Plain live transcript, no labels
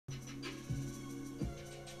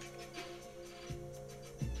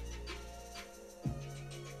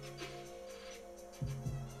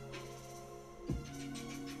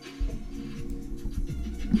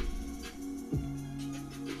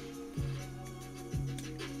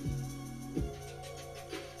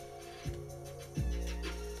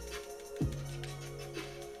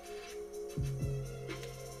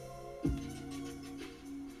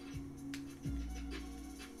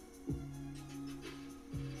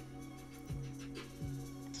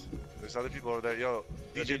There's other people over there. Yo,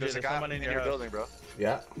 DJ, there's a guy someone in in your building, bro.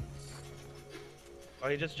 Yeah. Oh,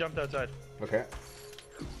 he just jumped outside. Okay.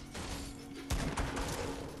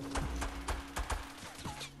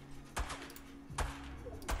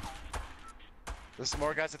 There's some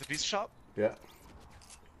more guys at the pizza shop. Yeah.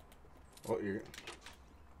 Oh, you're.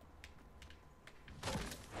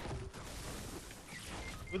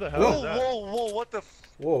 Who the hell Whoa, is that? whoa, what the?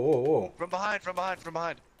 Whoa, whoa, whoa. From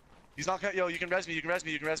behind. He's not. Yo, you can res me.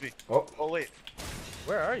 Oh. Oh wait.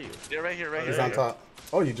 Where are you? Yeah, right here, He's on top.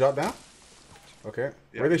 Oh, you dropped down? Okay.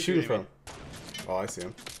 Yeah, where are they shooting from? Oh, I see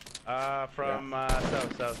him. From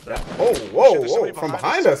south. Yeah. Oh, whoa, Shit, from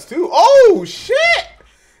behind us too. Oh shit!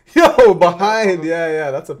 Yo, behind. Yeah,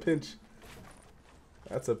 that's a pinch.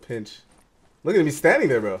 That's a pinch. Look at him, he's standing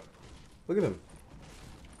there, bro. Look at him.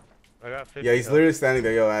 I got 50. Yeah, he's literally standing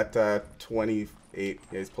there, yo, at 28.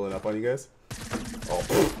 Yeah, he's pulling up on you guys.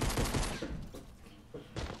 Oh.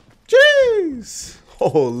 Jeez!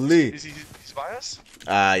 Holy. He's by us?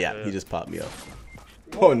 Yeah, he just popped me up.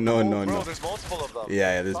 Oh, no. Bro, there's multiple of them.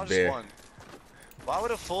 Yeah, there's not bear. just one. Why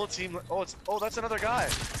would a full team? Oh, that's another guy.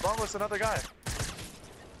 Bongo's another guy.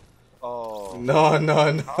 Oh. No.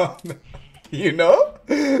 Huh? You know?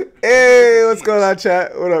 Hey, what's going on,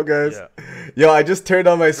 chat? What up, guys? Yeah. Yo, I just turned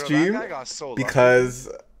on my stream that guy got so lucky. because,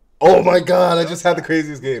 oh my god, I just had the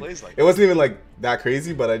craziest game. Like it wasn't even like that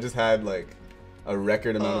crazy, but I just had like a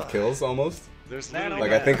record amount of kills almost. There's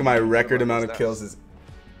Like I think my record amount of kills is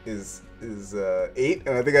 8,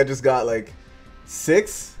 and I think I just got like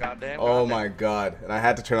 6. Oh my god! And I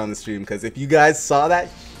had to turn on the stream because if you guys saw that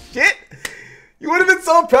shit, you would have been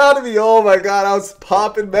so proud of me. Oh my god, I was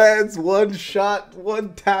popping mans, one shot,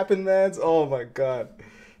 one tapping mans. Oh my god,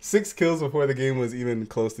 6 kills before the game was even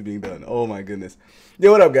close to being done. Oh my goodness.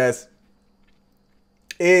 Yo, what up, guys?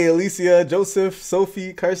 Hey, Alicia, Joseph,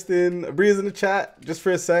 Sophie, Karsten, Breeze in the chat. Just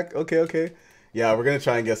for a sec. Okay. Yeah, we're gonna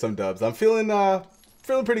try and get some dubs. I'm feeling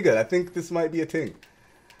pretty good. I think this might be a thing.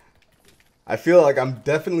 I feel like I'm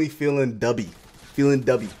definitely feeling dubby.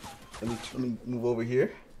 Let me move over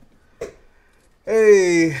here.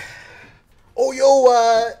 Hey. Oh,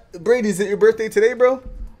 yo, Brady, is it your birthday today, bro?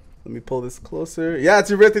 Let me pull this closer. Yeah, it's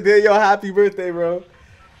your birthday today. Yo, happy birthday, bro.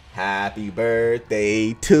 Happy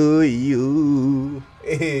birthday to you.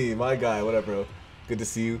 Hey, my guy. What up, bro? Good to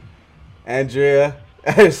see you. Andrea,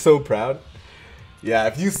 I'm so proud.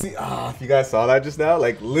 Yeah, if you guys saw that just now,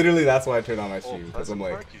 like literally that's why I turned on my stream, because I'm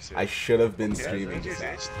like, I should have been streaming just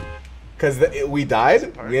now. Because we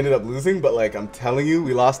died, we ended up losing, but like I'm telling you,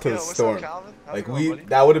 we lost to the storm. Like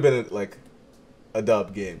that would have been like a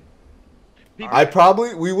dub game.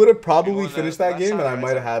 We would have probably finished that game, and I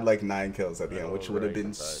might have had like 9 kills at the end, which would have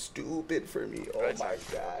been stupid for me. Oh my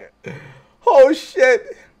god. Oh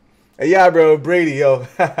shit. Yeah, bro, Brady, yo,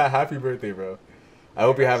 happy birthday, bro. I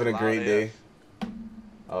hope you're having a great day.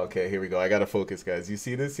 Okay, here we go. I gotta focus, guys. You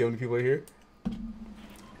see this? See how many people are here?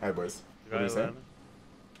 Hi, boys. What are you saying?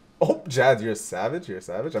 Oh, Jad, you're a savage. You're a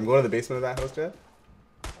savage. I'm going to the basement of that house, Jad.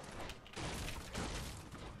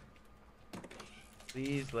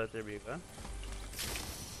 Please let there be a gun.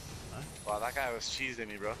 Wow, that guy was cheesing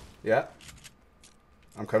me, bro. Yeah.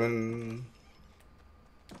 I'm coming.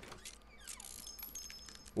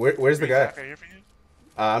 Where's the guy? Here for you?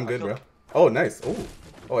 I'm good, bro. Oh, nice.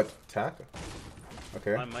 Oh, attack.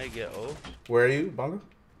 Okay. I might get O. Where are you, Bongo?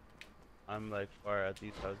 I'm like far at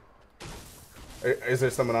these houses. Is there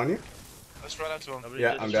someone on you? Let's run out to him.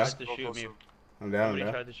 Yeah, I'm down. I'm down.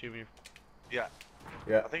 Somebody tried to shoot me. Yeah.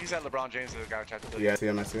 I think he's at LeBron James, the guy who tried to kill you. Yeah,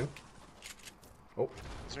 I see him. Oh.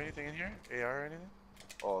 Is there anything in here? AR or anything?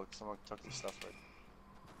 Oh, someone took the stuff right.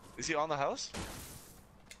 Is he on the house?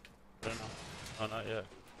 I don't know. Oh, not yet.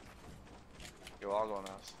 Yo, I'll go on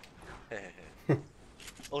the house.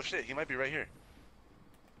 Oh shit, he might be right here.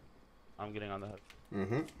 I'm getting on the hook.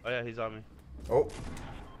 Mm-hmm. Oh yeah, he's on me. Oh.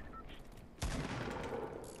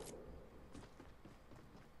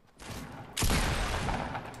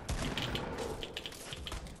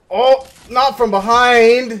 Oh, not from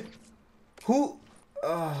behind. Who?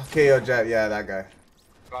 Oh, okay, yo, Jet. Yeah, that guy.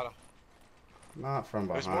 Got him. Not from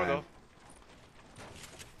behind. There's more though.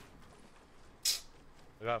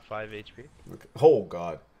 I got 5 HP. Okay. Oh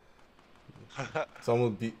God. It's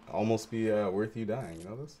almost be worth you dying. You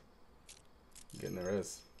know this? Getting the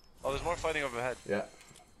res. Oh, there's more fighting overhead. Yeah.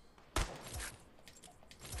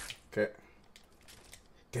 Okay.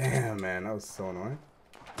 Damn, man, that was so annoying.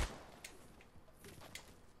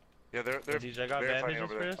 Yeah, they're DEEJ, I got bandages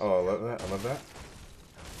for this. Oh, I love that. I love that.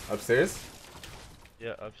 Upstairs?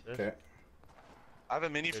 Yeah, upstairs. Okay. I have a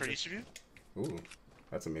mini for each of you. Ooh,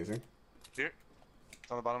 that's amazing. Here. It's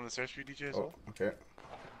on the bottom of the stairs for you, DJ, as well. Okay.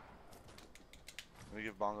 Let me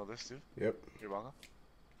give Bongo this too. Yep. Here, Bongo.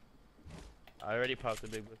 I already popped the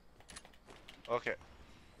big one. Okay.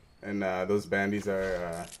 And those bandies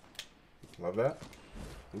are. Love that.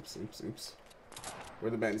 Oops, oops, oops.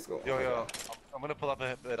 Where'd the bandies go? Yo, yo. I'm gonna pull up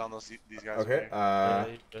a bit on these guys. Okay. Yeah,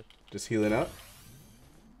 Just healing up.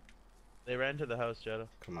 they ran to the house, Jetta.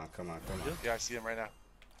 Come on, come on, come on. Yeah, I see him right now.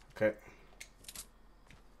 Okay.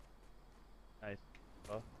 Nice.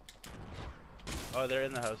 Oh, they're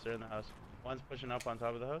in the house. They're in the house. One's pushing up on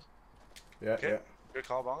top of the house. Yeah, Okay. yeah. Good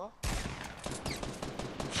call, Bongo.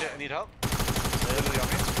 Shit, I need help. Literally on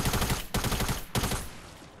me.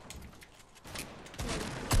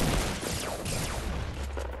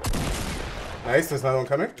 Nice. There's another one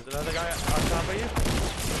coming. There's another guy on top of you.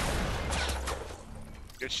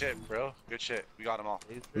 Good shit, bro. Good shit. We got them all.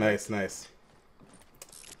 Nice, nice.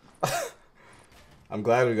 I'm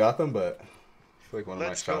glad we got them, but I feel like one of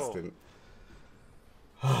Let's my shots go. didn't.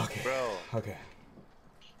 Okay. Bro, Okay.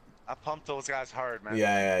 I pumped those guys hard, man.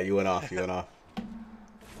 Yeah, yeah. You went off. You went off.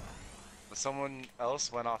 But someone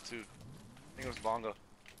else went off too. I think it was Bongo.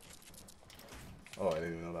 Oh, I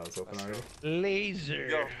didn't even know that was open Let's already. Laser.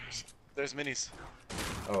 Yo, there's minis.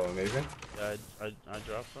 Oh, amazing. Yeah, I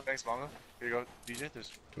dropped some. Thanks, Bongo. Here you go, DJ.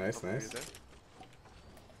 There's Nice, a couple nice. for you there.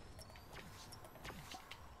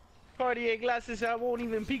 Cartier glasses, I won't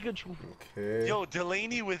even Pikachu. Okay. Yo,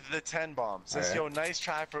 Delaney with the 10 bomb says, Alright. yo, nice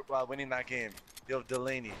try for winning that game. Yo,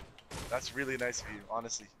 Delaney. That's really nice of you,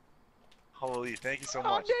 honestly. Holy, thank you so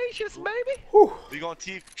much. Audacious, baby. Whew. We gonna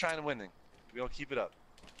keep trying to winning. We gonna keep it up.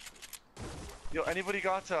 Yo, anybody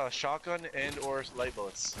got shotgun and or light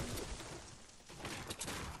bullets?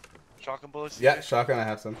 Shotgun bullets? Yeah, shotgun. I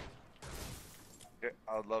have some. Okay,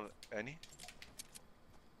 I would love it. Any?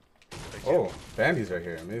 Thank you. Oh, bandies right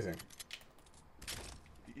here. Amazing.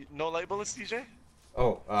 No light bullets, DJ?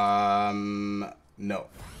 Oh, no.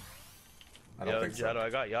 I don't Yo, think Jetta, so. I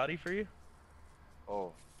got Yachty for you.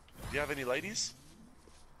 Oh. Do you have any lighties?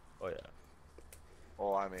 Oh yeah.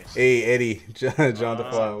 Oh, I'm ace. Hey, Eddie. John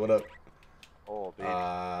DeFlow, what up? Oh, baby.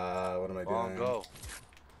 What am I doing? On go.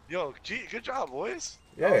 Yo, gee, good job, boys.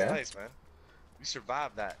 Yeah, that was yeah. nice, man. We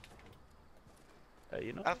survived that. Hey,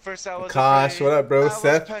 you know. At first I was Kosh, afraid. what up, bro? I was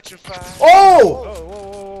Seth? petrified. Oh! Whoa, whoa,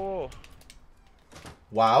 whoa, whoa, whoa.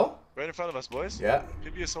 Wow. Right in front of us, boys. Yeah.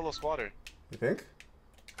 Could be a solo squatter. You think?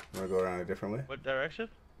 I'm gonna go around a different way. What direction?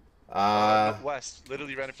 West,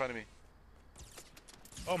 literally right in front of me.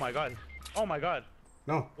 Oh my god. Oh my god.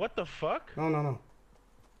 No. What the fuck? No, no, no.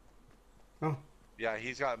 No. Yeah,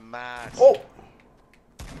 he's got mass. Oh!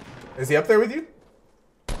 Is he up there with you?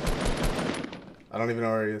 I don't even know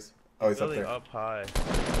where he is. Oh, he's up Building there. up high.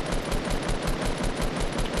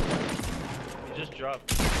 He just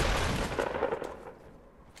dropped.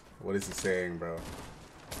 What is he saying, bro?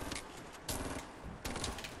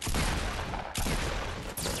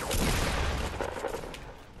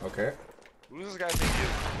 Okay. Who's this guy think you?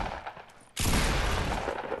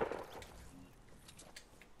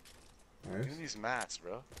 Give me Nice. these mats,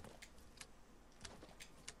 bro.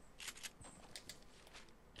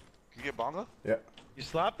 Can you get Bongo? Yeah. You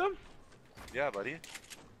slapped him? Yeah, buddy.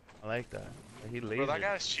 I like that. He Bro, lasered. that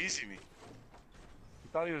guy's cheesy me. He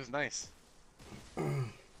thought he was nice.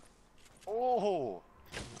 Oh!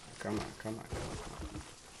 Come on, come on, come on.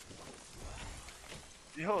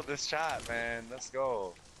 Yo, this chat, man. Let's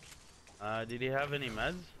go. Did he have any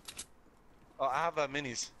meds? Oh, I have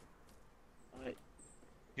minis. Wait.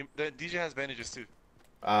 The DJ has bandages too.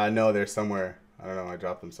 No, they're somewhere. I don't know. I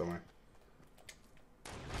dropped them somewhere.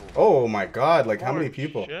 Oh my god, like how many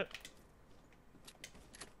people? Shit.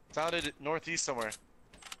 Sounded northeast somewhere.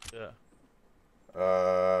 Yeah.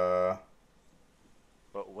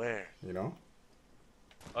 But where? You know?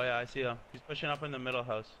 Oh yeah, I see him. He's pushing up in the middle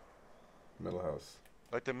house. Middle house.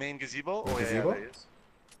 Like the main gazebo? The Oh, gazebo? yeah, there he is.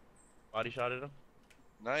 Body shotted him.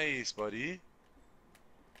 Nice, buddy.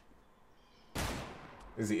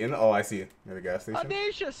 Is he in? Oh, I see. Near the gas station.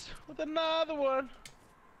 Audacious with another one.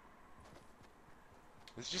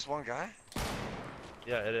 It's just one guy?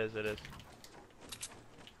 Yeah, it is. It is.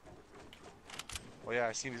 Oh yeah,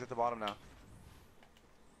 I see him. He's at the bottom now.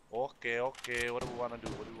 Okay, okay. What do we want to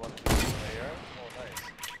do? What do we want to do? There? Oh,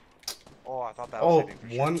 nice. Oh, I thought that was Oh, hitting for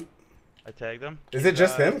sure. one. I tagged him. Is it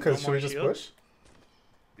just him? No Because should more we just shield? push?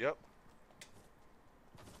 Yep.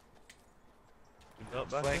 He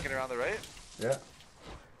built back Flanking there. around the right. Yeah.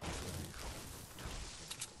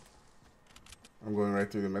 I'm going right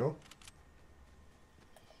through the middle.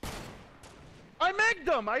 I megged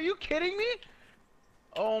him. Are you kidding me?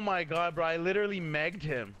 Oh my god, bro! I literally megged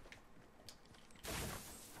him.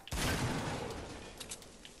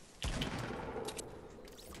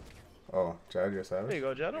 Oh, Chad, you're There savage. you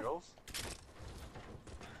go, There Jetto. he goes.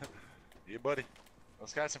 Yeah, buddy.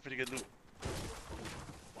 Those guys have pretty good loot.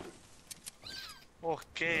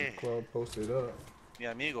 Okay. Club posted up. Mi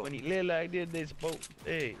amigo. When he live like this, they supposed.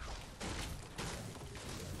 Hey.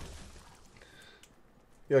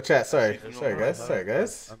 Yo, chat. Sorry That's guys. it. Sorry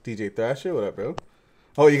guys. DJ Thrasher, what up, bro?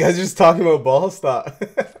 Oh, you guys are just talking about ball? Stop.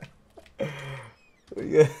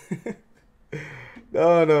 Yeah.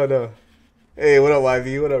 No. Hey, what up,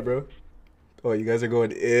 YV? What up, bro? Oh, you guys are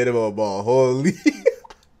going in about ball. Holy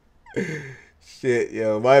shit,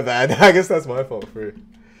 yo. My bad. I guess that's my fault for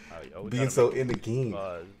being so in the game.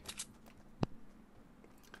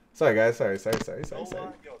 Sorry, guys. Sorry. Yo,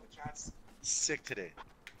 the chat's sick today.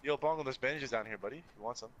 Yo, Bongo, there's bandages down here, buddy. You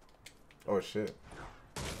want some? Oh, shit.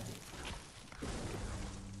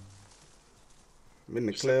 I'm in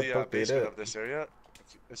the Just in clip. the basement of this area.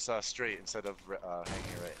 It's straight instead of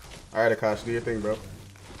hanging right. Alright, Akash, do your thing, bro.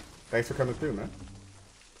 Thanks for coming through, man.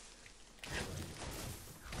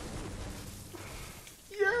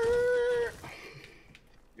 Yeah.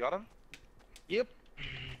 You got him? Yep.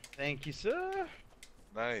 Thank you, sir.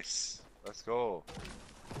 Nice. Let's go.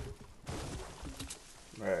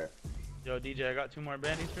 Alright, Yo, DJ, I got 2 more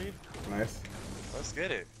bandies for you. nice. Let's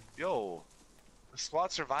get it. Yo, the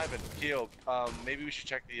squad's surviving. Yo, maybe we should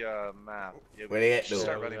check the map. Yeah, Where they at, should though?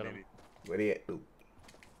 start Yeah, we running, got 'em. maybe. Where they at, dude?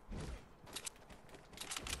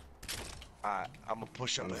 Alright, I'm gonna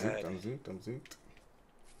push up I'm ahead. zooped, I'm zooped.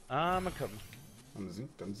 I'm a coming. I'm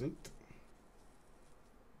zooped.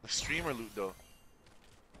 The streamer loot, though.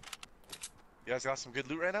 You guys got some good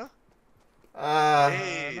loot right now?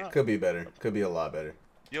 Hey. Could be better. Could be a lot better.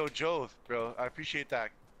 Yo, Joe, bro, I appreciate that.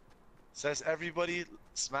 Says everybody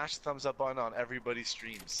smash the thumbs up button on everybody's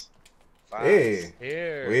streams. Facts. Hey,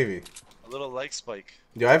 Here. wavy. A little like spike.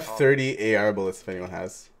 Yo, I have 30 AR bullets if anyone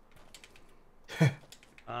has.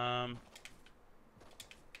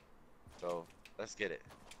 So, let's get it.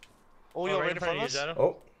 Oh, yo, right in front of us? Shadow.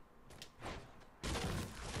 Oh.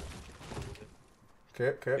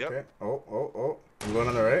 Okay. Yep. Oh. I'm going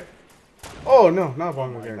on the right. Oh, no, not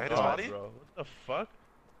Bongo I again. hit his body? Bro. What the fuck?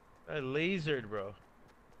 I lasered, bro.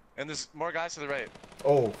 And there's more guys to the right.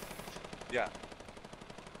 Oh, Yeah.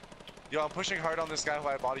 Yo, I'm pushing hard on this guy who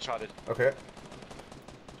I body shotted. okay.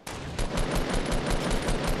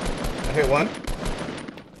 I hit one.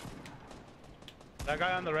 That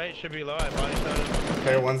guy on the right should be low. I body shot him.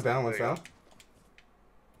 Okay, one's down, one's There you down.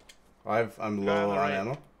 I'm Guy on low the on right.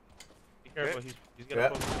 ammo. Be careful. Okay. He's gonna Yeah.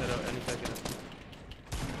 poke his head out any second.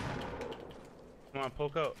 Come on,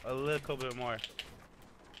 poke out a little bit more.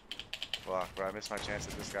 Fuck, bro, I missed my chance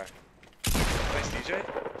at this guy. Nice, DJ. Right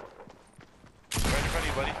in front of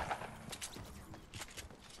you, buddy.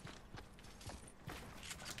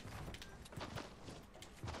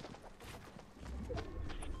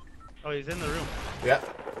 Oh, he's in the room. Yeah.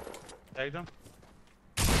 Tagged him.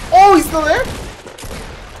 Oh, he's still there?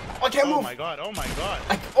 I can't Oh move. my god. Oh my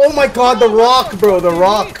god. Oh my god, the rock, bro, the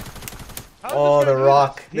rock. How did Oh, this guy the do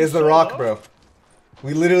rock. this? There's He's the so rock, low. bro.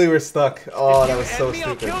 We literally were stuck. Oh, If that you was so end me,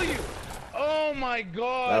 I'll stupid. kill you. Oh my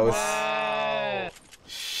god. That was- man.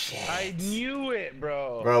 Shit. I knew it,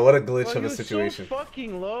 bro. Bro, what a glitch Bro, of he a was situation. so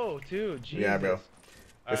fucking low, too. Jesus. Yeah, bro.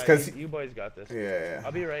 It's Alright, 'cause you boys got this. Yeah.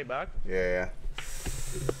 I'll be right back. Yeah.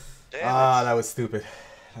 Damn Ah, it. that was stupid.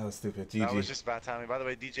 That was stupid. GG. That was just bad timing. By the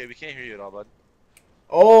way, DJ, we can't hear you at all, bud.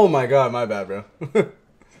 Oh my god, my bad, bro.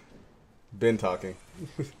 Been talking.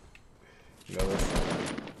 You know this.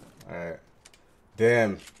 Alright.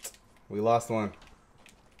 Damn. We lost one.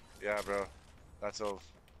 Yeah, bro. That's over.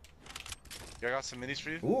 I got some minis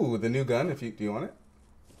for you? Ooh, the new gun. Do you want it?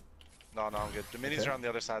 No, I'm good. The minis Okay. are on the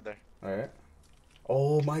other side there. Alright.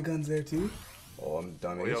 Oh, my gun's there too? Oh, I'm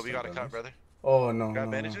done. Oh, yo, we got a cut, brother. Oh, no. Got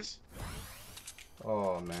no, bandages? No.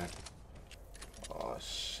 Oh, man. Oh,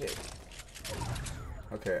 shit.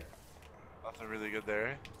 Okay. Nothing really good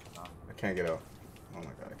there. I can't get out. Oh, my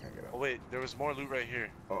god. I can't get Oh, out. wait. There was more loot right here.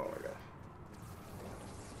 Oh, my god.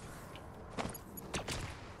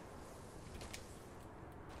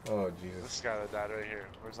 Oh, Jesus. This guy that died right here.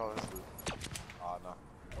 Where's all this loot? Oh,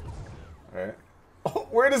 no. Alright. Oh,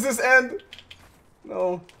 where does this end?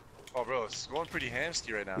 No. Oh, bro, it's going pretty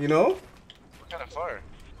hamsky right now. You know? We're kind of far.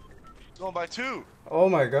 It's going by 2. Oh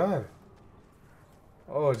my god.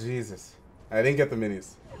 Oh Jesus. I didn't get the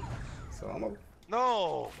minis. So I'm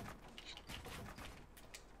No!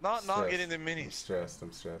 Not stressed. getting the I'm minis. stressed.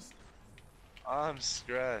 I'm stressed. I'm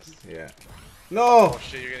stressed. Yeah. No! Oh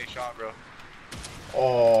shit, you're getting shot, bro.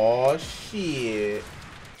 Oh shit.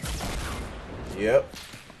 Yep.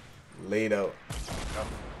 Laid out. Yep.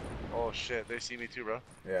 Oh shit, they see me too, bro.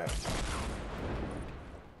 Yeah.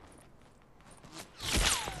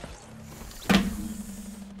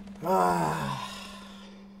 Ah.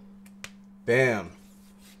 Damn.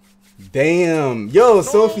 Damn. Yo, No,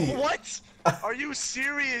 Sophie. What? Are you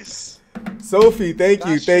serious? Sophie, thank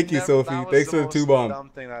you, That Sophie. that was Thanks the for the most 2-bomb. dumb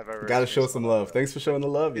thing I've ever Gotta show experienced some in my love. life. Thanks for showing the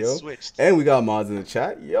love, It yo. switched. And we got mods in the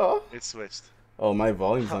chat, yo. It switched. Oh, my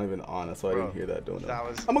volume's not even on. That's why I Bro, didn't hear that. Don't know. that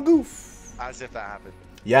was I'm a goof. as if that happened.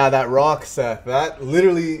 Yeah, that rock, Seth. That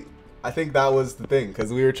literally, I think that was the thing.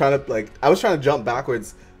 Because we were trying to, like, I was trying to jump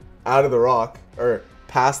backwards out of the rock, or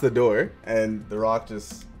past the door. And the rock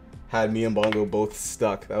just had me and Bongo both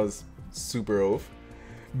stuck. That was super oaf.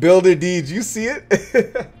 Builder D, did you see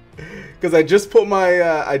it? Because I just put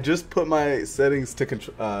my settings to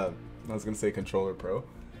control. I was gonna say controller pro,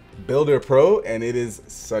 Builder Pro, and it is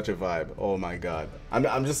such a vibe. Oh my god,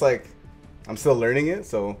 I'm just like, I'm still learning it,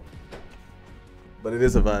 so, but it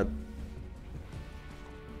is a vibe.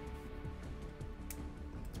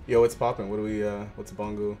 Yo, what's popping? What do we? What's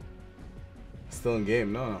Bongo? Still in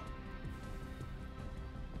game? No.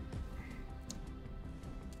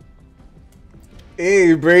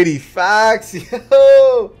 Hey, Brady, facts,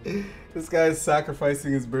 yo! This guy's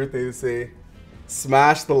sacrificing his birthday to say,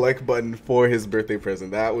 smash the like button for his birthday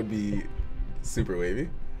present. That would be super wavy.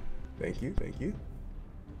 Thank you, thank you.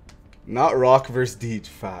 Not Rock versus Deej,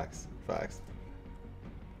 facts, facts.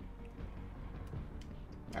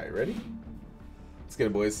 Alright, ready? Let's get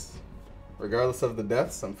it, boys. Regardless of the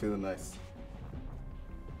deaths, I'm feeling nice.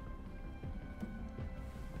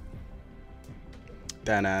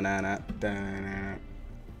 Da-na-na-na, da-na-na.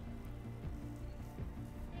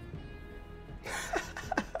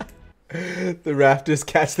 The Raptors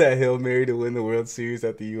catch that Hail Mary to win the World Series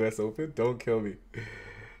at the US Open? Don't kill me.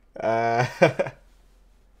 At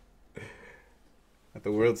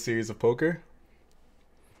the World Series of Poker?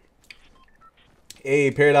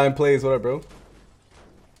 Hey, Paradigm Plays, what up, bro?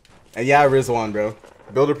 And yeah, Rizwan, bro.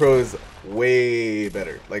 Builder Pro is way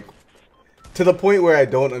better. Like, to the point where I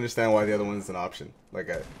don't understand why the other one is an option. Like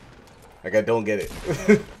I don't get it.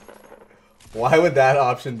 Why would that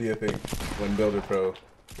option be a thing when Builder Pro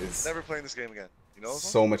is Never playing this game again. You know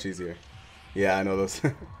so much easier? Yeah, I know those.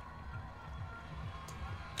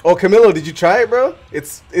 Oh, Camilo, did you try it, bro?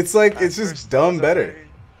 It's like it's just dumb better.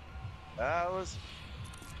 That was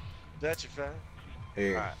that's your fan.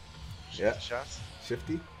 Hey, Alright. yeah. Shots.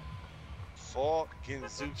 Shifty. Fucking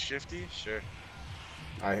Zoot Shifty, sure.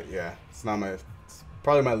 Yeah, it's not my. It's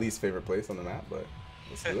probably my least favorite place on the map, but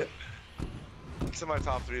let's do it. It's in my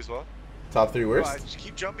top 3 as well. Top 3 Bro, I worst. just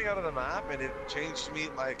keep jumping out of the map and it changed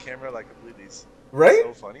my camera like completely. It's Right?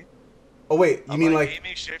 so funny. Oh wait, you mean like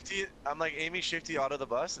aiming shifty? I'm like aiming shifty out of the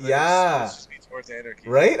bus. And Yeah. Then it switches me towards Anarchy.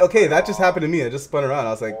 right? Okay, that just happened to me. I just spun around.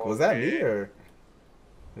 I was like, was that me Okay. or?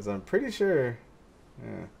 Because I'm pretty sure.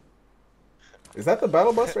 Yeah. Is that the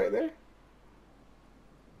battle bus right there?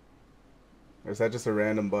 Or is that just a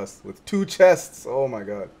random bus with 2 chests? Oh my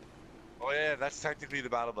god. Oh yeah, that's technically the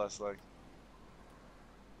battle bus. Like.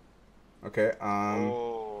 Okay.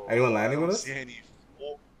 Oh, Anyone landing I with don't us? see any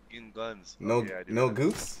fucking guns. No, Oh, yeah, I do no have-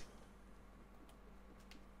 goofs.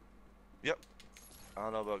 Yep. I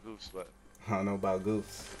don't know about goofs, but I don't know about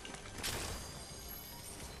goofs.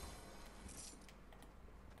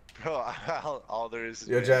 bro, all there is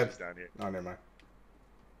Yo, bandages Jad. down here. Oh, never mind.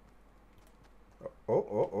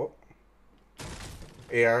 Oh.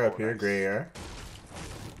 AR up Oh, here, nice. gray AR.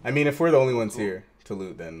 I mean, if we're the only ones Cool. here to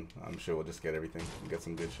loot, then I'm sure we'll just get everything and get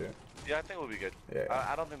some good shit. Yeah, I think we'll be good. Yeah.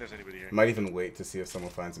 I don't think there's anybody here. Might even wait to see if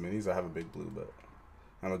someone finds minis. I have a big blue, but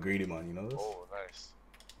I'm a greedy one, you know this? Oh, nice.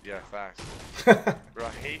 Yeah, facts. Bro, I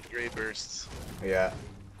hate gray bursts. Yeah.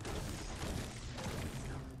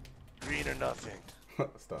 Green or nothing.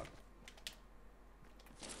 Stop.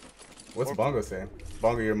 What's Or- Bongo saying?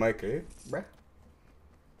 Bongo, your mic, eh? Bruh.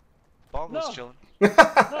 Bongo's No. chilling.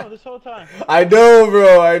 No, this whole time. I know,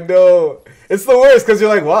 bro. I know. It's the worst because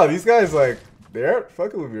you're like, wow, these guys like they aren't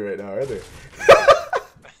fucking with me right now, are they?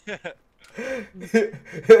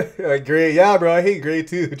 Like gray, yeah, bro. I hate gray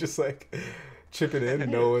too. Just like chipping in,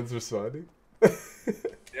 no one's responding.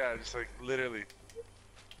 Yeah, just like literally.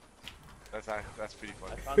 That's pretty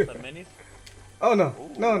I funny. found some minis. Oh no,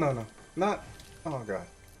 Ooh. no, not. Oh god.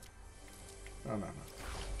 No.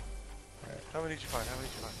 How many did you find?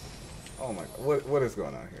 Oh my god. What is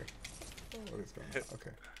going on here? What is going on?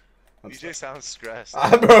 Okay. I'm DJ sounds stressed.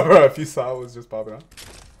 bro, if you saw what was just popping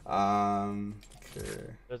on. Okay.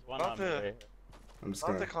 There's one Not on me the- right here. I'm just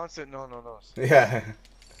Not the gonna. constant no. Yeah.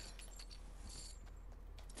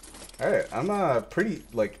 All right, I'm pretty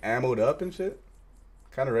like ammoed up and shit.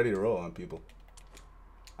 Kind of ready to roll on people.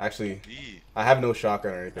 Actually, E. I have no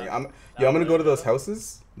shotgun or anything. I'm gonna go to those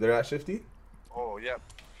houses. They're at Shifty. Oh, yeah.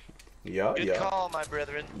 Yeah, Good yeah. call, my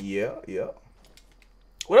brethren. Yeah.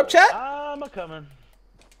 What up, chat? I'm a coming.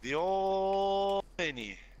 The old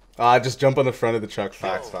mini. Just jump on the front of the truck.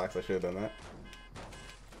 Facts, Yo. facts. I should have done that.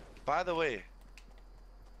 By the way,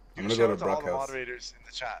 I'm huge gonna go shout to out all the Brockhouse. moderators in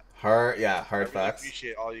the chat. Hard I really facts.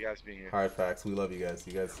 appreciate all you guys being here. Hard facts. We love you guys.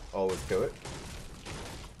 You guys always kill it.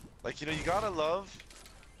 Like, you know, you gotta love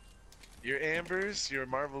your Ambers, your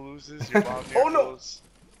Marvel Oozes, your Bob Oh, no. Miracles.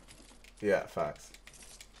 Yeah, facts.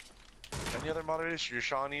 Any other moderators? Your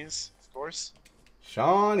Shawnees, of course.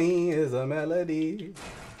 Shawnee is a melody.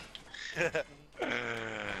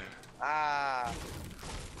 Ah.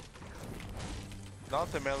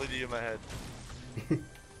 Not the melody in my head.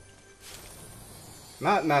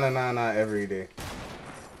 Not every day. my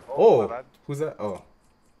Oh, bad. who's that? Oh.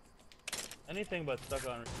 Anything but stuck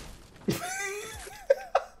on.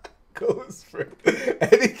 Goes for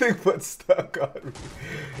anything but stuck on me.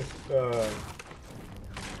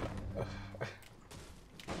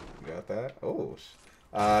 Got that? Oh.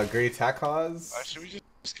 Great Takaz. Should we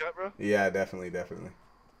just cut, bro? Yeah, definitely.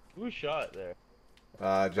 Who shot there?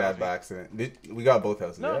 Jab by accident. We got both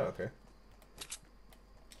houses. No. Yeah, okay.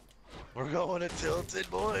 We're going to Tilted,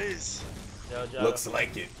 boys. Yo, Jado. Looks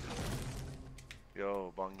like it.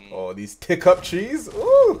 Yo, Bungie. Oh, these tick up trees.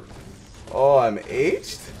 Ooh. Oh, I'm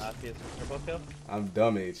aged. Happiest triple kill. I'm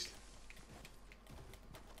dumb aged.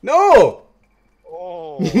 No!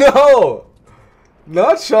 Oh. No!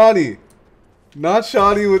 Not Shawnee. Not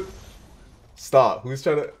Shawnee with... Stop. Who's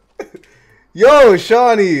trying to... Yo,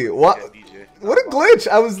 Shawnee! What? Yeah, DJ. What a glitch!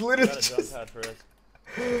 I was literally Got a jump just... pad for us.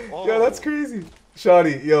 Oh. Yo, that's crazy.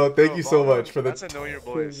 Shawnee, yo, thank Yo, you so Bongo, much for the that's a know your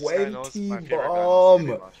boys. This guy knows 20 my favorite gun is bomb.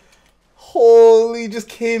 Baby Launcher. Holy, just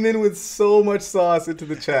came in with so much sauce into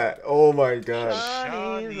the chat. Oh my god.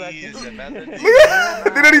 Shawnee is a melody.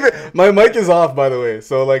 They don't even... My mic is off, by the way.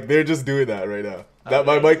 So, like, they're just doing that right now. That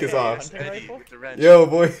my mic is off. Hunting Eddie rifle? with the wrench. Yo,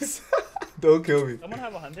 boys. Don't kill me. Someone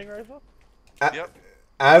have a hunting rifle? Yep.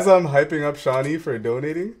 As I'm hyping up Shawnee for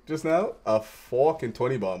donating just now, a fucking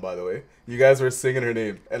 20 bomb, by the way. You guys were singing her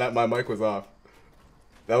name, and my mic was off.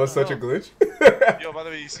 That was such a glitch. Yo, by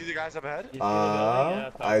the way, you see the guys up ahead? You see the building?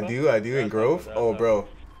 Yeah, I top do, up? in Yeah, Grove. top up, Oh, top bro. up.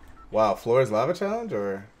 Wow, Floor's lava challenge,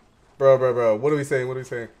 or? Bro. What are we saying?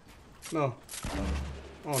 No.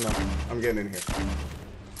 Oh, no. I'm getting in here.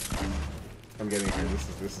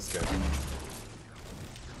 This is sketchy.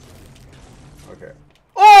 Okay.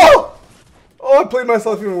 Oh! Oh, I played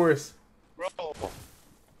myself even worse. Bro.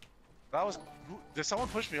 That was... Did someone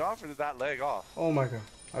push me off or did that leg off? Oh my god.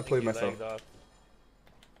 I played He myself. lagged off.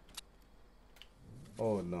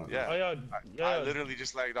 Oh, no. Yeah. Oh, yeah. I Yeah, literally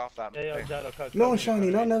just lagged off that yeah, thing. Jado, cut. No, cut,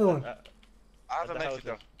 Shawnee, cut, not cut. another one. I have a At the medkit house.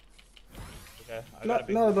 though. Okay, I got a Not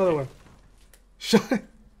big another one. Shawnee.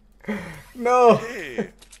 No. Hey.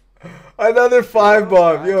 Another 5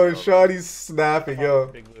 bomb. Yo, Nice, bro. Shawnee's snapping. Yo.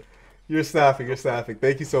 big blue. You're snapping.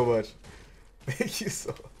 Thank you so much. Thank you so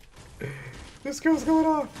much. This girl's going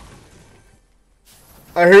off.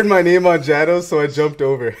 I heard my name on Jado, so I jumped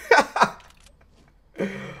over.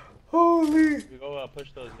 Holy. We go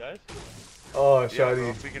push those guys. Oh, bro, Shawnee,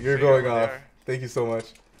 if we can you're fade going over off. there. Thank you so much.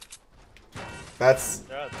 That's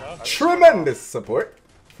They're out top. tremendous support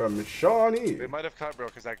from Shawnee. They might have cut, bro,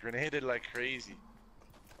 because I grenaded like crazy.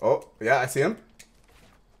 Oh, yeah, I see him.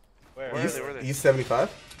 Where? Where are East, they? Where are they? East 75.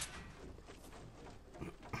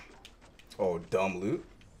 Oh, dumb loot.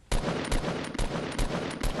 Are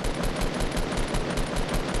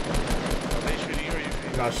they shooting you or are you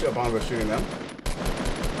shooting? Not sure. Bongo shooting them.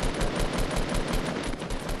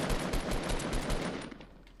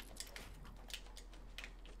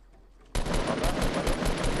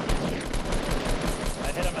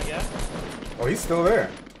 I hit him again. Oh, he's still there.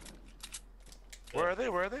 Where are they?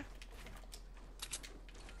 Where are they?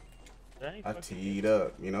 There any I fucking- teed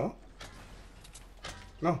up, you know?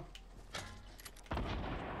 No.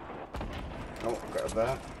 Oh, grab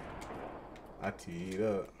that. I teed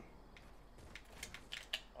up.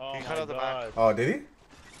 Oh He my cut out the back. god. Oh, did he?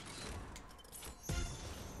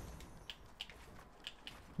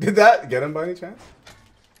 Did that get him by any chance?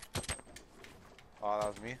 Oh,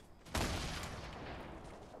 that was me.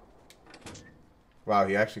 Wow,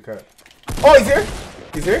 he actually cut. Oh, he's here!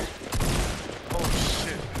 He's here? Oh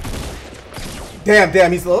shit.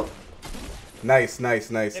 Damn, he's low. Nice. Hey,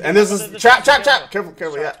 And this there's is a- trap. careful.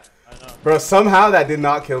 Careful, yeah. I know. Bro, somehow that did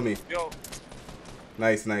not kill me. Yo,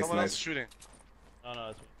 Nice. someone else is shooting. No,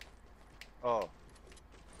 it's me. Oh.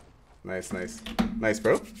 Nice,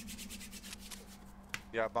 bro.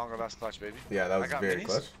 Yeah, Bongo, that's clutch, baby. Yeah, that I was got very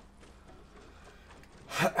minis.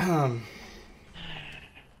 clutch.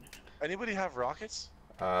 Anybody have rockets?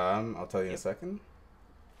 I'll tell you in a second.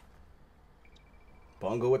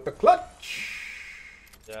 Bongo with the clutch.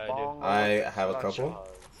 Yeah, I do. Bongo I with the have a clutch couple. of-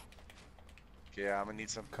 Yeah, I'm gonna need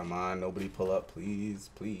some. Come on, nobody pull up, please,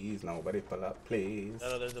 please. Nobody pull up, please.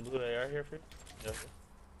 Oh, there's a blue AR here for you. Yeah.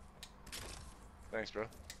 Thanks, bro.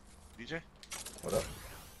 DJ? What up?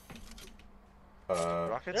 Is there a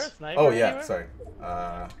Rockets? sniper Oh yeah, anywhere? sorry.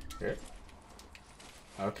 Here.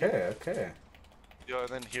 Okay, okay. Yo,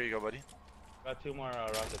 then here you go, buddy. Got 2 more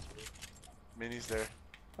rockets for you. Minis there.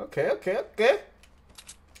 Okay, okay, okay.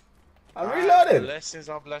 I'm Alright, reloaded. Blessings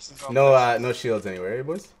on blessings on No, blessings. no shields anywhere, eh,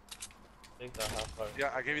 boys? Take that half part.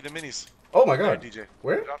 Yeah, I gave you the minis. Oh my There, god. DJ.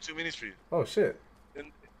 Where? Dropped 2 minis for you. Oh shit.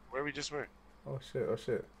 Where we just were. Oh shit. Oh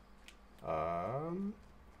shit.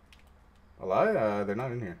 A lie? They're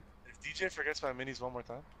not in here. If DJ forgets my minis one more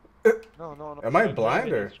time. No, no, no. Am I There's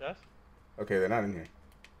blind one in or? his chest. Okay, they're not in here.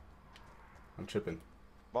 I'm tripping.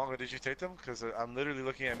 Bongo, did you take them? Because I'm literally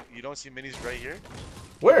looking at. You don't see minis right here?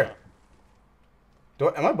 Where?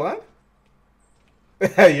 Am I blind? You're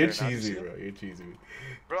Fair enough, cheesy, you see bro. You're cheesy.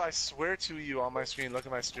 Bro, I swear to you on my screen. Look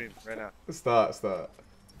at my stream right now. Stop, stop.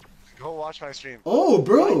 Go watch my stream. Oh,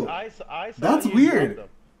 bro. I saw That's you weird. drop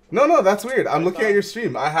them. No, that's weird. I'm looking thought- at your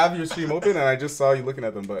stream. I have your stream open, and I just saw you looking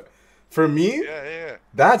at them. But for me, Yeah.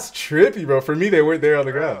 that's trippy, bro. For me, they weren't there on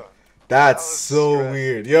the ground. Bro, That's was so stress.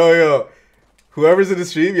 weird. Yo. Whoever's in the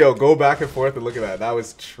stream, yo, go back and forth and look at that. That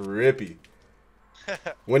was trippy.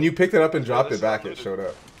 When you picked it up and dropped this it back, is it unlooted. showed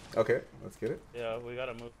up. Okay, let's get it. Yeah, we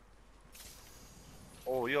gotta move.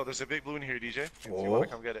 Oh, yo, there's a big blue in here, DJ. If you Oh, want to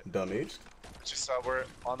come get it. dumb age. It's just we're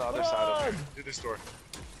on the other side of here. Through this door.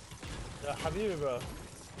 Yeah, Habibi, bro.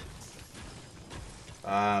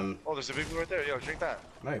 Oh, there's a big blue right there. Yo, drink that.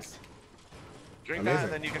 Nice. Drink Amazing. that,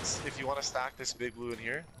 and then you can, if you want to stack this big blue in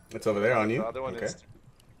here. It's over there on you. The other one Okay. is,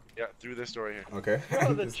 yeah, through this door right here. Okay.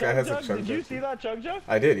 Bro, the This guy chug has a jug. chug Did you jug. see that chug jug?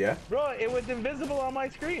 I did, yeah. Bro, it was invisible on my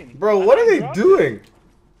screen. Bro, And what I are they dropped it. doing?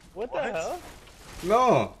 What What? the hell?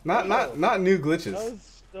 No, not new That glitches.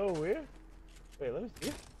 was so weird. Wait, let me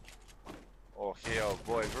see. Okay, yo,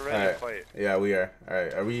 boys, we're ready Alright. to fight. Yeah, we are. All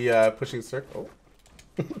right, are we pushing circle?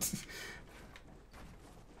 Oh.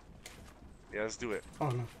 Yeah, let's do it. Oh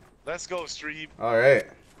no. Let's go, stream. All right,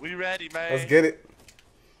 We ready, man. let's get it.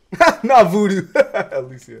 Not voodoo,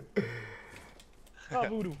 Alicia. Oh,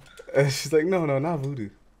 voodoo. She's like, no, not voodoo.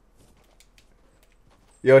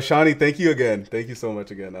 Yo, Shawnee, thank you again. Thank you so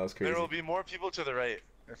much again. That was crazy. There will be more people to the right.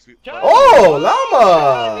 If we, Johnny! Oh,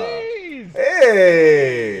 llama! Chinese!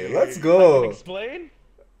 Hey, let's I can go. explain?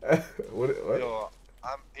 What? Yo,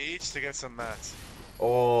 I'm H to get some mats.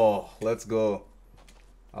 Oh, let's go.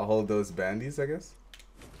 I'll hold those bandies, I guess.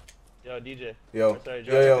 Yo, DJ. Yo, Or sorry,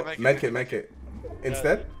 yo, Johnny. medkit.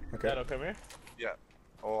 Instead? Okay. Shadow, come here. Yeah.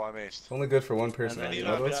 Oh, I'm H. It's only good for one person. And then Any You you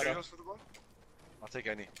know know, those? materials for the boy? I'll take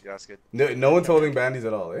any. Yeah, that's good. No one's holding bandies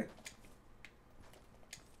at all, eh?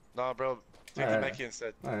 Nah, bro. Take Alright. the Meki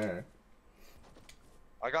instead. Alright.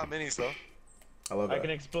 I got minis though. I love I that.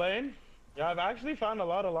 can explain. Yeah, I've actually found a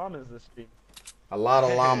lot of llamas this stream. A lot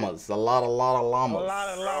of llamas. A lot of A llamas. lot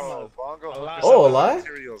of llamas. Bro, Bongo, A hook lot. us Oh, up a with lie?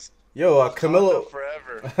 materials. Yo, Wakanda Camilo.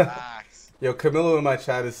 forever. Facts. Yo, Camilo in my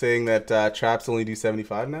chat is saying that traps only do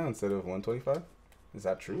 75 now instead of 125. Is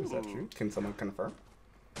that true? Is that Ooh. true? Can someone confirm?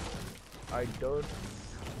 I don't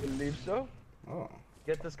believe so. Oh.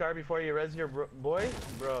 Get the scar before you res your boy,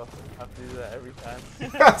 bro. Have to do that every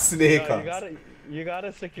time. Snake No, eyes. you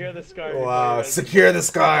gotta secure the scar. before you Wow, res your secure the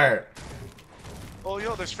scar. Oh,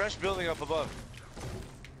 yo, there's fresh building up above.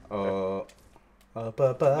 Oh. Up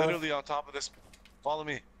above. Literally on top of this. Follow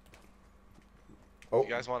me. Oh. You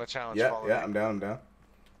guys want a challenge? Yeah, Follow yeah, me. I'm down.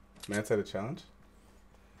 Man said a challenge.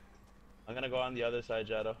 I'm gonna go on the other side,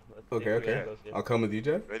 Jado. Let's see Okay, if we okay. goes here. I'll come with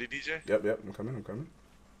DJ. Ready, DJ? Yep, I'm coming.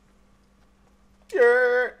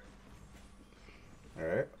 Yeah.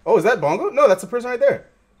 Alright. Oh, is that Bongo? No, that's the person right there.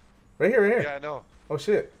 Right here. Yeah, I know. Oh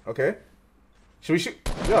shit. Okay. Should we shoot?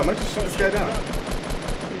 Yeah, I might just shoot this guy down.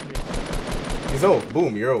 He's over.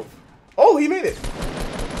 Boom, you're over. Oh, he made it.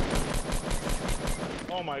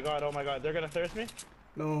 Oh my god. They're gonna thirst me?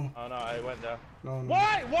 No, Oh no, I went down. no.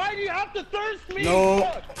 Why? Why do you have to thirst me? No.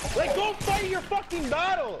 Fuck. Like, go fight your fucking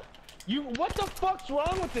battle. What the fuck's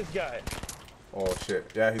wrong with this guy? Oh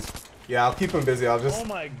shit. Yeah, yeah, I'll keep him busy. I'll Oh just.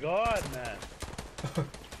 my god, man.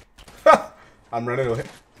 I'm running away.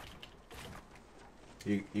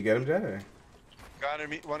 You get him, Jed? Or? Guy under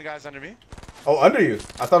me. One guy's under me. Oh, under you.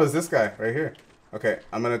 I thought it was this guy right here. Okay,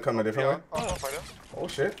 I'm gonna come a different Yeah. way. Oh, fight him. Oh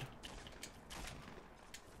shit.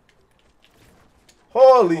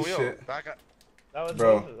 Holy Oh, yo, shit. that guy, That was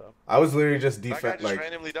Bro, both of them. I was literally just that guy just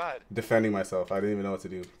randomly died. defending myself. I didn't even know what to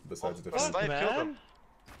do besides Oh, defend. Snipe killed man. him.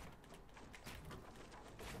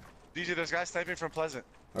 DJ, there's guys sniping from Pleasant.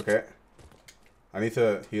 Okay. I need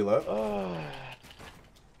to heal up. Oh.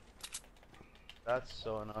 That's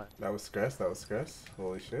so annoying. That was stress. That was stress.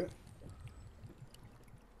 Holy shit.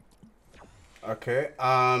 Okay.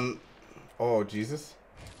 Oh Jesus.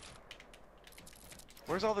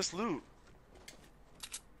 Where's all this loot?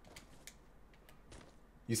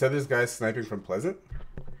 You said this guy's sniping from Pleasant?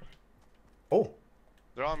 Oh.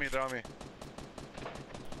 They're on me. They're on me.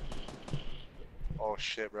 Oh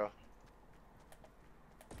shit, bro.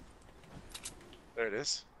 There it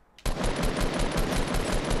is.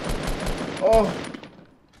 Oh.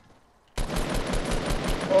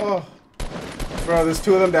 Oh. Bro, there's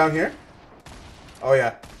two of them down here. Oh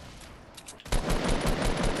yeah.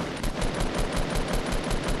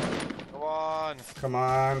 Come on. Come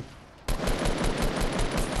on.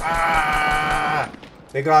 Ah!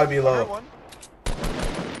 They gotta be I heard low. one.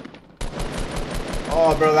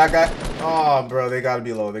 Oh, bro, that guy. Oh, bro, they gotta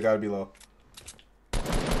be low. They gotta be low.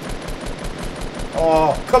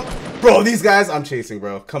 Oh, come. Bro, these guys I'm chasing,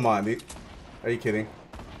 bro. Come on. Are you kidding?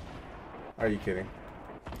 Are you kidding?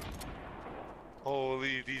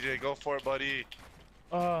 Holy DJ, go for it, buddy.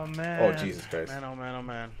 Oh man. Oh, Jesus Christ. Man, oh man, oh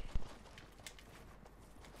man.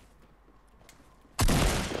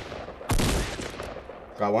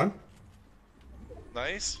 Got one.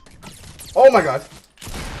 Nice. Oh my God.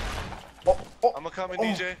 Oh, oh, I'm a coming, oh.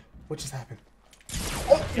 DJ. What just happened?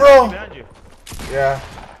 Oh, bro. Behind you. Yeah.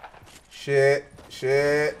 Shit.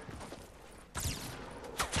 Shit.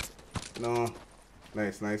 No.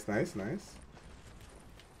 Nice, nice, nice, nice.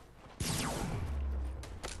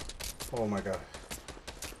 Oh my God.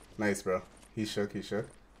 Nice, bro. He shook, he shook.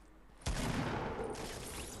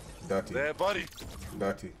 Dirty. There, buddy.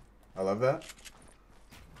 Dirty. I love that.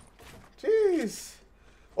 Jeez.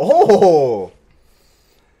 Oh!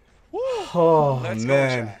 Woo. Oh, Let's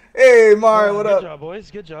man. go, Hey, Mar, what Good up? job,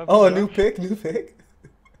 boys. Good job. Oh, good new job. pick, new pick.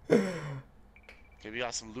 Okay, we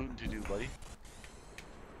got some looting to do, buddy.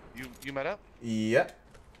 You met up? Yep.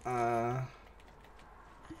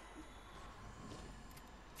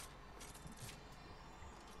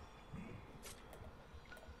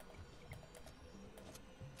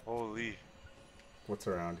 Holy. What's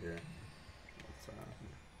around here? What's around here?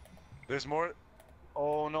 There's more.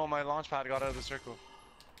 Oh no, my launch pad got out of the circle.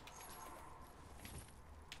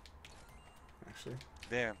 Actually.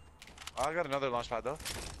 Damn. I got another launch pad though.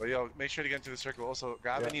 But yo, make sure to get into the circle. Also,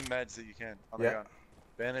 grab Yeah. any meds that you can on the Yeah. ground.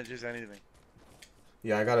 Bandages, anything.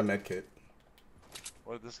 Yeah, I got a med kit.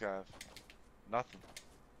 What did this guy have? Nothing.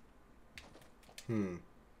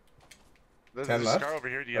 There's 10 a left? scar over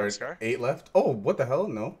here. Do you Or have a scar? 8 left? Oh, what the hell?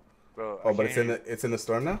 No. Bro, Oh, I but can't it's in hear the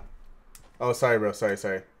storm now? Oh, sorry, bro. Sorry,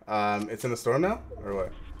 sorry. It's in the storm now? Or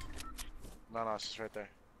what? you. No, it's just right there.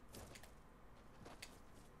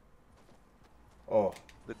 Oh.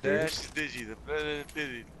 The Here it dash is digi. The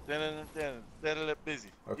busy. Busy.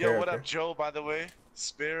 Okay, Yo, what okay. up, Joe? By the way,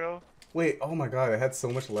 Sparrow. Wait, oh my God, I had so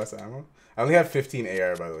much less ammo. I only have 15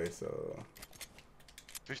 AR, by the way, so...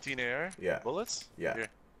 15 AR. Yeah. Bullets. Yeah. Here.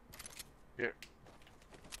 Here.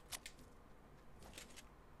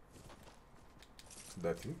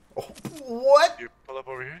 Dirty. Oh, what? Here. Pull up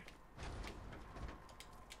over here.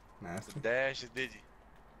 Nasty. The dash is digi.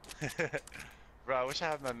 Bro, I wish I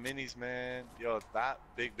had my minis, man. Yo, that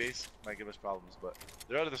big base might give us problems, but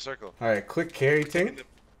they're out of the circle. Alright, quick carry thing.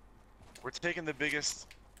 We're taking the biggest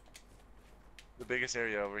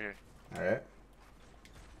area over here. Alright.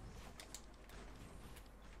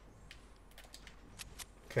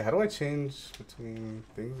 Okay, how do I change between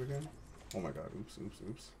things again? Oh my God, oops, oops,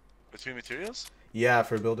 oops. Between materials? Yeah,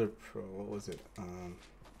 for Builder Pro, what was it?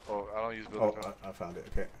 Oh, I don't use Builder Oh, Pro. I found it,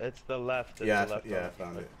 okay. It's the left. It's Yeah, the left yeah, I one.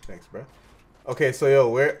 found it. Thanks, bro. Okay, so yo,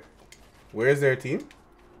 where is their team?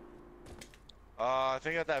 I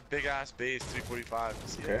think at that big ass base, 345.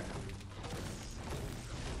 See Okay. it?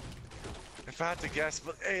 If I had to guess,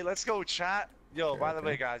 but hey, let's go chat. Yo, Okay, by the okay.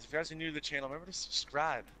 way, guys, if you guys are new to the channel, remember to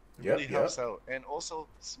subscribe. It Yep, really helps out, and also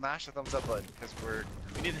smash the thumbs up button because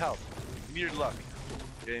we need help. We need your luck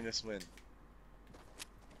getting this win.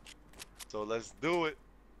 So let's do it.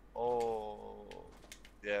 Oh,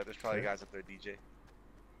 yeah, there's probably Okay. guys up there, DJ.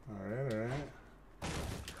 Alright, alright.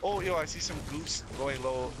 Oh, yo, I see some goofs going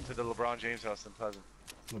low to the LeBron James house in Pleasant.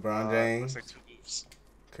 LeBron James. Looks like 2 goofs.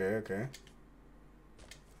 Okay, okay.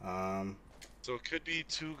 So it could be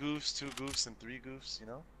 2 goofs, and 3 goofs, you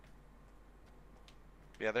know?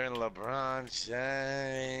 Yeah, they're in LeBron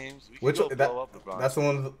James. We Which can one? go blow up LeBron. That's the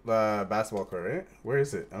one with the basketball court, right? Where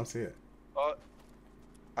is it? I don't see it.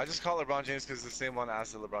 I just call it LeBron James because it's the same one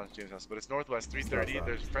as the LeBron James house, but it's Northwest 330. Northwest.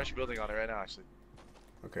 There's a fresh building on it right now, actually.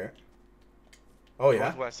 Okay. Oh yeah.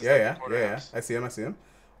 Northwest is Yeah, like yeah, the corner yeah, yeah. house. I see him. I see him.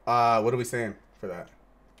 What are we saying for that?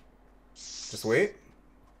 Just wait.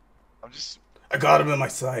 I'm just. I got him in my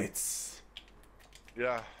sights.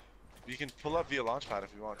 Yeah. You can pull up via launchpad if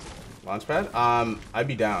you want. Launchpad? I'd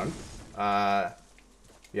be down. Yeah,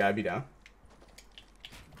 I'd be down.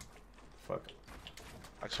 Fuck.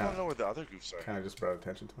 I just want to know where the other goofs are. Kind of just brought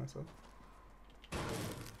attention to myself.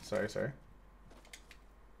 Sorry.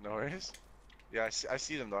 No worries. Yeah, I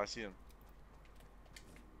see them though. I see them.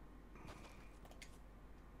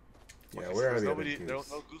 Yeah, Okay, where so are the nobody? other There's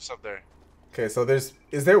goofs? no goofs up there. Okay, so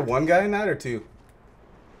is there one guy in that or two?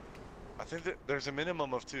 I think that there's a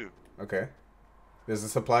minimum of 2. Okay. There's a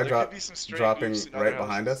supply There drop could be some stray dropping goofs in right other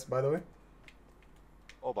behind houses. us, by the way.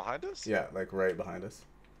 Oh, behind us? Yeah, like right behind us.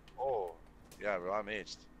 Oh, yeah, bro. I'm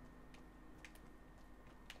aged.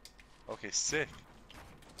 Okay, sick.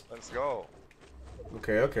 Let's go.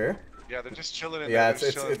 Okay. Yeah, they're just chilling in Yeah,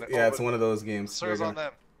 there. it's one of those games. Sir's on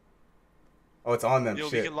them. Oh, it's on them. Yo,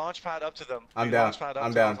 we Shit. can launch pad up to them. I'm We can down. launch pad up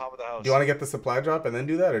I'm to down. On top of the house. Do you want to get the supply drop and then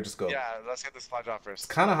do that, or just go? Yeah, let's get the supply drop first.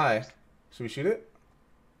 It's kind of high. Should we shoot it?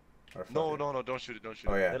 Or fuck No, it? no, don't shoot it. Don't shoot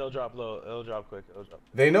Oh it. yeah. It'll drop low. It'll drop quick. It'll drop.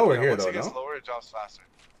 They know we're here Once though, it gets no? lower, it drops faster.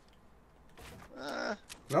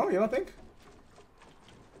 No, you don't think?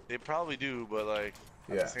 They probably do, but like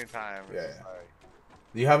at Yeah. the same time, it's Yeah, just yeah. like,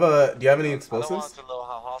 Do you have any I don't want explosives? to know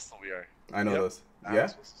how hostile we are. I know Yep. those. I have Yeah.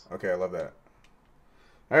 explosives. Okay, I love that.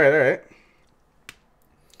 All right.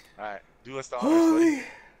 All right, do us the honors, buddy. Check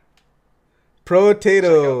out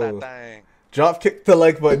Potato. that thing. Drop kick the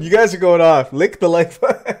like button. You guys are going off. Lick the like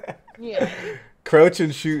button. Yeah. Crouch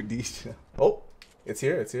and shoot. DEEJ. Oh, it's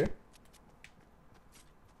here.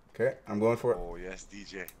 Okay, I'm going for it. Oh yes,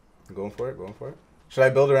 DJ. I'm going for it. Should I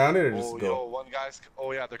build around it or just Oh go? yo, one guy's.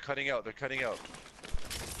 Oh yeah, they're cutting out. Oh,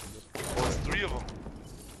 it's 3 of them.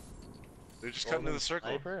 They're just cutting in the circle.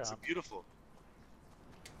 Sniper? It's beautiful.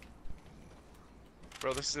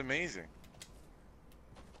 Bro, this is amazing.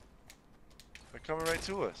 They're coming right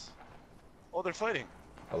to us. Oh, they're fighting.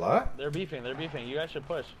 A lot? They're beefing. You guys should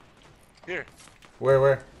push. Here.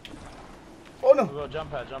 Where? Oh no. We'll go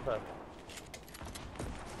jump pad.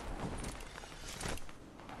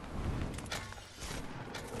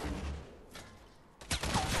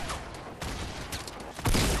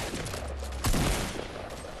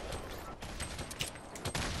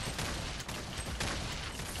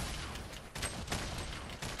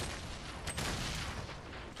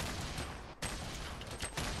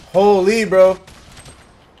 Holy, bro.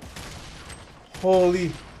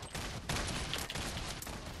 Holy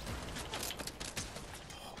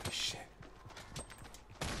shit.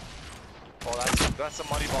 Oh, that's some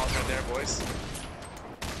money bombs right there, boys.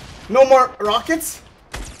 No more rockets?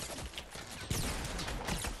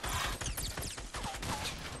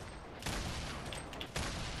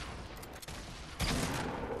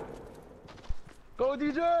 Go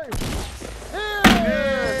DJ!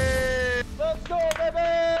 Yeah! Let's go,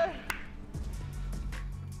 baby!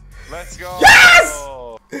 Let's go. Yes!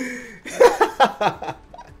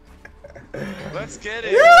 Let's get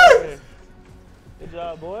it. Yes! Good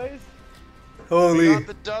job, boys. We Holy. got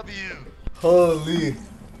the W. Holy.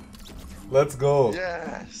 Let's go.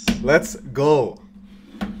 Yes. Let's go.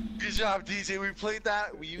 Good job, DJ. We played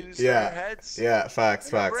that. We used our Yeah. heads. Yeah, facts.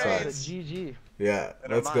 And our It's brains. a GG. Yeah,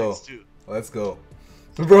 And our let's go. minds, too. Let's go.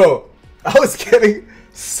 Bro, I was getting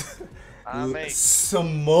Mate.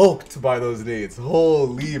 smoked by those nades.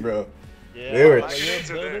 Holy, bro. Yeah, They were like, ch-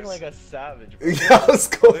 you're building theirs. like a savage. Bro. Yeah, let's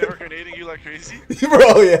go. They were grenading you like crazy.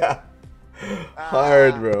 Bro, yeah.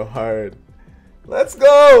 Hard, bro, hard. Let's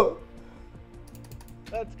go.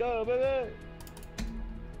 Let's go, baby.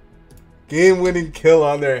 Game-winning kill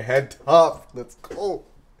on their head top. Let's go.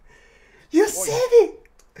 You see me?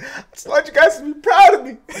 I just want you guys to be proud of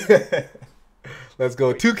me. Let's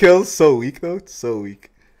go. 2 kills. So weak, though. So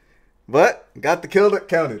weak. But got the kill that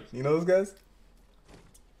counted. You know those guys?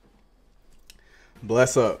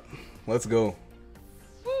 Bless up. Let's go.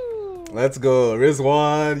 Woo. Let's go.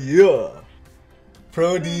 Rizwan. Yeah.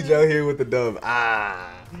 Pro DEEJ out here with the dub. Ah.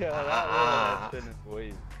 Yeah, that was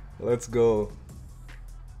boys. Let's go.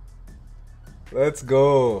 Let's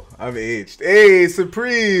go. I'm aged. Hey,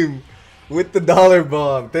 Supreme with the dollar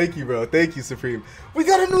bomb. Thank you, bro. Thank you, Supreme. We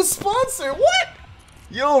got a new sponsor. What?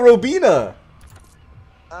 Yo, Robina.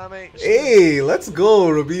 Mate. Hey, let's go,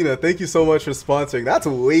 Robina. Thank you so much for sponsoring. That's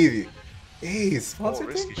wavy. Hey, sponsor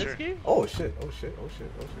risky, thing? sure. Risky? Oh, shit. Oh, shit.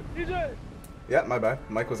 DJ. Yeah, my bad.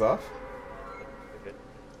 Mic was off.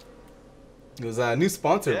 It was new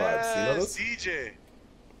sponsor vibes. You know those? DJ.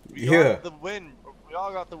 We Yeah. got the win. We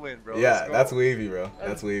all got the win, bro. Yeah, Let's go. that's wavy, bro.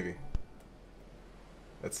 That's wavy.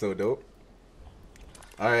 That's so dope.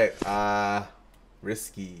 Alright,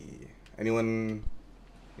 risky. Anyone?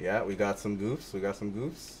 Yeah, we got some goofs.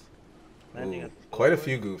 Landing Ooh, at the quite a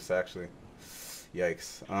floor. few goofs, actually.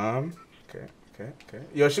 Yikes. Okay. Okay, okay.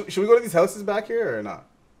 Yo, should we go to these houses back here or not?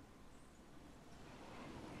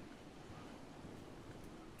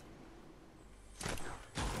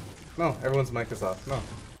 No, everyone's mic is off. No.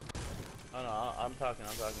 Oh no, I'm talking,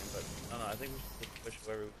 but no, I think we should push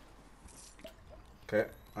whoever. Okay.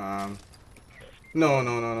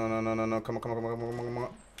 No. Come on.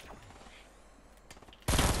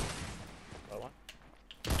 What one?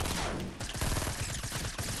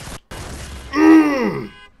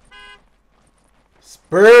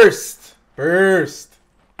 Burst.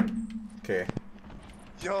 Okay.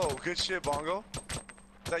 Yo, good shit, Bongo.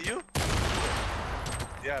 Is that you?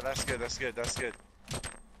 Yeah, that's good.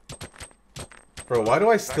 Bro, why do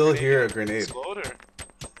I still hear a grenade? Explode or?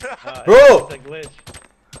 Bro! It's a glitch.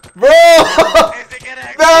 Bro!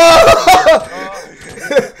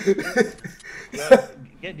 No!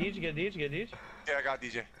 Get Deej. Yeah, I got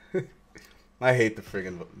DJ. I hate the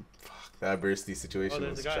friggin' fuck. That bursty situation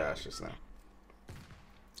there's was a guy. trash just now.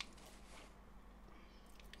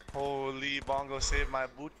 Holy Bongo saved my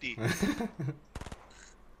booty.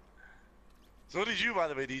 So did you, by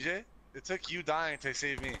the way, DJ. It took you dying to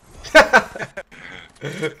save me.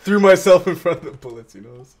 Threw myself in front of the bullets, you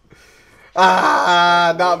know.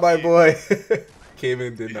 Not my boy. Came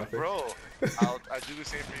in, did nothing. Bro, I do the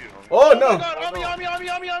same for you, homie. Oh no! Oh my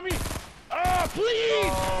God, on me! Ah, please! No.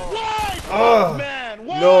 Why? Oh, Fuck, man!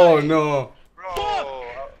 Why? No. Bro.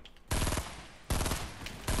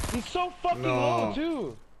 He's so fucking No. low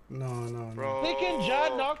too. No. Bro. Thinking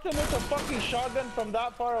Jad knocked him with a fucking shotgun from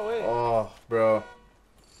that far away. Oh, bro.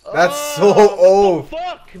 That's so old. What the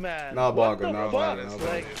fuck, man? Nah, What Bongo, the nah, fuck? Bongo,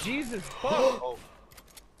 nah, Like, Bongo. Jesus fuck. Oh,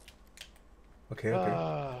 Okay.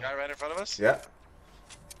 guy right in front of us? Yeah.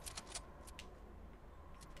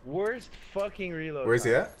 Worst fucking reload. Where's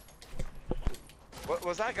he time. at? What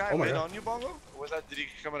was that guy Oh my mid God. on you, Bongo? Or was that, did he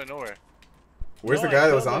come out of nowhere? Where's No, the guy I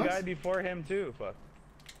that was killed on the us? guy before him too. Fuck.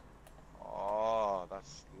 Oh,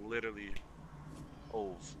 that's literally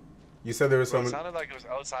old. You said there was Bro, it someone. sounded like it was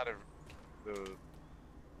outside of the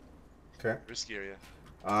Okay. risky area.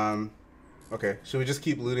 Okay. Should we just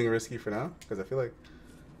keep looting risky for now? Because I feel like.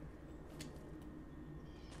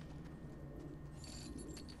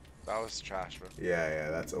 That was trash, bro. Yeah,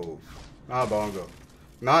 that's old. Not Bongo.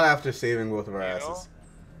 Not after saving both of our You know? asses.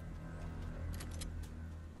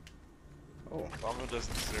 Oh. Bongo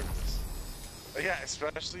doesn't deserve this. But yeah,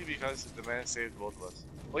 especially because the man saved both of us.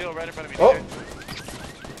 Oh, yo, right in front of me. Oh.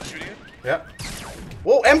 DJ. Shooting it? Yeah.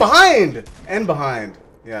 Whoa, and behind.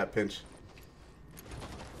 Yeah, pinch.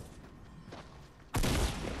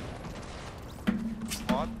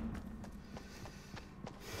 Spawn.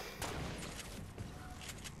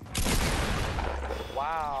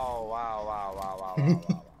 Wow.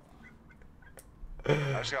 I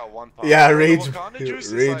actually got one pop. Yeah, The rage- Wakanda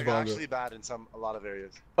juice rage is like Bongo. actually bad in a lot of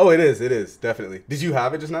areas. Oh, it is, definitely. Did you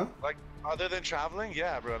have it just now? Like other than traveling,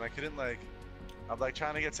 yeah, bro. And I couldn't like. I'm like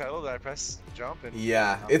trying to get settled. I press jump and.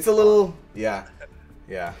 Yeah, I'm it's a little. Yeah.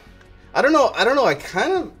 I don't know. I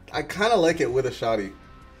kind of like it with a shotty.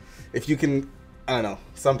 If you can, I don't know.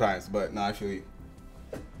 Sometimes, but no, I feel you.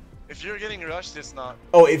 If you're getting rushed, it's not.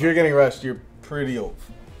 Oh, if you're getting rushed, you're pretty old.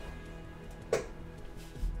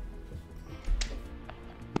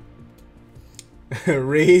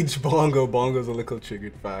 Rage Bongo. Bongo's a little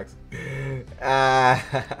triggered. Facts. I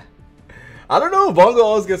don't know. Bongo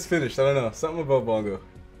always gets finished. I don't know. Something about Bongo.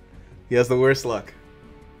 He has the worst luck.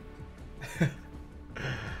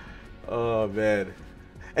 Oh, man.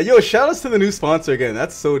 And yo, shout outs to the new sponsor again.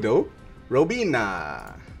 That's so dope.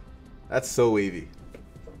 Robina. That's so wavy.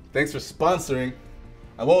 Thanks for sponsoring.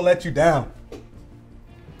 I won't let you down.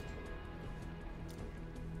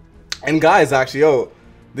 And guys, actually, yo,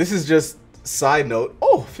 this is just side note.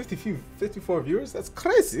 Oh, 54 viewers. That's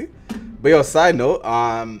crazy. But yo, side note.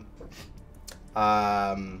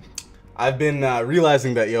 I've been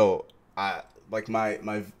realizing that like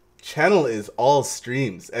my channel is all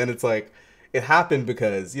streams, and it's like it happened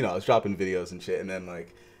because I was dropping videos and shit, and then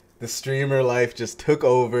like the streamer life just took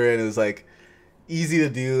over, and it was like easy to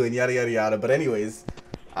do and yada yada yada. But anyways,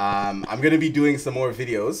 I'm gonna be doing some more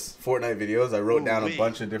videos, Fortnite videos. I wrote down a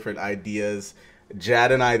bunch of different ideas.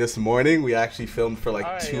 Jad and I this morning, we actually filmed for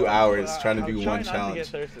like 2 hours trying to do one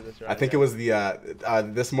challenge. I think it was the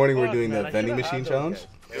this morning we're doing the vending machine challenge.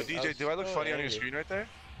 Yo, DJ, do I look funny on your screen right there?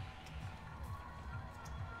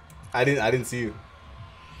 I didn't see you.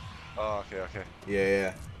 Oh, okay.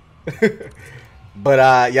 Yeah.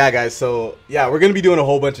 But yeah, guys. So yeah, we're gonna be doing a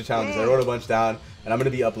whole bunch of challenges. I wrote a bunch down, and I'm gonna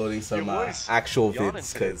be uploading some actual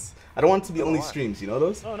vids because I don't want it to be only streams. You know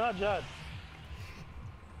those? No, not Jad.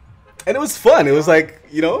 And it was fun. It was like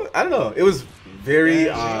I don't know. It was very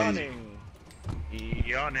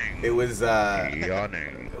Yawning. It was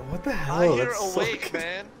Yawning. what the hell? Oh, you're That's awake, so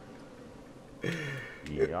man.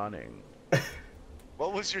 Yawning.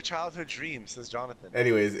 What was your childhood dream, says Jonathan?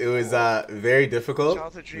 Anyways, it was very difficult,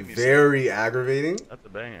 Childhood dream, you very aggravating, That's a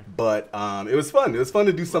banger. but it was fun. It was fun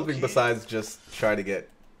to do something Low-key. besides just try to get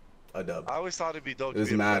a dub. I always thought it'd be dope It to was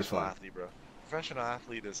be a mad professional fun. athlete, bro. Professional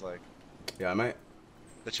athlete is like Yeah, I might.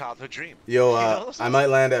 the childhood dream. Yo, You know? I might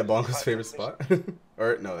land at Bongo's favorite spot.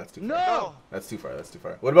 Or no, that's too far. No! That's too far. That's too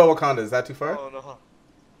far. What about Wakanda? Is that too far? Oh no.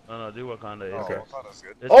 No, do Wakanda. Yeah. Oh, Okay. Wakanda's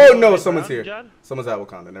good. There's Oh people no, on someone's ground, here. Jad? Someone's at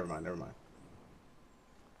Wakanda. Never mind. Never mind.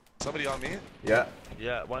 Somebody on me? Yeah.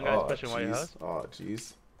 Yeah, one guy's pushing White jeez. House. Oh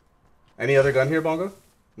jeez. Any other gun here, Bongo?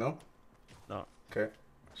 No. No. Okay.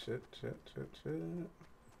 Shit.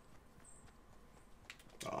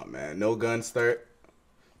 Oh man, no gun start.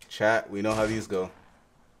 Chat, we know how these go.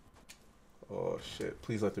 Oh shit.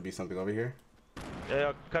 Please let there be something over here.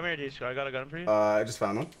 Yeah, come here, Deej. I got a gun for you. I just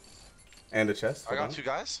found one. And a chest. I Hold got on. 2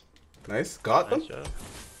 guys. Nice. Got Nice them. job.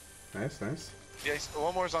 Nice. Yeah,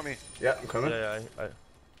 one more's on me. Yeah, I'm coming. Yeah,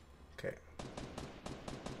 Okay.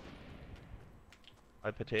 I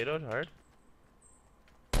potatoed hard.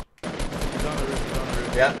 He's on the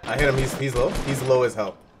roof. Yeah, I hit him. He's low. He's low as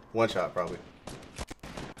hell. One shot probably.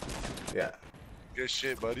 Yeah. Good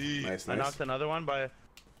shit, buddy. Nice. I knocked another one by.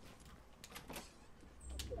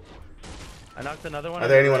 I knocked another one. Are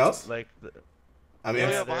there anyone else? Like. I'm Yeah, in.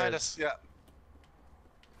 yeah, there behind is. us. Yeah.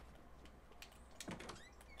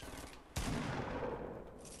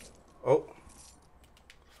 Oh.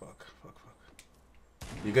 Fuck.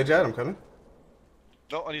 You good, Jad? I'm coming.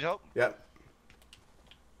 No, I need help. Yep.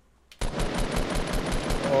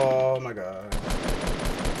 Oh my god.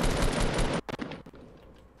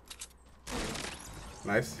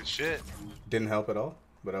 Nice. Good shit. Didn't help at all,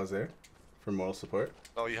 but I was there for moral support.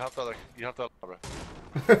 No, you helped out, bro.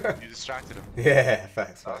 You distracted him. Yeah,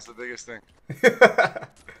 facts. That's the biggest thing.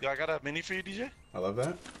 Yo, I got a mini for you, DJ. I love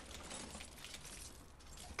that.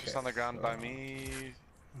 Just on the ground by me.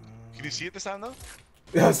 Can you see it this time, though?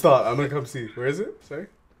 Yeah, stop. I'm gonna come see. Where is it? Sorry.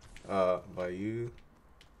 By you.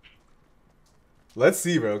 Let's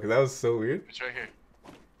see, bro, because that was so weird. It's right here.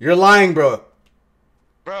 You're lying, bro.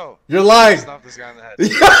 Bro. You're lying. Snuff this guy in the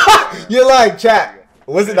head. You're lying, chat.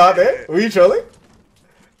 Was it not there? Were you trolling?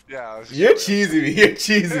 Yeah, I was just You're trolling. cheesy me. You're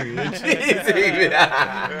cheesy me. You're cheesy me.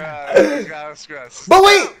 Yeah, this guy was stressed. But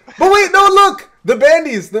wait, no, look. The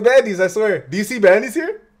bandies, I swear. Do you see bandies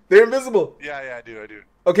here? They're invisible. Yeah, I do.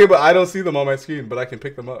 Okay, but I don't see them on my screen, but I can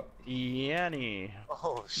pick them up. Yanny.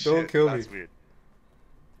 Oh, shit. Don't kill me. That's weird.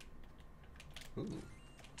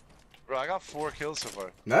 Bro, I got 4 kills so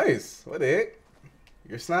far. Nice. What the heck?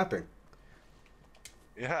 You're snapping.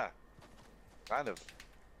 Yeah. Kind of.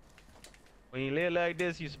 When you live like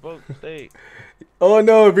this, you supposed to stay. Oh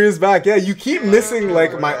no, Beer's back. Yeah, you keep missing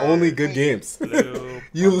like my only good games. Blue.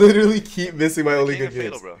 You literally keep missing my only King good of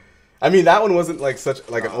Fatal, games. bro. I mean, that one wasn't like such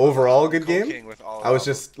like an overall good game. Co-king with all I was Albo.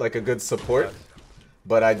 just like a good support,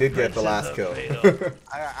 but I did get the last kill.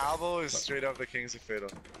 Albo is straight up the Kings of Fatal.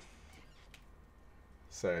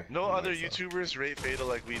 Sorry. No I other myself. YouTubers rate Fatal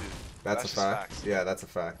like we do. That's a just fact. facts. Yeah, that's a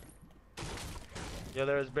fact. Yo,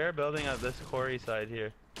 there was bear building at this quarry side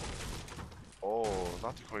here. Oh,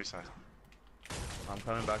 not the Corey side. I'm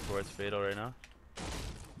coming back towards Fatal right now.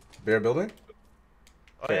 Bear building?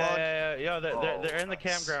 Oh Okay. yeah. Yo, they're in the nice.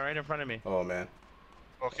 campground right in front of me. Oh man.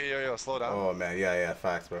 Okay, yo, slow down. Oh man. Yeah.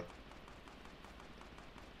 Facts, bro.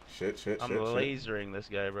 Shit. I'm lasering this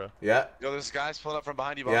guy, bro. Yeah. Yo, there's guys pulling up from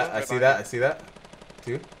behind you. Yeah. Bongo, I right see behind that. I you. see that.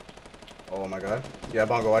 Two. Oh my god. Yeah,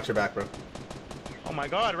 Bongo, watch your back, bro. Oh my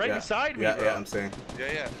god, right Yeah. beside me, Yeah. bro. Yeah. I'm saying.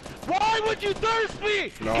 Yeah. Why would you thirst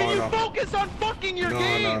me? No, Can you no. focus on fucking your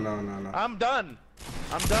game? No. I'm done.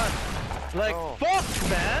 Like, No. fuck,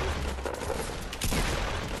 man.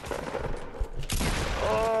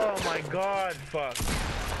 Oh my god, fuck.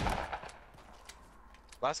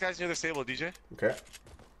 Last guy's near the stable, DJ. Okay.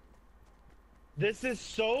 This is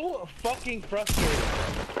so fucking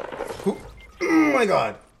frustrating. Oh my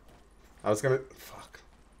god. I was gonna. Fuck.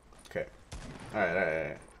 Okay.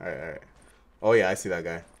 Alright. Oh yeah, I see that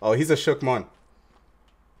guy. Oh, he's a shook mon.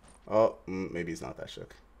 Oh, maybe he's not that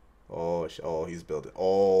shook. Oh, he's building.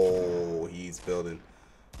 Oh, he's building.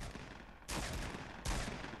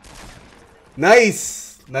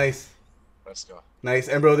 Nice. Let's go. Nice.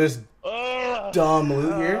 And bro, there's dumb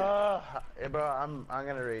loot here. Hey, bro, I'm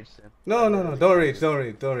gonna rage soon. No. Don't rage.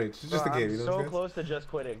 It's just Bro, a game. I'm You know so what I'm saying? close to just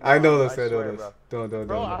quitting. I know Bro, this. I know swear, this. bro. Don't.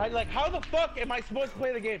 Bro, like, how the fuck am I supposed to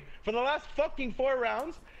play the game for the last fucking 4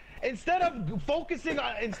 rounds? Instead of focusing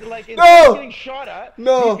on, instead of getting shot at,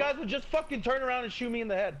 No. these guys would just fucking turn around and shoot me in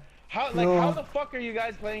the head. How No. how the fuck are you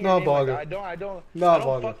guys playing No, your game like Bogger. that? I don't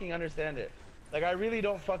Bogger. fucking understand it. Like I really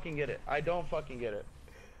don't fucking get it. I don't fucking get it.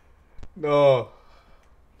 No.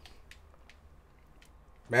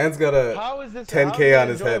 Man's got a How is this 10K on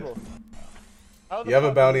his head. You have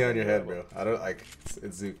a bounty on your head, bro. I don't like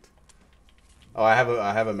it's zooked. Oh, I have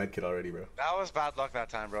a med kit already, bro. That was bad luck that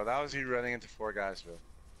time, bro. That was you running into 4 guys, bro.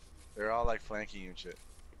 They're all like flanking you and shit.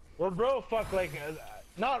 Well, bro, fuck, like,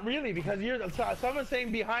 not really, because someone's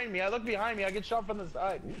saying behind me. I look behind me, I get shot from the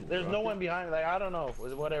side. Ooh, There's no one behind me. Like, I don't know,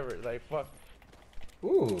 whatever. Like, fuck.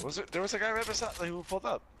 Ooh. There was a guy right beside, like, who pulled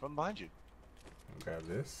up from behind you. Grab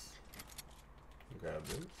this. Grab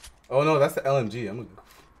this. Oh no, that's the LMG. I'm gonna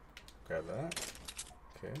grab that.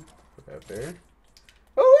 Okay, put that there.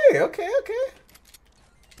 Oh wait, okay.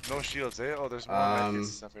 No shields, eh? Oh, there's more medkits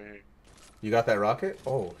stuff right here. You got that rocket?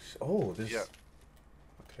 Oh, there's. Yeah.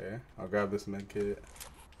 Okay, I'll grab this med kit.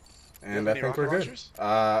 And You I have any think we're rocket good. launchers?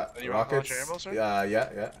 Any rocket Rockets. launcher ammo, sir?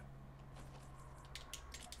 Yeah.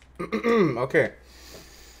 Okay.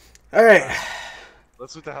 All right.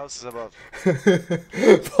 Let's loot the houses above.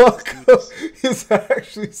 Paco is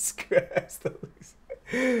actually scratched.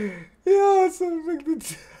 Yeah, so big.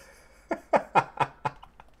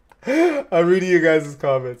 I'm reading you guys'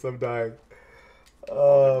 comments. I'm dying.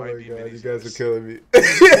 Oh my god, you guys are killing me.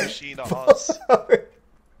 Machine us.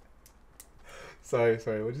 Sorry.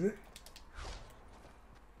 What'd you say?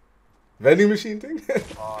 Vending machine thing?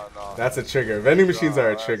 Oh no. That's a trigger. Vending machines are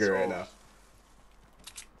a trigger right now.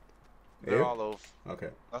 They're Yeah? all over. Okay.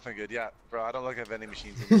 Nothing good. Yeah, bro. I don't look at vending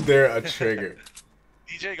machines. They're a trigger.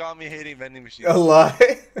 DJ got me hating vending machines. A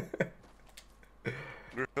lie?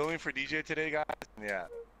 We're filming for DJ today, guys. Yeah.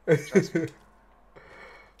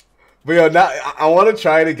 But yo, now I want to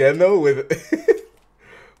try it again though with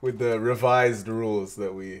with the revised rules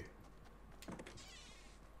that we.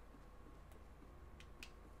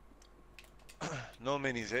 No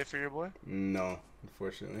minis, eh, for your boy? No,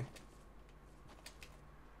 unfortunately.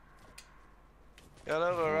 Yeah,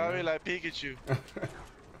 no, but Robbie like Pikachu.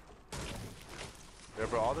 Yeah,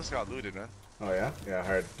 bro, all this got looted, man. Oh yeah, yeah,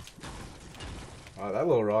 hard. Wow, that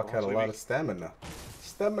little rock had a Hopefully lot we- of stamina.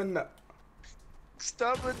 Stamina.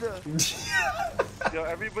 Yo,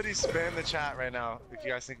 everybody spam the chat right now if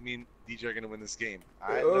you guys think me and DJ are gonna win this game.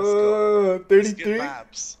 Alright, let's go. Let's get 33.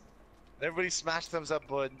 babs. Everybody smash thumbs up,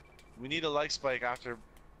 bud. We need a like spike after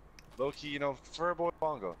low-key, you know, for boy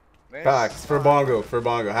bongo. Nice. Facts for bongo.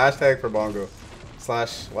 Hashtag for bongo.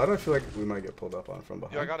 Slash. Why do I feel like we might get pulled up on from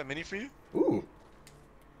behind? Yo, I got a mini for you. Ooh.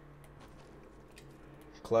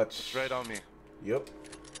 Clutch. It's right on me. Yep.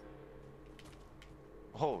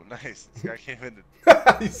 Oh, nice. This guy came in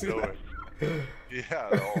You see the door. that? Yeah.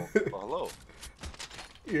 Oh, well, hello.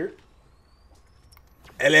 Here.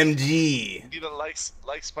 LMG. You need a like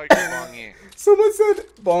spike for Bongi. Someone said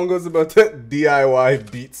Bongo's about to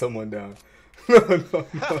DIY beat someone down. No.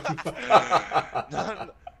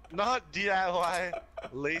 Not DIY.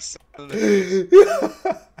 Lace.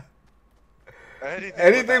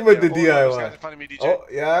 Anything but the DIY. In front of me, DJ. Oh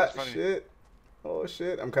yeah, Guys in front of me. shit. Oh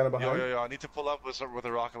shit, I'm kind of behind. Yo, I need to pull up with a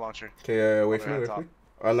rocket launcher. Okay, wait On for their me, top.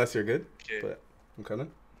 Or unless you're good. Okay. But I'm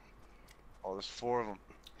coming. Oh, there's 4 of them.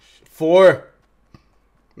 4.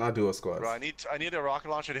 Not duo squads. Bro, I need a rocket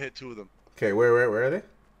launcher to hit 2 of them. Okay, where are they?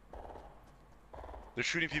 They're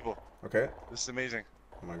shooting people. Okay. This is amazing.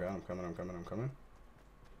 Oh my god, I'm coming.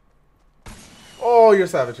 Oh, you're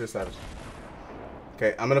savage.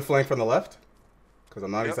 Okay, I'm gonna flank from the left. Because I'm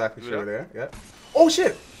not exactly sure where they are. Yeah. Oh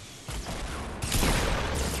shit!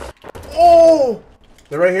 Oh!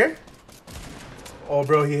 They're right here? Oh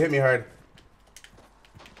bro, he hit me hard.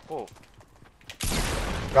 Oh.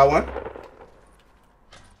 Got one.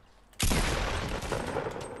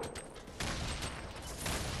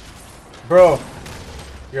 Bro,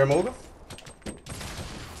 you're immobile?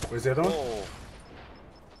 Where's the other one? Oh.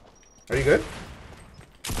 Are you good?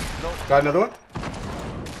 No. Got another one?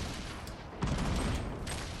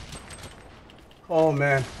 Oh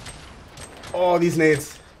man. Oh, these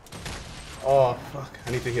nades. Oh fuck.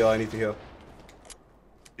 I need to heal.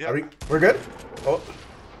 Yeah. We're good? Oh.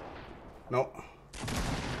 No.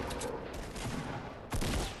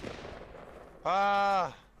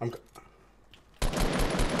 Ah.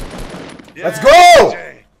 Yeah, Let's go!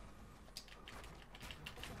 DJ.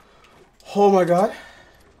 Oh my god.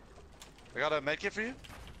 I got a medkit for you.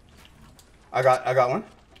 I got one.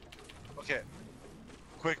 Okay.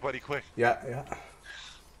 Quick, buddy, quick. Yeah.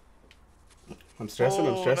 I'm stressing.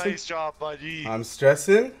 Nice job, buddy. I'm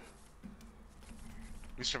stressing.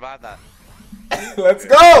 We survived that. Let's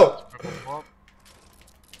go!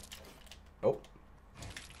 Oh.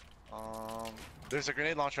 There's a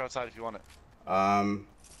grenade launcher outside if you want it.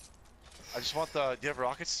 I just want the. Do you have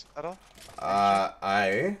rockets at all?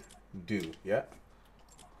 I do. Yeah.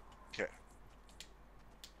 Okay.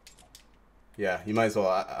 Yeah, you might as well.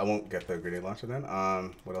 I won't get the grenade launcher then.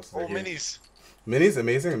 What else is there Oh, here? minis. Minis,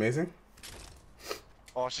 amazing, amazing.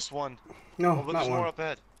 Oh, it's just one. No, Oh, but not there's more one. up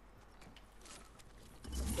ahead.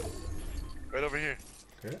 Right over here.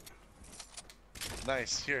 Okay.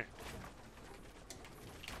 Nice. Here.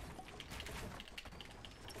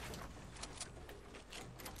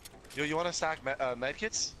 Yo, you want to stack med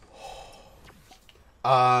kits?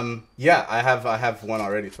 Yeah, I have one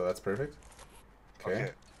already, so that's perfect.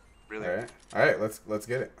 Okay. Really? All right. Let's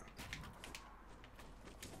get it.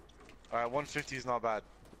 All right. 150 is not bad.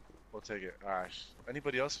 We'll take it. All right.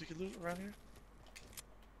 Anybody else we could loot around here?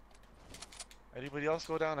 Anybody else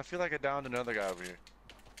go down? I feel like I downed another guy over here.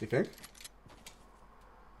 You think?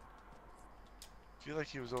 I feel like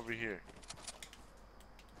he was over here.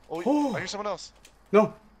 Oh, I hear someone else.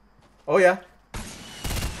 No. Oh yeah.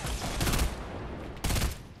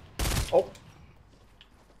 Oh.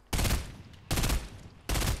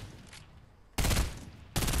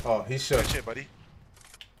 Oh, he's shook. Good shit, buddy.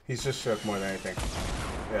 He's just shook more than anything.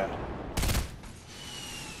 Yeah.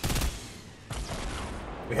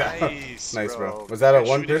 Yeah. Nice, Nice, bro. bro. Was that a Good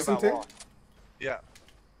shooting one-person on that thing? wall. Yeah.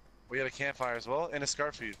 We had a campfire as well and a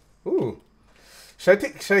scarf for you. Ooh. Should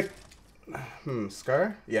I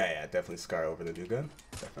Scar? Yeah, definitely Scar over the new gun.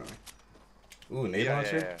 Definitely. Ooh, nade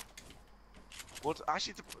launcher? Yeah. Well,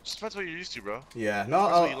 actually, it just depends what you're used to, bro. Yeah, no,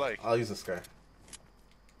 Depends what you like. I'll use the Scar.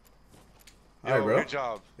 Yo, Alright, bro. good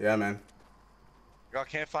job. Yeah, man. Got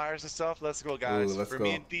campfires and stuff. Let's go, guys. Ooh, let's for go.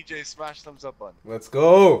 me and DJ, smash thumbs up button. Let's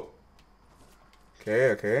go.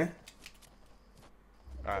 Okay.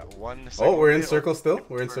 Alright, 1 second. Oh, we're in circle still?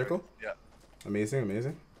 We're in circle? Yeah. Amazing.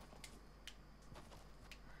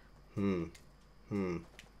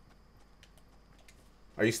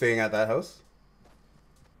 Are you staying at that house?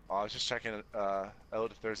 I was just checking out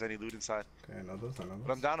if there's any loot inside. Okay, I know those.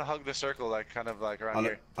 But I'm down to hug the circle, like kind of like around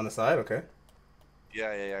here. On the side? Okay.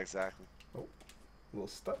 Yeah, exactly. Oh, a little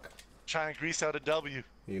stuck. Try and grease out a W.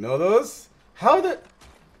 You know those? How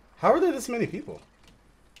are there this many people?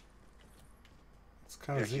 It's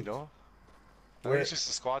kind Yeah, of you know? I Where- think it's just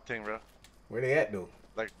a squad thing, bro. Where they at though?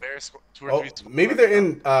 Like two or Oh, three. maybe they're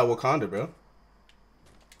in Wakanda, bro.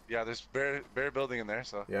 Yeah, there's bear building in there,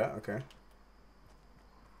 so. Yeah, okay.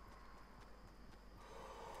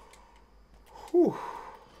 Whew.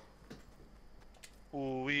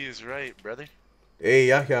 Ooh, we is right, brother. Hey,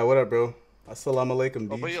 Yahya, what up, bro? Assalamu alaikum,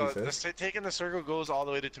 Oh, but D, yo, she says. taking the circle goes all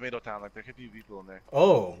the way to Tomato Town. Like, there could be people in there.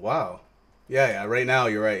 Oh, wow. Yeah, right now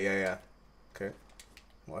you're right. Yeah. Okay.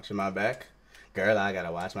 Watching my back. Girl, I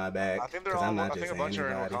gotta watch my back. I think they're 'cause all. I'm not I think just a bunch are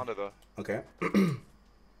in anybody. Wakanda, though. Okay.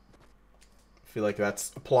 Feel like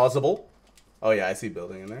that's plausible. Oh, yeah, I see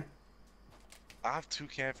building in there. I have 2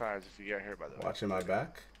 campfires if you get hurt, by the way. Watching my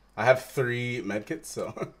back. I have 3 medkits,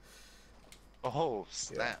 so. Oh,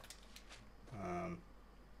 snap.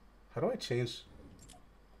 How do I change?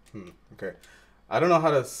 Okay. I don't know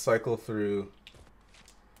how to cycle through.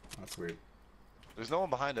 That's weird. There's no one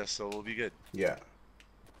behind us, so we'll be good. Yeah.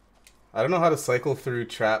 I don't know how to cycle through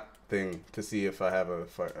trap thing to see if I have a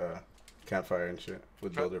campfire and shit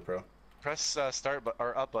with Builder Pro. Press start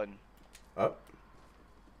or up button. Up?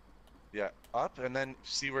 Yeah, up, and then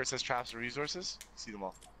see where it says traps and resources. See them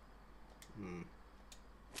all.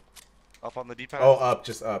 Up on the D-pad. Oh, up,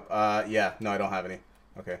 just up. Yeah, no, I don't have any.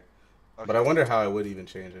 Okay. But I wonder how I would even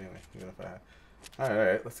change anyway, even if I had.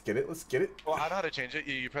 Alright, let's get it. Well, I know how to change it.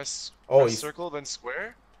 You press, Oh, press circle, then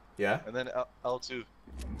square, Yeah? and then L2.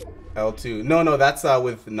 L2. No, that's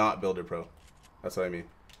with not Builder Pro. That's what I mean.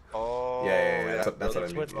 Oh, Yeah. That's what I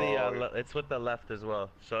It's mean. with it's with the left as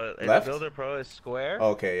well. So Left? Builder Pro is square.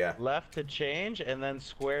 Okay, yeah. Left to change, and then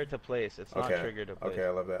square to place. It's not trigger to place. Okay, I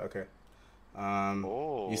love that. Okay.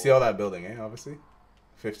 Oh. You see all that building, eh? Obviously.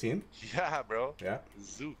 15. Yeah, bro. Yeah.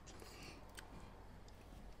 Zoot.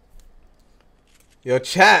 Yo,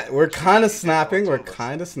 chat. We're kind of It's snapping. all We're two of us.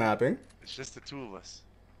 kind of snapping. It's just the 2 of us.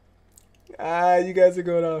 You guys are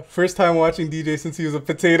going off. First time watching DJ since he was a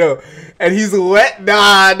potato, and he's wet.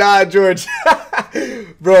 Nah, George.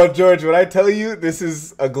 Bro, George, when I tell you this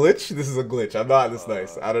is a glitch, this is a glitch. I'm not this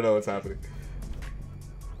nice. I don't know what's happening.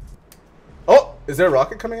 Oh, is there a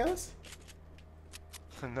rocket coming at us?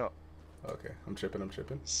 No. Okay, I'm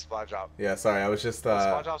tripping. Spot drop. Yeah, sorry. I was just.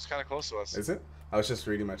 Spot drop's kind of close to us. Is it? I was just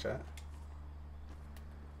reading my chat.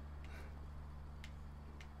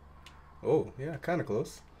 Oh, yeah, kind of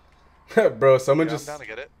close. Bro, someone Yeah, just. I'm down to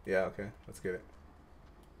get it. Yeah, okay, let's get it.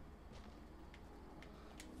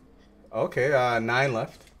 Okay, 9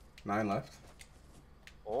 left. 9 left.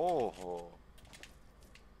 Oh.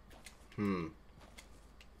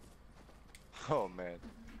 Oh man.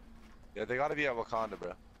 Yeah, they gotta be at Wakanda,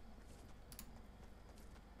 bro.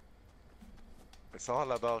 It's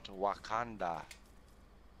all about Wakanda.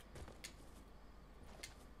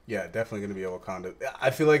 Yeah, definitely gonna be a Wakanda. I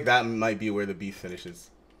feel like that might be where the beef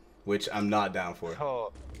finishes, which I'm not down for.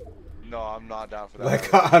 Oh, no, I'm not down for that.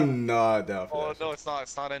 Like, either. I'm not down for that. Oh no, it's not.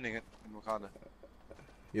 It's not ending it in Wakanda.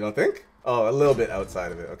 You don't think? Oh, a little bit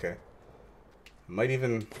outside of it. Okay. Might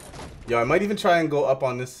even, yeah, I might even try and go up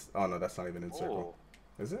on this. Oh no, that's not even in circle.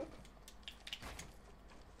 Is it?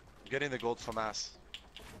 I'm getting the gold FAMAS.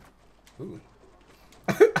 Ooh.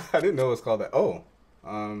 I didn't know it was called that. Oh.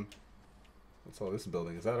 What's all this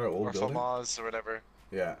building? Is that our old building? FAMAS or whatever.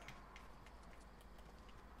 Yeah.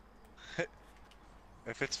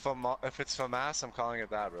 If it's FAMAS, I'm calling it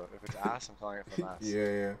that, bro. If it's ass, I'm calling it FAMAS.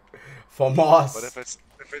 Yeah. FAMAS. But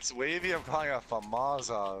if it's wavy, I'm calling it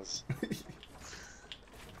FAMASas.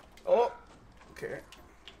 Oh. Okay.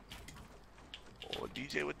 Oh,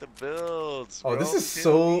 DJ with the builds. Oh, bro. this is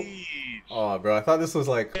so. Oh, bro, I thought this was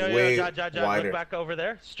like way Judge, wider. look back over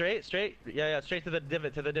there. Straight. Yeah, straight to the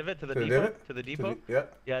divot, to the depot, to the depot. Yeah.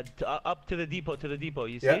 Yeah, up to the depot.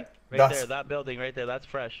 You see? Yeah, Right there, that building right there. That's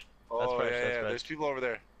fresh. That's Oh fresh. yeah, That's yeah. fresh. There's people over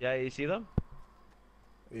there. Yeah, you see them?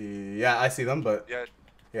 Yeah, I see them, but Yeah.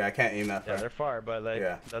 I can't aim that far. Yeah, they're far, but like,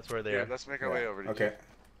 that's where they Yeah, are. let's make our way over. DJ. Okay.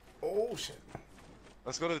 Oh shit.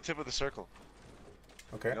 Let's go to the tip of the circle.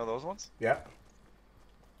 Okay. You know those ones? Yeah.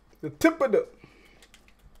 The tip of the.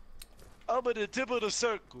 I'm at the tip of the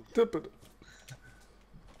circle. Tip of the.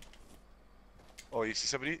 Oh, you see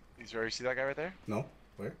somebody? You see that guy right there? No.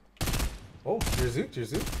 Where? Oh,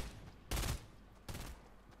 Jersey.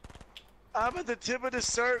 I'm at the tip of the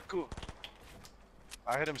circle.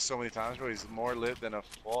 I hit him so many times, bro. He's more lit than a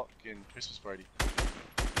fucking Christmas party.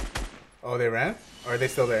 Oh, they ran? Or are they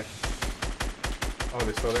still there? Oh,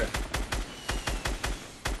 they're still there.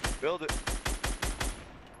 Build it.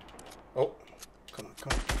 Oh, come on.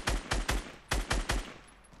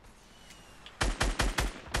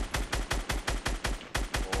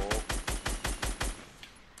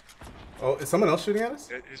 Oh, is someone else shooting at us?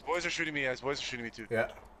 His boys are shooting me. His boys are shooting me too.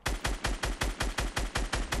 Yeah.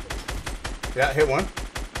 Yeah, hit one.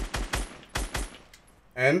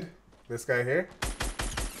 And this guy here.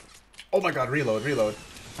 Oh my god, reload.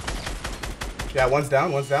 Yeah, one's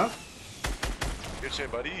down. Good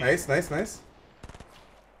shit, buddy. Nice.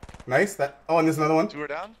 That. Oh, and there's another one. 2 are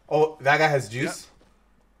down. Oh, that guy has juice.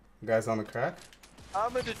 Yep. Guy's on the crack.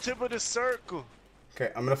 I'm at the tip of the circle.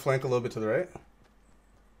 Okay, I'm gonna flank a little bit to the right.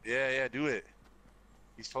 Yeah, do it.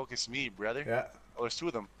 He's focused me, brother. Yeah. Oh, there's 2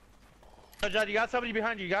 of them. Oh, Judd, you got somebody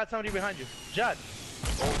behind you. Judd.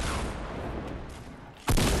 Oh.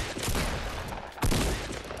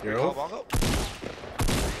 You're Call off. Bongo?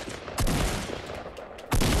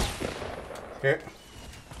 Okay.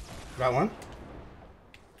 Got one.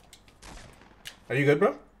 Are you good,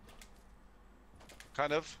 bro?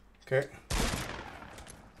 Kind of. Okay.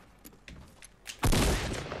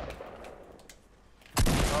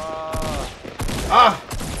 Ah!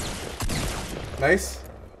 Nice.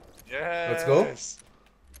 Yeah. Let's go.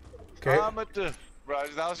 Okay. I'm at the. Bro,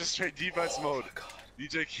 that was just straight defense mode. God.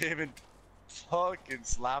 DJ came and fucking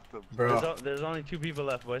slapped him. Bro. There's only 2 people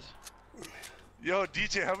left, boys. Yo,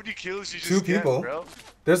 DJ, how many kills you just 2 people? get, bro?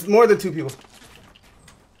 There's more than 2 people.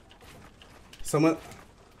 Someone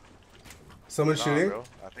shooting? Bro.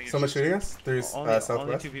 I think it's Someone just shooting us? There's Only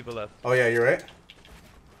southwest. 2 people left. Oh yeah, you're right.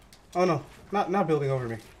 Oh no, not building over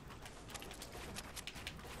me.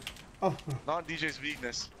 Oh. Not DJ's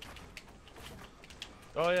weakness.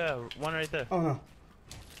 Oh yeah, one right there. Oh no.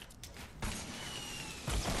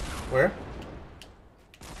 Where?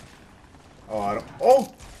 Oh, I don't.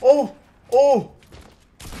 Oh!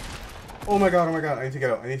 Oh my god! I need to get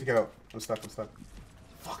out. I'm stuck.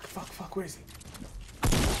 Fuck. Where is he?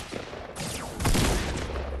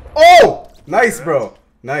 Oh! Nice, bro.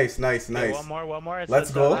 Nice. Okay, one more. It's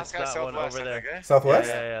Let's go. Last guy that one southwest, over there. I think, eh? Southwest?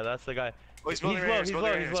 Yeah, that's the guy. Oh, he's building right here. He's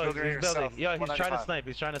low. Yeah, he's trying to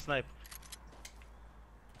snipe.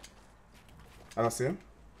 I don't see him.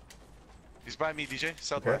 He's by me, DJ.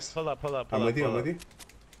 Southwest. Pull up. I'm with you.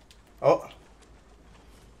 Oh.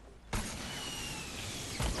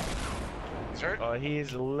 He's hurt. Oh,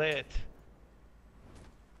 he's lit.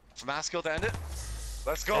 FAMAS kill to end it.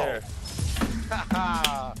 Let's go. There.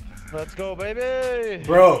 Let's go, baby.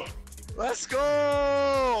 Bro. Let's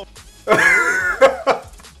go.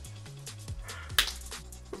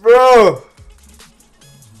 Bro.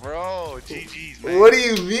 Bro, GG's, man. What do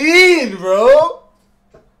you mean, bro?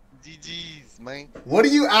 GG's, man. What do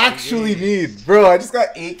you actually need? Bro, I just got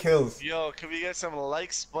 8 kills. Yo, can we get some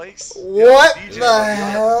like spikes? What Yo, DJ, the you're not a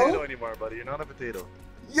hell? potato anymore, buddy. You're not a potato.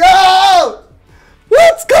 Yo!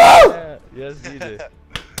 Let's go! Yeah, yes, DJ.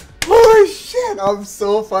 Holy shit, I'm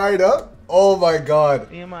so fired up. Oh my god.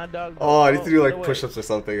 Me and my dog. Oh, I need to do like Away. push-ups or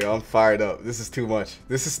something. Yo. I'm fired up. This is too much.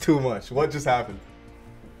 This is too much. What just happened?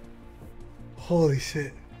 Holy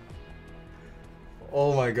shit.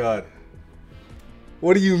 Oh my god.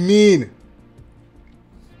 What do you mean?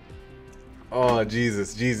 Oh,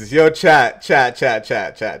 Jesus, Jesus. Yo, chat.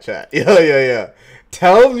 Yo.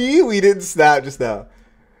 Tell me we didn't snap just now.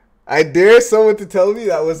 I dare someone to tell me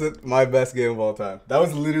that wasn't my best game of all time. That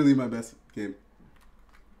was literally my best game.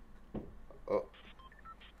 Oh.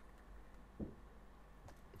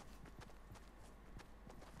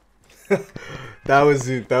 That was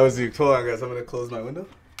Zook. Hold on, guys. I'm going to close my window.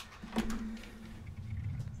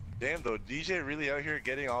 Damn, though, DJ really out here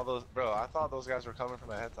getting all those. Bro, I thought those guys were coming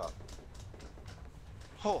from a head top.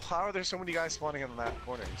 Oh, how are there so many guys spawning in that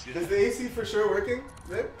corner? You see Is that? the AC for sure working?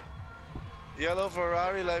 Zip? Yellow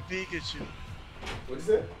Ferrari like Pikachu. What is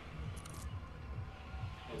it?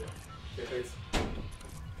 Okay, thanks.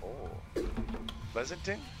 Oh.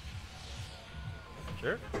 Pleasanting?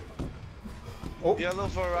 Sure. Oh, Yellow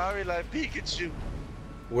Ferrari like Pikachu.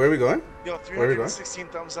 where are we going? Yo, Where are we going? 316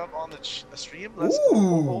 thumbs up on the stream. Let's Ooh.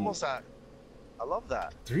 go. Almost at. I love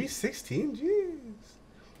that. 316? Jeez.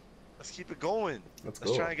 Let's keep it going. Let's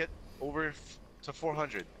Let's go. try and get over to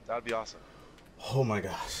 400. That would be awesome. Oh my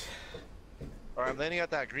gosh. Alright, I'm landing at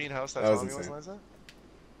that greenhouse that That was Tommy was insane. lands at.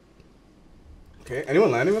 Okay, anyone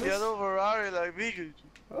landing with us? Yellow Ferrari like Pikachu.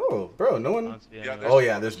 Oh, bro, no one. Yeah, Oh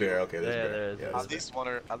yeah, there's bear. Okay, there's Yeah, bear. there is. Yeah, At there's least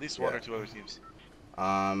one or two other teams.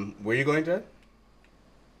 bear. Where you going, Jed?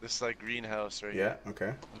 This like greenhouse right Yeah. here.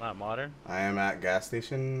 Okay. Not modern. I am at gas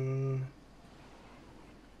station.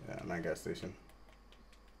 Yeah, I'm at gas station.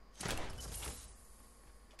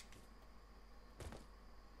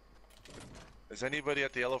 Is anybody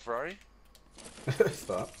at the yellow Ferrari?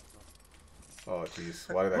 Stop. Oh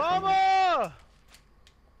jeez, why did that come here? Mama!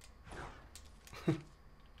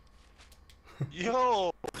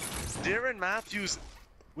 Yo, Darren Matthews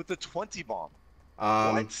with the 20 bomb.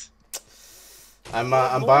 What? I'm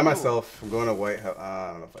by myself. I'm going to White House.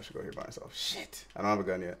 I don't know if I should go here by myself. Shit, I don't have a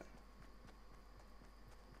gun yet.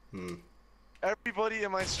 Everybody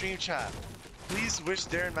in my stream chat, please wish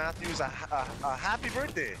Darren Matthews a happy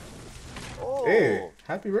birthday. Oh, Hey,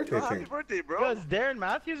 happy birthday, yo, happy King. birthday, Yo, bro. it's Darren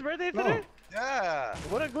Matthews' birthday No. today? Yeah.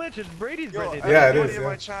 What a glitch. It's Brady's Yo, birthday Yeah, it everybody is, in yeah.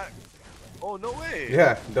 my chat. Oh, no way.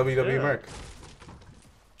 Yeah, WWE Yeah. Merc.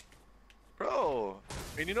 Bro.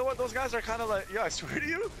 And you know what? Those guys are kind of like, yo, I swear to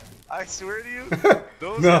you,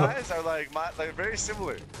 those No. guys are like very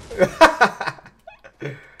similar.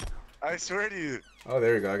 I swear to you. Oh,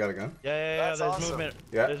 there we go. I got a gun. Yeah. That's There's awesome. movement.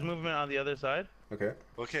 Yeah. There's movement on the other side. Okay.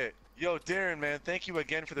 Okay. Yo, Darren, man, thank you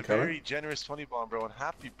again for the Coming? very generous 20 bomb, bro, and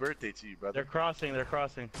happy birthday to you, brother. They're crossing. They're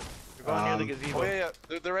going near the gazebo. Oh, yeah.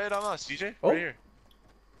 They're right on us, DJ. Oh. Right here.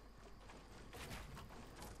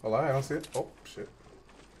 Oh, I don't see it. Oh, shit.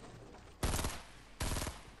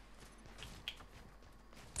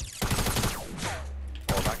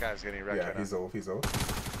 Oh, that guy's getting wrecked Yeah, right he's now. old. He's old.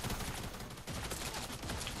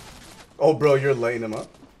 Oh, bro, you're lighting him up.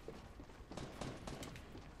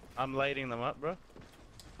 I'm lighting them up, bro.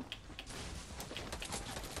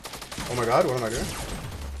 Oh my god, what am I doing?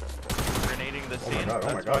 Grenading the Oh my scene. god,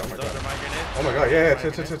 oh my god, oh my Those god. are my grenades. Oh my god, yeah,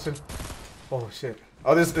 chill. Oh shit.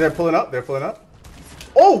 Oh, they're pulling up.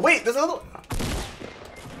 Oh wait, there's another one.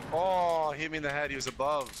 Oh, hit me in the head. He was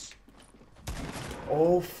above.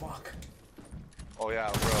 Oh fuck. Oh,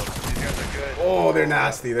 yeah, bro. These guys are good. Oh, they're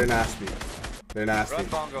nasty. They're nasty. Run,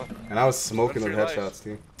 Bongo. And I was smoking Run with for your headshots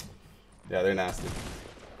too. Yeah, they're nasty.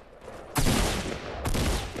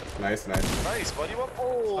 Nice. Nice, buddy. What?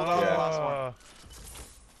 Oh, that was the last one.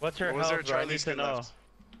 What's her Or was there a health, bro? I Charlie need to skin know. left?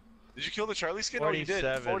 Did you kill the Charlie skin? Oh, you did.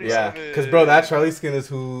 47. 47. Yeah, because bro, that Charlie skin is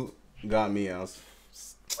who got me. I was.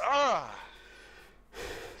 Ah.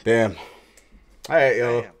 Damn. All right,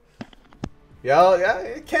 yo. Damn. Yo, yeah,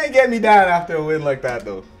 it can't get me down after a win like that,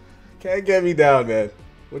 though. Can't get me down, man.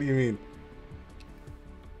 What do you mean?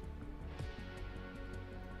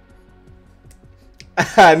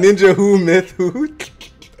 Ninja who, myth who?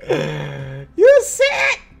 You see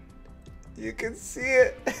it? You can see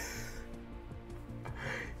it.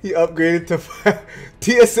 He upgraded to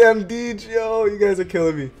TSM DEEJ. Yo, you guys are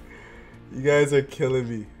killing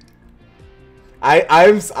me.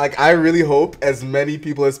 I really hope as many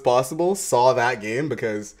people as possible saw that game,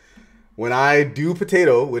 because when I do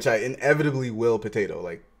potato, which I inevitably will potato,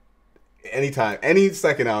 like anytime, any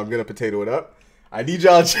second now, I'm gonna potato it up. I need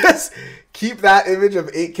y'all just keep that image of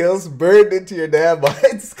 8 kills burned into your damn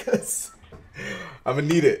minds, cause I'm gonna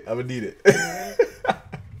need it. I'm gonna need it.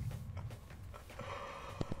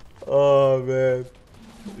 Oh man,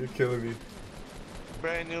 you're killing me.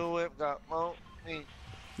 Brand new whip got money.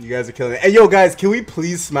 You guys are killing it. Hey, yo, guys, can we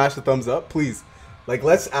please smash the thumbs up, please? Like,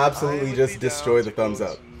 let's absolutely just destroy the thumbs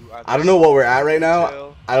up. I don't know what we're at right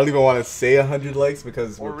now. I don't even want to say 100 likes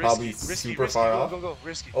because we're probably super far off. Go,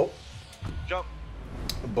 risky. Oh, jump.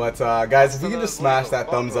 But guys, if you can just smash that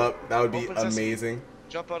thumbs up, that would be amazing.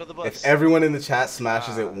 Jump out of the bus. If everyone in the chat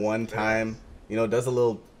smashes it one time, you know, does a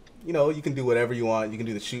little, you know, you can do whatever you want. You can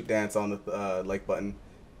do the shoot dance on the like button,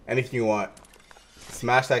 anything you want.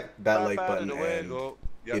 Smash that like button, and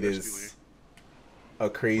it is a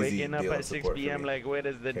crazy waking up deal at 6 p.m. like, where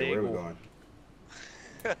does the day where are we go? going?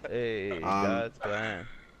 Hey, God's plan.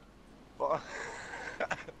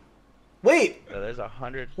 Wait. So there's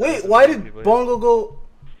 100. Wait, why did Bongo go?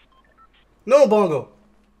 No, Bongo.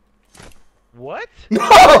 What? No.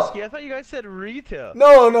 I thought you guys said retail.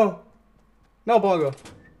 No, Bongo.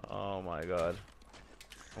 Oh my God.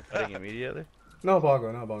 I'm cutting immediately. No,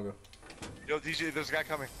 Bongo. Yo, DJ, there's a guy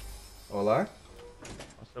coming. Hola.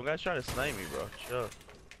 Some guy's trying to snipe me, bro. Chill.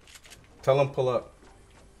 Tell him pull up.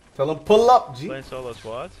 Tell him pull up, G. Playing solo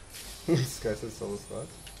squads. This guy says solo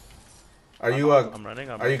squads. Are you I'm running.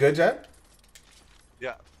 Are you good, Jad?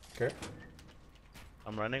 Yeah. Okay.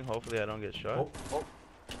 I'm running. Hopefully I don't get shot. Oh.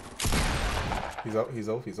 He's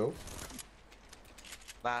off.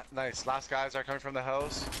 Nice. Last guys are coming from the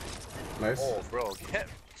house. Nice. Oh, bro.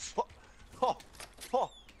 Oh.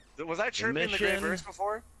 Was I chirping the gray burst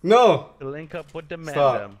before? No. To link up with the man.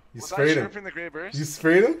 Stop. You Was I sprayed him. chirping the gray burst? You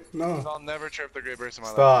sprayed him? No. I'll never chirp the gray burst in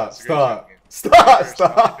my Stop. life.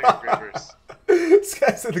 Stop. This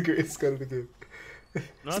guy said the greatest gun of the game.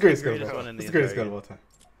 It's the greatest gun of all time. It's the greatest gun of all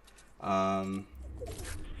time.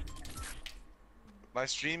 My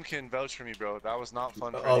stream can vouch for me, bro. That was not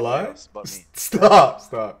fun for A anyone lie? else but me.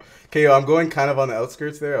 Stop. Okay, yo, I'm going kind of on the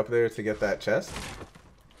outskirts there, up there to get that chest.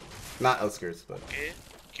 Not outskirts, but. Okay.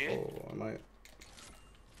 Oh, I might.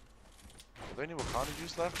 Are there any Wakanda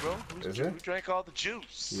juice left, bro? Who drank all the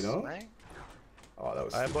juice? You know? Right? Oh, that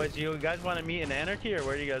was. Alright, boys, you guys want to meet in Anarchy, or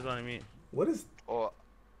where do you guys want to meet? What is? Oh, What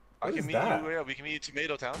I is can meet that? you. Yeah, we can meet you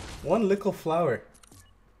Tomato Town. One little flower.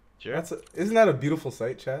 Sure. Isn't that a beautiful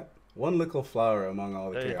sight, chat? One little flower among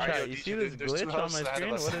all the Hey, chaos. chat, you see this glitch on my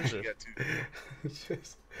screen? What is this?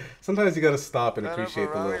 Just, sometimes you gotta stop and Man, appreciate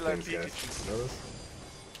the Ferrari little like things, guys. Pikachu. You notice?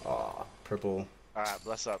 Aw, purple. Alright,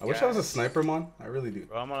 bless up. I wish I was a sniper, man. I really do.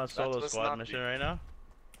 Bro, I'm on a solo Let's squad not mission be. right now.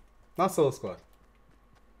 Not solo squad.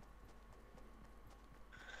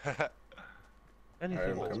 Anything.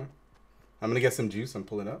 Alright, I'm coming. I'm gonna get some juice. I'm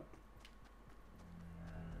pulling up.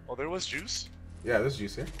 Oh, there was juice? Yeah, there's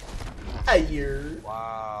juice here. Ayer.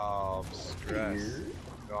 Wow, I'm stressed.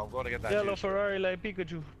 No, I'm going to get that Yellow juice. Ferrari like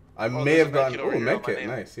Pikachu. I may there's have a gotten. medkit Oh, over here on my medkit. name.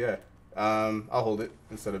 Nice, yeah. I'll hold it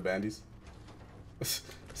instead of bandies.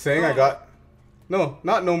 Saying I got. No,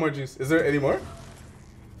 not no more juice. Is there any more?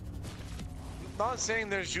 Not saying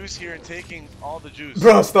there's juice here and taking all the juice.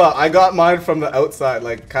 Bro, stop. I got mine from the outside,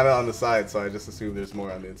 like kind of on the side, so I just assumed there's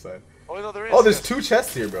more on the inside. Oh, no, there is. Oh, there's yes. 2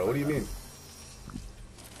 chests here, bro. What do you mean?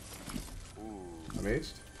 Ooh, I'm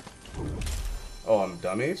aged? Oh, I'm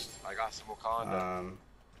dumb aged? I got some Wakanda.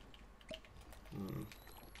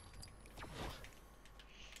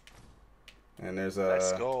 And there's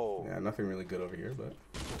Let's go. Yeah, nothing really good over here, but.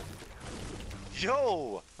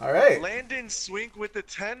 Yo! Alright. Landon Swink with the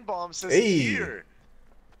 10 bomb says Hey. here.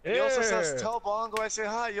 He also says, tell Bongo I say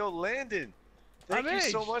hi. Yo, Landon. Thank I'm you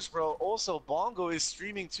so aged. much, bro. Also, Bongo is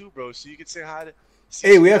streaming too, bro, so you can say hi to.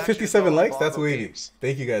 Hey, we have Smash your 57 dog, likes. That's Bongo wavy. Games.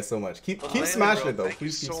 Thank you guys so much. Keep Landon, smashing bro, it though. Thank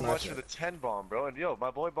Please you keep so much smashing for it. the 10 bomb, bro. And yo, my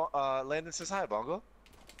boy Landon says hi, Bongo.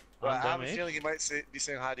 But I have a feeling he might be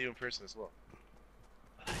saying hi to you in person as well.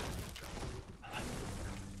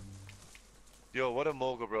 Yo, what a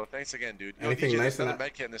mogul, bro. Thanks again, dude. Yo, Anything DJ, nice there's in another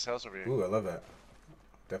that? medkit in this house over here. Ooh, I love that.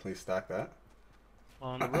 Definitely stack that.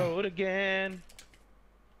 On the road again.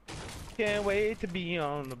 Can't wait to be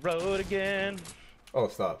on the road again. Oh,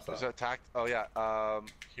 stop. There's an attack. Oh yeah.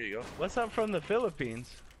 Here you go. What's up from the Philippines?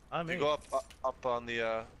 I'm You in. go up on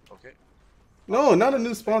the. Okay. No, not a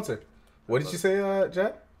new sponsor. What did you say,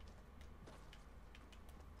 Jet?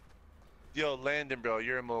 Yo, Landon, bro,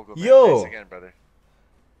 you're a mogul. Man. Yo. Thanks again, brother.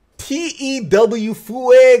 TEW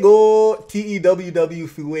Fuego. TEWW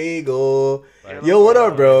Fuego. Yo, what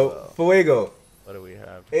up, bro? Fuego. What do we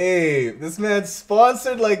have? Hey, this man's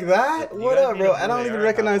sponsored like that? You What guys up, need bro? a I don't blue even AR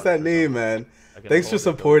recognize that or name, something. man. I can Thanks for hold it,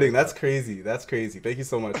 supporting. though. That's crazy. That's crazy. Thank you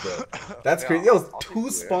so much, bro. That's Yeah, crazy. Yo, I'll take 2 blue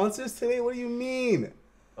AR. sponsors today? What do you mean?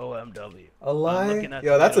 OMW. A lie? looking at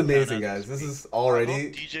Yo, that's Tomato Town amazing, as guys. we This speak. is I know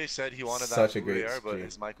already DJ said he wanted such that a great AR, but stream.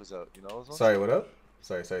 his mic was out. You know those ones? Sorry, what up?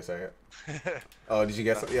 Sorry. Oh, did you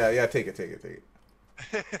get some? Yeah, take it.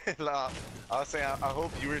 Nah, I was saying, I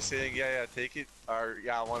hope you were saying, yeah, take it, or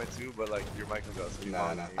yeah, I wanted to, but like your mic was out. So you Nah.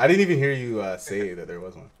 wanted to. I didn't even hear you say that there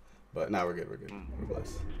was one. But now we're good. We're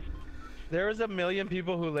blessed. There was 1 million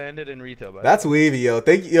people who landed in retail. By That's wavy, yo.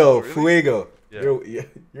 Thank you, yo, Oh, really? Fuego. Yeah.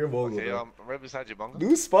 You're mogul, Okay, bro. I'm right beside you, Bunga.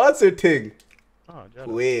 New sponsor ting. Oh,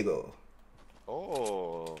 Fuego.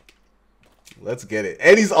 Oh. Let's get it.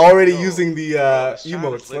 And he's already Yo, using the this chat is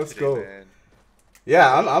emotes. lit Let's today, go. man.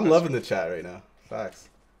 Yeah, I'm loving the chat right now. Facts.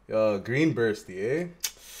 Yo, green bursty, eh?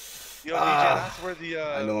 Yo, DJ, that's where the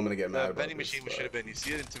I know I'm gonna get mad the about vending this, machine but- should have been. You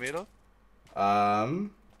see it in tomato?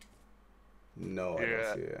 No, I Yeah.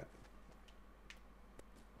 don't see it.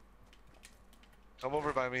 Come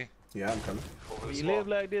over by me. Yeah, I'm coming. Over When this you wall. live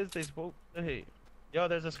like this, they spoke the hate. Yo,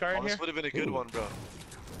 there's a scar Oh, in here. this would have been a good Ooh. one, bro.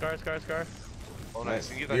 Scar. Oh, nice.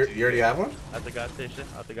 You can give that to You already have one? At the gas station.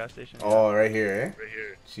 At the gas station. Oh, right here, eh? Right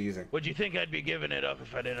here. Cheesing. Would you think I'd be giving it up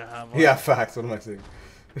if I didn't have one? Yeah, facts. What am I saying?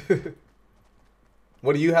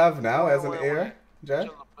 What do you have now as an Wait. AR, Jad?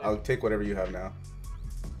 Chill, please. I'll take whatever you have now.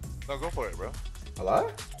 No, go for it, bro. A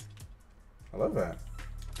lot? I love that.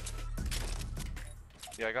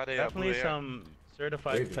 Yeah, I got a Definitely blue AR. some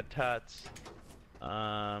certified Wavy. patats.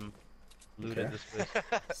 Looted Okay. this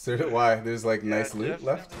place. Why? There's like nice loot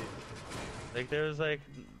definitely. left? Like there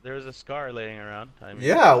was a scar laying around. I mean,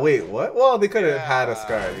 Yeah, wait, what? Well, they could have had a Yeah.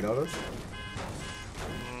 scar, you know this?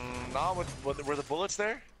 Nah, were the bullets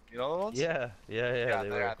there? You know the ones? Yeah. They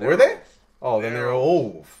were. Were they? Oh, then they're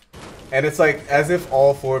Arrows. And it's like as if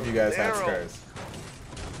all four of you guys had Arrows.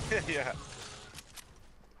 scars. Yeah.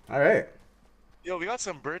 All right. Yo, we got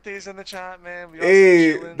some birthdays in the chat, man. We got some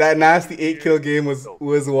Hey, chillin'. that nasty 8-kill game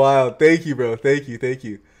was wild. Thank you, bro. Thank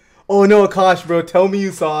you. Oh no, Akash, bro. Tell me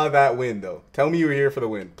you saw that win, though. Tell me you were here for the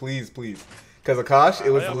win, please. Because Akash, it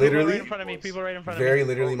was Oh, yeah, literally, people right in front of me. very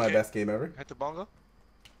literally my Okay. best game ever. Hit the bongo.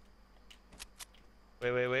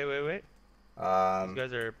 Wait. These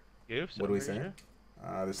guys are goofs. What are we I'm pretty saying?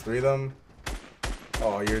 There's 3 of them.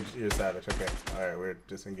 Oh, you're savage. Okay. All right, we're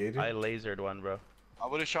disengaging. sure. I lasered one, bro. I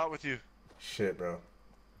would have shot with you. Shit, bro.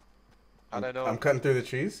 How'd I know? I'm cutting through the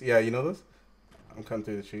trees. Yeah, you know this? I'm cutting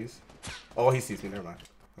through the trees. Oh, he sees me. Never mind.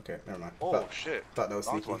 Okay, never mind. Oh, shit. Thought that was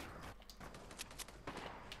Knocked sneaky. one.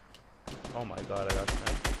 Oh my god, I got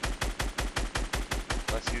sniped.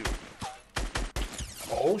 That's you.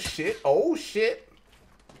 Oh shit.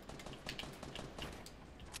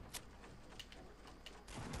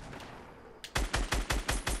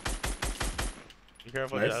 Be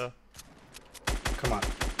careful, Nice. Shadow. Come on.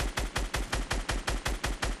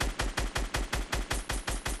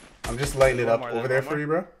 I'm just lighting it One up more, over then, there one for more. you,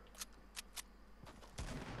 bro.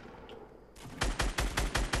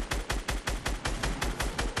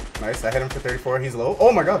 Nice. I hit him for 34. He's low.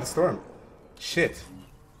 Oh my god, the storm. Shit.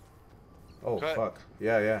 Oh, Cut. fuck.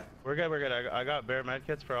 Yeah. We're good. I got bare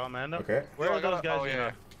medkits for all Mando. Okay. Where Yo, are I got those a- guys? oh, you yeah.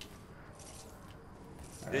 know?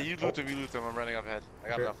 Yeah, you loot them, I'm running up ahead. I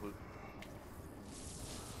got Okay. enough loot.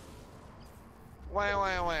 Wah.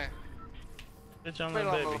 Bitch on Right the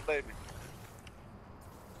on, baby. little baby.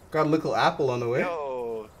 Got a little apple on the way.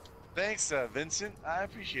 Yo, thanks, Vincent. I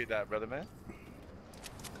appreciate that, brother, man.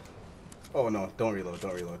 Oh no, don't reload.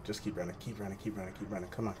 Just keep running. Keep running.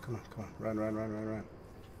 Come on. Run.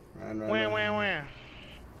 Wah.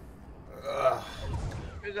 Ugh.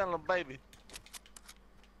 Here's that little baby.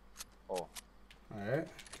 Oh, Alright.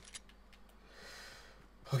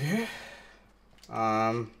 Okay.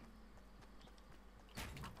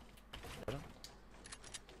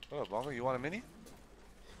 what up, Bongo? You want a mini?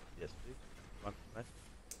 Yes, please. Come on.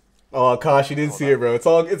 Oh gosh, you didn't see it, bro. It's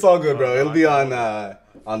all good, bro. Oh, It'll no, be I on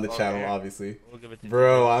can't. the channel, obviously. We'll give it to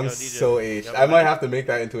Bro, DJ. I'm Yo, so DJ. aged. Yo, I might Mando. have to make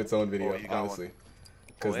that into its own video, you got honestly. one.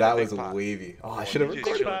 Because and that a was big pot. wavy. Oh, I Oh, should have DJ's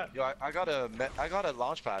recorded chilling. it. Yo, I got a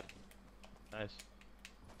launch pad. Nice.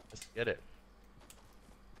 Let's get it.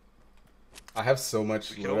 I have so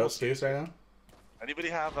much We can loadout almost space right now. Anybody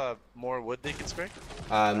have more wood they can spray?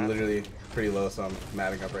 I'm literally pretty low, so I'm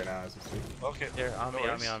matting up right now as we speak. Okay. Here, on no me.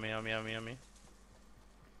 worries. On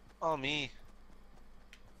me.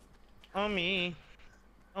 Oh, me.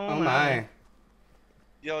 Oh my.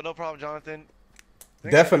 Yo, no problem, Jonathan.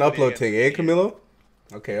 Thanks Def and everybody upload again. thing, eh, Camilo?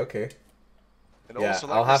 Okay. And Yeah, also,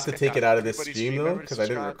 I'll like have we to said, take it out of this everybody stream, though, remember to 'cause I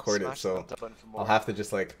didn't subscribe, record it, smash so the thumbs up button for more. I'll have to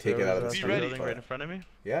just like take it out of the Be Be stream. ready. building right in front of me.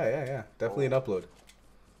 Yeah. Definitely an upload.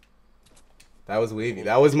 That was wavy.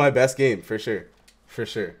 That was my best game, for sure.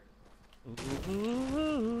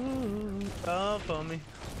 Oh, for me.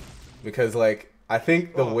 Because, like, I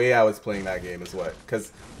think the Oh. way I was playing that game is what?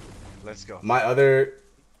 Because Let's go. My other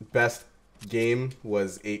best game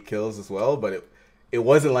was 8 kills as well, but it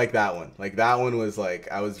wasn't like that one. Like that one was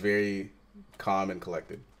like I was very calm and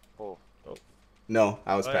collected. Oh. No,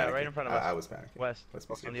 I was Oh, panicking. yeah, right in front of us. I was panicking. West. Let's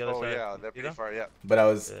be Okay. On the other Oh side. yeah, they're pretty far. Yeah. But I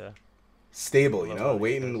was Yeah. stable, you I love know, how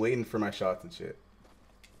these guys- waiting for my shots and shit.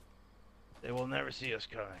 They will never see us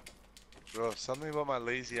coming. Bro, something about my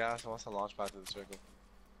lazy ass wants to launch pad to the circle.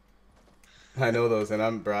 I know those, and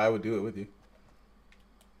I would do it with you.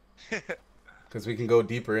 Because we can go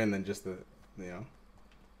deeper in than just the, you know.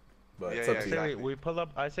 But Yeah, it's up yeah, to exactly. you. We pull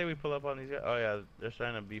up. I say we pull up on these guys. Oh yeah, they're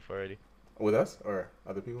starting to beef already. With us or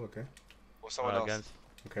other people? Okay. Or someone else. Against.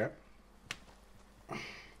 Okay.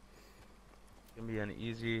 Gonna be an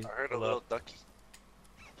easy. I heard a pull little up. ducky.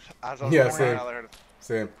 As I was Yeah, walking same. around, I heard it.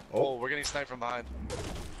 Same. Oh, Oh, we're getting sniped from behind.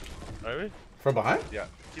 Are we? from behind? Yeah,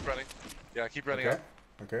 keep running. Yeah, keep running Okay. up.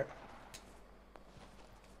 Okay.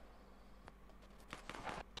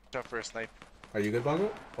 Watch out for a snipe. Are you good,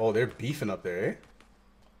 Bongo? Oh, they're beefing up there, eh?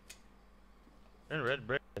 They're in red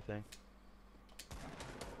brick, I think.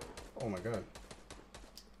 Oh my god.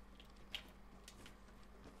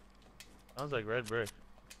 Sounds like red brick.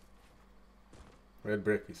 Red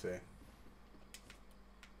brick, you say?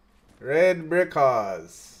 Red brick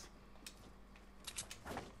cause.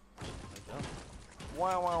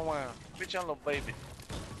 Wow, wow, wow. Bitch, on little baby.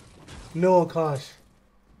 No, Akash.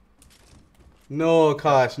 No,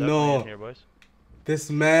 Akash, Definitely in no. here, boys. This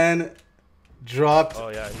man dropped. Oh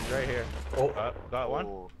yeah, he's right here. Oh, Got one.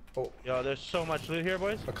 Oh. oh, Yo, there's so much loot here,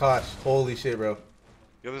 boys. Akash. Holy shit, bro.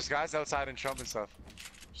 Yo, there's guys outside in Trump and stuff.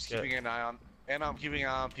 Just Yeah. keeping an eye on. And I'm keeping an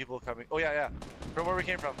eye on people coming. Oh, yeah, yeah. From where we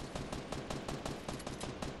came from.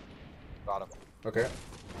 Got him. Okay.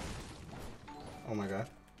 Oh my god.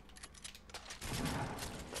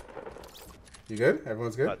 You good?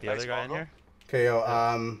 Everyone's good? Got the Thanks, other guy in Bongo. here. Okay,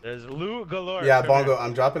 yo, There's loot galore. yeah, Come Bongo, here.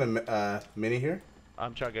 I'm dropping a mini here.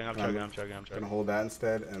 I'm chugging. I'm I'm chugging. Gonna hold that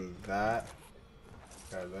instead, and that.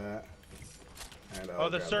 Grab that. And Oh,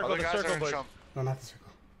 the grab circle. Other the guys circle, are in boys. Trump. No, not the circle.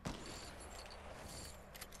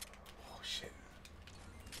 Oh shit.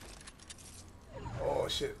 Oh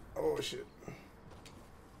shit. Oh shit.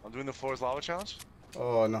 I'm doing the floors lava challenge.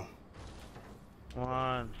 Oh no. Come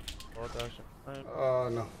on. Oh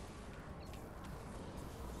no.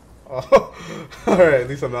 Oh, alright, at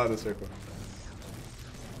least I'm not in the circle.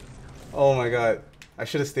 Oh my god. I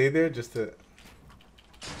should have stayed there just to...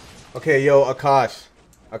 Okay, yo, Akash.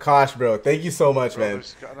 Akash, bro, thank you so much, Bro, man.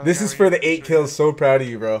 there's another This guy is right for here. the 8 kills. So proud of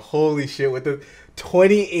you, bro. Holy shit, with the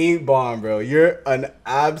 28 bomb, bro. You're an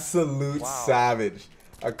absolute Wow. savage.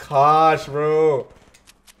 Akash, bro.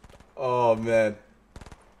 Oh, man.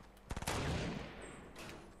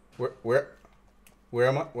 Where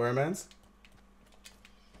am I? Where am I?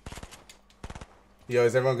 Yo,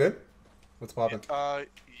 is everyone good? What's poppin'?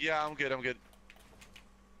 Yeah, I'm good. I'm good.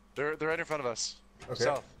 They're right in front of us. Okay.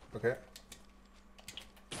 South. Okay.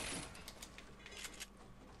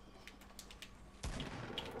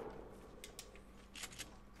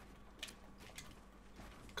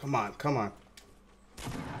 Come on, come on.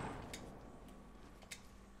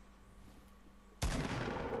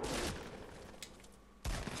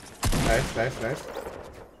 Nice, nice, nice.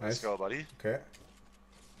 Let's Nice. go, buddy. Okay.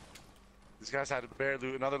 These guys had bear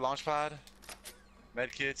loot. Another launch pad.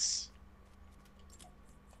 Med kits.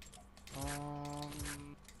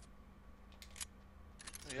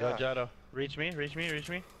 Yo, Yeah. Jado. Reach me.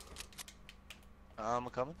 I'm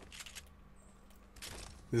coming.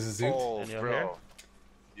 This is Zoot. Oh, And you're bro.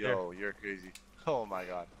 Yo, you're crazy. Oh my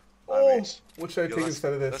god. Oh, Mage. what should I Yo, take let's-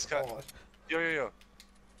 instead of this? let's cut. Oh. Yo.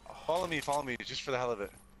 Follow me, just for the hell of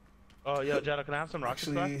it. Oh, yo, Jado, can I have some rockets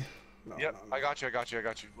Actually, back? no, Yep, no, no. I got you.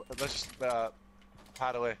 Let's just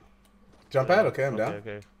pad away. Jump out? Okay, I'm down.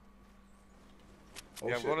 Okay. Oh,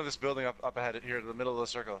 yeah, I'm shit. going to this building up ahead here in the middle of the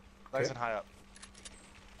circle. Nice Okay. and high up.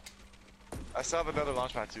 I still have another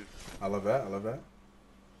launch pad too. I love that. I love that.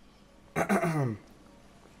 Then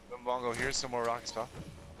Bongo, here's some more rocket stuff.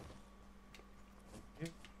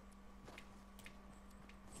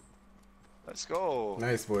 Let's go.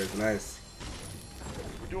 Nice, boys. Nice.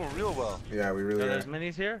 We're doing real well. Yeah, we So really there's are.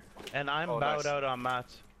 minis here, and I'm Oh, bowed nice. out on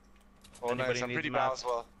mats. Oh, Anybody nice. I'm needs pretty mats?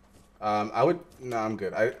 balanced well. I would. No, I'm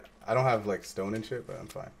good. I don't have like stone and shit, but I'm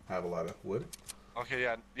fine. I have a lot of wood. Okay,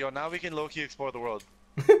 yeah. Yo, now we can low-key explore the world.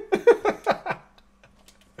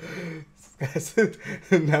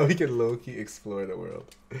 Now we can low key explore the world.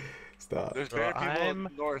 Stop. There's Bro, bear people I'm-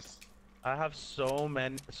 north. I have so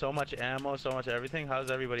much ammo, so much everything.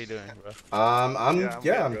 How's everybody doing, bro? I'm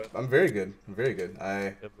Yeah, I'm good, bro. I'm very good. I'm very good.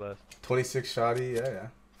 I Good bless. 26 shotty. Yeah.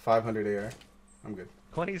 500 AR. I'm good.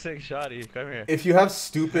 26 shotty. Come here. If you have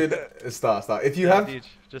stupid stop. If you Yeah, have Deej,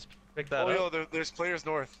 just Pick that Oh, up. yo, there's players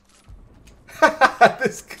north.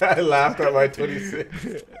 This guy laughed at my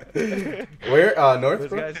 26. Where? North, This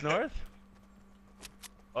bro? guy's north?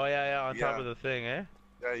 Oh, yeah, on top Yeah. of the thing, eh?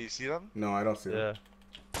 Yeah, you see them? No, I don't see Yeah. him.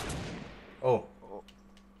 Oh, Oh,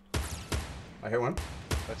 I hit one.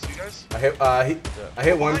 that's you guys? I hit I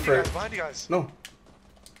hit one Behind for you guys, behind you guys. no.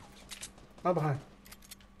 Not behind.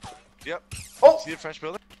 Yep. Oh, See the French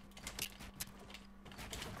building?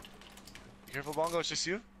 Be careful, Bongo. It's just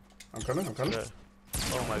you. I'm coming. I'm coming. Yeah.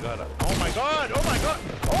 Oh my god. Oh my god. Oh my god.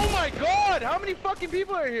 Oh my god. How many fucking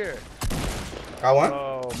people are here? Got one.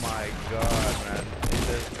 Oh my god, man.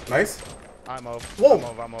 Jesus. Nice. I'm off. Whoa. I'm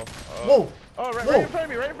off. I'm off. Oh. Whoa. Oh, right, Whoa. right in front of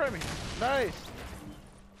me. Right in front of me. Nice.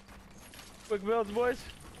 Quick builds, boys.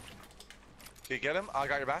 Okay, get him. I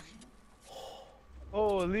got your back.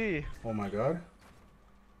 Holy. Oh my god.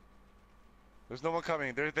 There's no one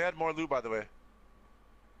coming. They had more loot, by the way.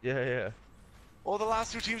 Yeah. Oh, the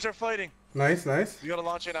last two teams are fighting. Nice, nice. We gotta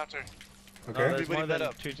launch in after. Okay. No, there's Everybody more met than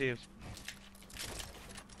up. 2 teams.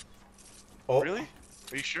 Oh. Really?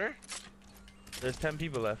 Are you sure? There's 10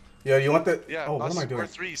 people left. Yeah, you want the? Yeah. Oh, what us, am I doing? We're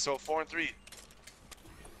 3, so 4 and 3.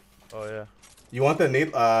 Oh yeah. You want the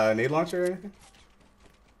nade launcher or anything?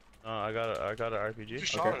 I got an RPG. You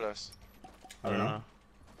shot at us. I don't know.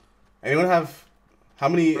 Anyone have? How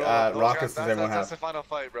many Bro, those rockets guys, does everyone that's have? the final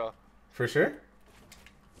fight, bro. For sure.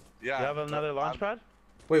 Yeah. You have another launch pad?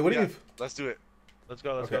 Wait, what do Yeah, you? let's do it. Let's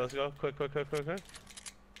go. Okay. Let's go. Quick.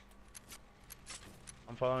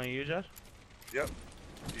 I'm following you, Jet. Yep.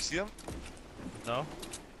 You see him? No.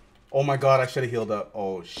 Oh my god, I should have healed up.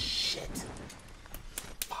 Oh shit.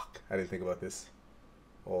 Fuck, I didn't think about this.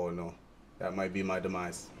 Oh no, that might be my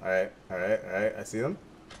demise. All right. I see them.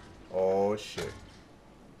 Oh shit.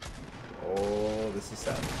 Oh, this is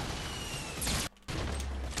sad.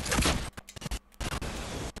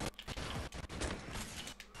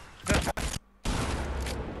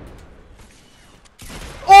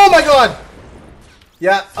 Oh my god!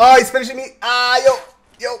 Yeah. Oh, he's finishing me. Ah, yo.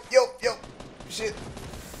 Shit.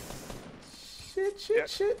 Yeah.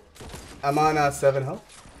 Shit. I'm on 7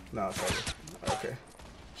 health. No, sorry. Okay.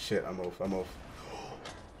 Shit, I'm off.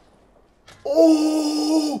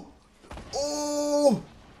 Oh!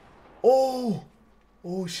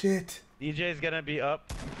 Oh shit. DJ's gonna be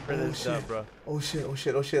up for this stuff, bro. Oh shit.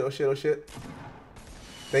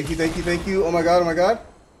 Thank you. Oh my god.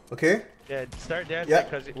 Okay. Yeah, start dancing Yeah.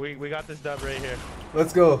 because we got this dub right here.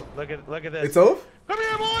 Let's go. Look at this. It's over? Come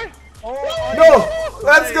here, boy. Oh, No!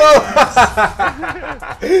 Let's go!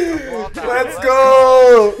 Let's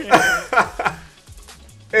go!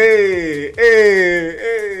 Hey!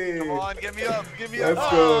 Come on, get me up. Let's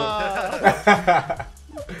up. go.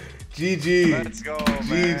 GG. Let's go,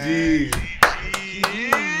 GG.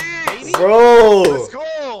 GG. Bro. Let's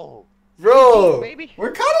go. Bro. Baby.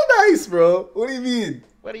 We're kind of nice, bro. What do you mean?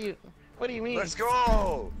 What do you mean? Let's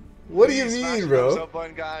go. What do you Please smash mean, the bro? thumbs up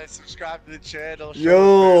button, guys. Subscribe to the channel.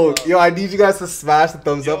 Yo, I need you guys to smash the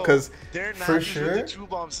thumbs up because for sure,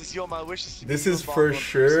 this is for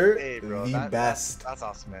sure the best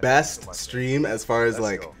Awesome, man. best Thank you so much, stream as far as Let's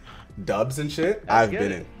like go. dubs and shit Let's I've get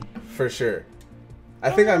been it. in, for sure. I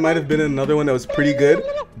think I might have been in another one that was pretty good,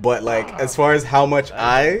 but like as far as how much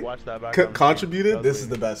I Watch that back on the contributed, screen. this is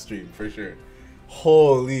the best stream for sure.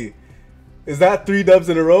 Holy, is that 3 dubs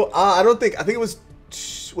in a row? I don't think. I think it was.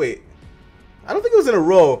 Wait, I don't think it was in a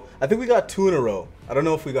row. I think we got 2 in a row. I don't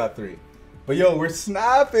know if we got 3, but yo, we're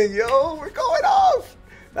snapping, yo, we're going off.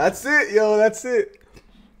 That's it, yo. That's it.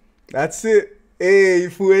 Hey,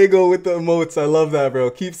 Fuego with the emotes. I love that, bro.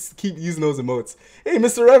 Keep using those emotes. Hey,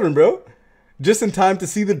 Mr. Reverend, bro. Just in time to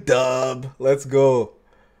see the dub. Let's go.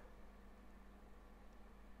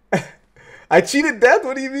 I cheated death?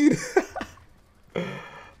 What do you mean?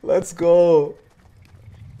 Let's go.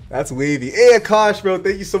 That's wavy. Hey, Akash, bro.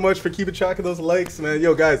 Thank you so much for keeping track of those likes, man.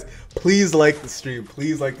 Yo, guys, please like the stream.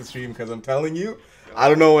 Please like the stream because I'm telling you, I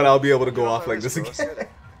don't know when I'll be able to go off like this again.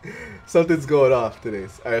 Something's going off today.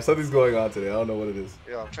 All right, something's going on today. I don't know what it is.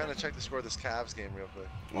 Yeah, I'm trying to check the score of this Cavs game real quick.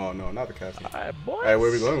 Oh, no, not the Cavs game. All right, boys. All right, where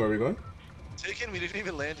are we going? Taken, we didn't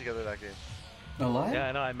even land together that game. No lie? Yeah,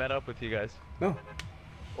 I know. I met up with you guys. No.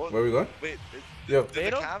 Oh, Where are we going? Wait, Yo. did the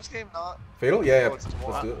Fatal? Cavs game not? Fatal? Yeah. Oh, it's Let's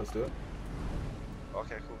tomorrow. do it. Let's do it.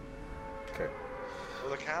 Okay, cool. Okay.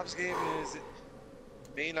 Well, the Cavs game is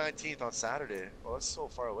May 19th on Saturday. Oh, that's so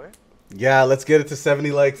far away. Yeah, let's get it to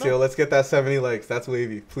 70 likes, yo. Let's get that 70 likes. That's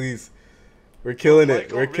wavy. Please. We're killing it.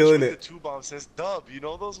 Michael We're Rich killing with it. The 2-bomb says dub. You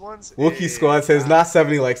know those ones? Wookie Hey, Squad says not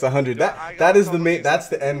 70 likes, 100. Yo, I That got is a the couple main. games That's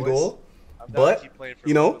the left, end boys. goal. I'm down to But keep playing for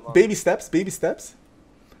you a know, little bit longer. baby steps, baby steps.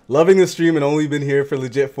 Loving the stream and only been here for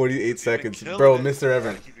legit 48 seconds, killing bro. it. Mr. Gotta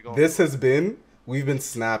Evan, keep it going. this has been We've been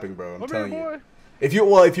snapping, bro. I'm Come telling here, you. boy.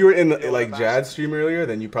 If you were in Yo, like I'm Jad's stream earlier,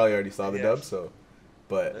 then you probably already saw the Yeah. dub. So,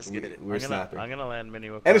 but Let's get it. we were snapping, I'm gonna land mini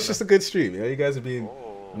Wakanda. and it's just a good stream. You know, you guys are being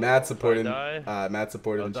Oh. mad supporting, die, mad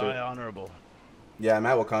supportive I'll and die shit. honorable. Yeah, I'm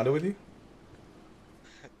at Wakanda with you.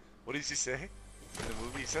 What did he say in the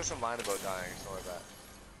movie? He said some line about dying or something like that.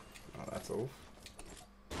 Oh, that's old.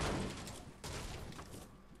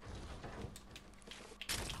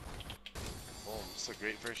 Boom. It's a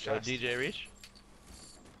great first Yo, shot. DJ reach.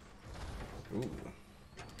 Ooh,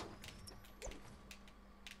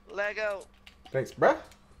 Lego. thanks, bruh.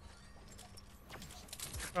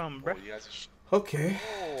 Come, Oh, bruh. you guys are Okay.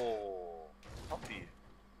 Oh. Pumpy.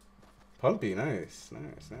 Pumpy, nice,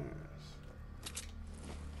 nice, nice.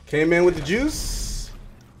 Came in with the juice.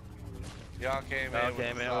 Y'all came in.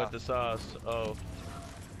 Okay, man, with the sauce. Oh.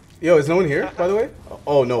 Yo, is no one here, by the way?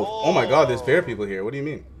 Oh no! Oh my God, there's bear people here. What do you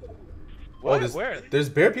mean? What? Oh, there's Where? there's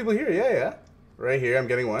bear people here. Yeah, yeah. Right here, I'm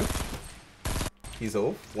getting one. He's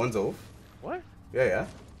ove. One's ove. What? Yeah, yeah.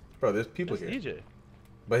 Bro, there's people That's here. DJ.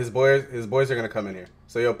 But his boys are gonna come in here.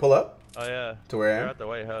 So yo, pull up Oh yeah. to where I They're am. at the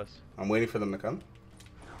White House. I'm waiting for them to come.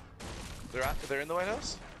 They're in the White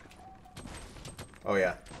House? Oh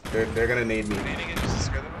yeah, they're gonna nade me. Nading it just to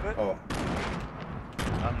scare them a bit? Oh,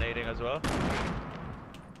 I'm nading as well.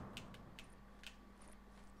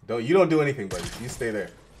 don't do anything, buddy. You stay there.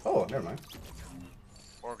 Oh, never mind.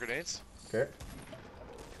 More grenades? Okay.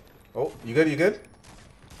 Oh, you good? You good?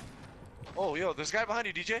 Oh, yo, there's a guy behind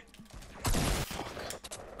you, DJ.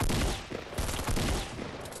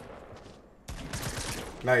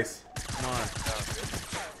 Nice, Come on.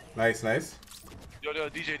 nice, nice. Yo,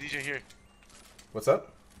 DJ here. What's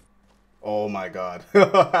up? Oh my God.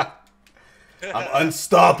 I'm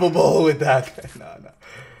unstoppable with that. No.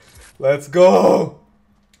 Let's go.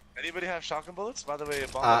 Anybody have shotgun bullets? By the way,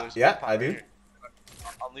 Yeah, I do.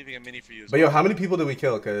 I'm leaving a mini for you. But yo, how many people did we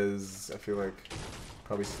kill? Cause I feel like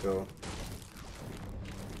probably still.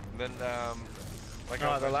 And then, like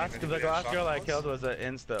No, the last girl I killed was an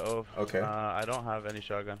insta oaf. Okay. I don't have any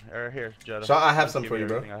shotgun. Or here, Jetta. I have Just some give for me you,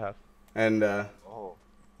 bro. everything I have. And Oh.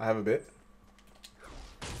 I have a bit.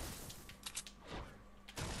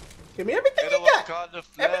 Give me everything Get you a got. Wakanda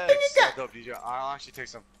flex. Everything you got. Dope, DJ. I'll actually take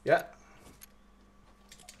some. Yeah.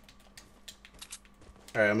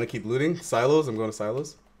 All right, I'm gonna keep looting silos. I'm going to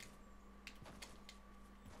silos.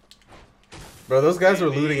 Bro, those guys were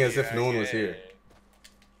looting as if no one was here.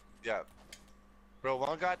 Yeah. Bro,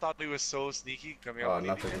 one guy thought he was so sneaky coming Oh, out.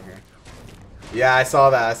 nothing in here. Yeah, I saw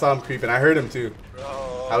that. I saw him creeping. I heard him too.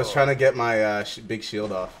 Bro. I was trying to get my big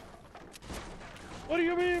shield off. What do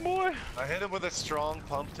you mean, boy? I hit him with a strong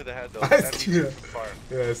pump to the head though. I 72 see that. from far.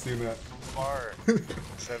 Yeah, I seen that. From far.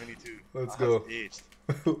 72. Let's I go. was aged.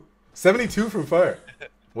 72 from fire.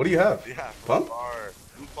 What do you have? Yeah. Pump? Far.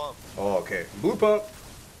 Blue pump. Oh, okay. Blue pump.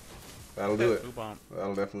 That'll do it. Blue bomb.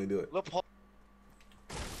 That'll definitely do it. Little pump.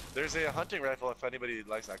 There's a hunting rifle if anybody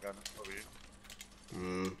likes that gun over here.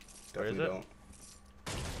 Where is Definitely it? don't.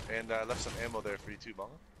 And I left some ammo there for you too,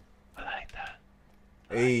 Bongo. I like that.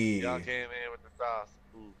 Hey. Y'all came in with the sauce.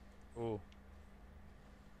 Ooh. Ooh.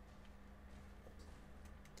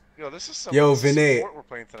 Yo, this is some Yo, this is Vinay, sport we're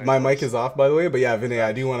playing tonight, My boys. mic is off, by the way, but yeah, Vinay,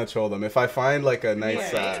 I do want to troll them. If I find like a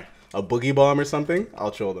nice a boogie bomb or something,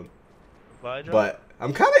 I'll troll them. But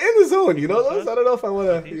I'm kind of in the zone, you know those? I don't know if I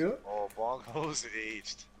want to, you know? Oh, Bongo's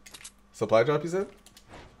aged. Supply drop, you said?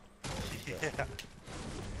 Yeah.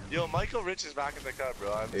 Yo, Michael Rich is back in the cut,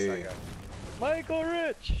 bro. I miss Hey. that guy. Michael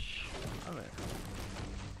Rich. I'm in.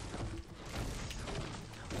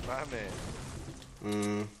 My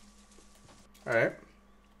man. Alright.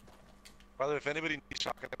 By the way, if anybody needs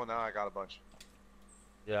shotgun ammo now, I got a bunch.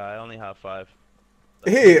 Yeah, I only have 5.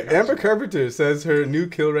 Hey, Amber Carpenter says her new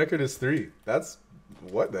kill record is 3. That's,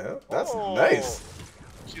 what the hell? That's Oh, nice.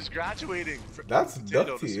 She's graduating. That's potato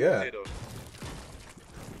to ducty, sweet yeah. potato.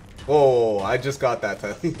 Oh, I just got that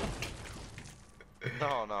time.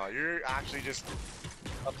 No, you're actually just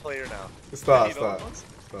a player now. Stop, You know stop, those?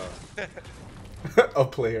 stop. A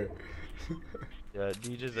player. Yeah,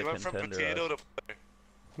 DJ's You a went from contender. potato to player.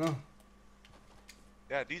 No.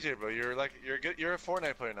 Yeah, DJ, bro, you're like you're a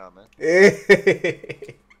FORTNITE player now, man.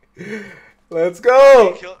 Hey. Let's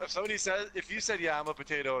go. If somebody says, if you said, yeah, I'm a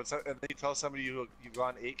potato, and then you tell somebody you've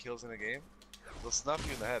gotten 8 kills in a game, they'll snuff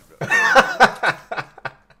you in the head, bro.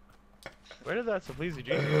 Where did that Suppleasy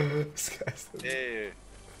G? This guy's the- Hey.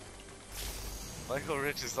 Michael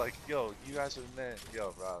Rich is like, yo, you guys are the man.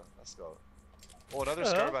 Yo, bro, let's go. Oh, another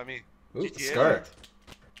scar by me. Ooh, GTA scar. effect.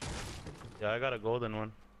 Yeah, I got a golden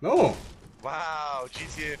one. No. Wow,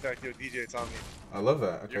 GTA effect, yo, DJ, it's on me. I love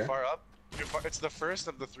that. You're Okay. far up. It's the first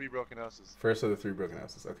of the 3 broken houses. First of the 3 broken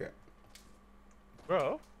houses. Okay.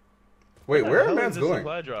 Bro. Wait, where are the hell mans is this going?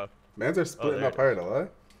 supply drop? Mans are splitting there it apart a lot.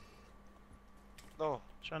 No. I'm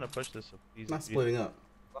trying to push this. Not splitting up.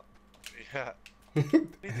 Yeah.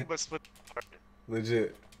 Anything but split apart.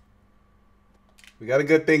 Legit. We got a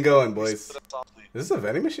good thing going, We boys. split up softly. Is this a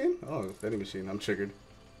vending machine? Oh, vending machine. I'm triggered.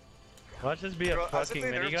 Watch this be a Bro, as if fucking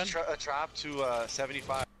they nerfed minigun. a trap to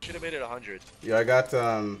 75. Should have made it 100. Yeah, I got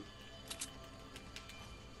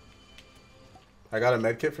a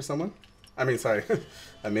med kit for someone. I mean, sorry,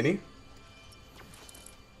 a mini.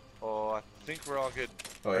 Oh, I think we're all good.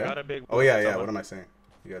 Oh I yeah. got a big Oh blue yeah, for yeah. someone. What am I saying?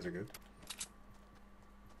 You guys are good.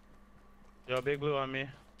 Yo, big blue on me.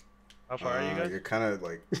 How far are you guys? You're kind of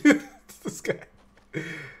like this guy.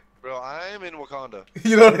 Bro, I'm in Wakanda.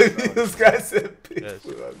 You know what I mean? This guy said, Yes.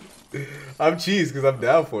 I'm cheese because I'm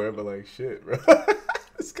down for it, but like shit, bro.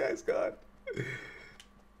 This guy's gone.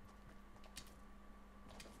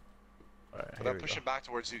 Alright, But here I'm we pushing go. back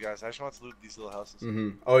towards you guys. I just want to loot these little houses.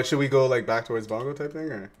 Oh, should we go like back towards bongo type thing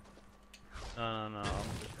or? No. I'm pushing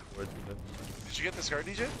towards you. Did you get the scar,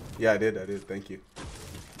 DJ? Yeah, I did. Thank you.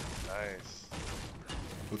 Nice.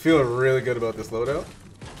 I'm feeling really good about this loadout.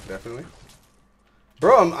 Definitely.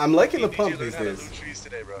 Bro, I'm liking the DJ pump learned these how to days. loot trees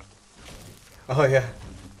today, bro. Oh yeah.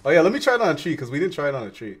 Oh yeah, let me try it on a tree because we didn't try it on a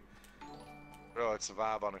tree. Bro, it's a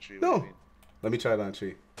vibe on a tree. What No. do you mean? Let me try it on a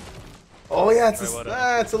tree. Oh yeah, it's Try what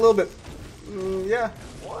on a it's a little bit. Yeah.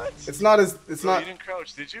 What? It's not as it's Bro, not. you didn't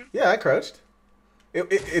crouch, did you? Yeah, I crouched.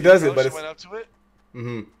 It does it, but Crouched it's. and went up to it?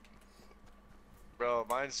 Mhm. Bro,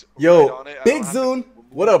 mine's Yo, right on it. I Big don't have to Zoon, move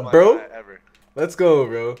what up, my bro? guy Ever. Let's go,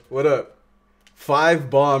 bro. What up? 5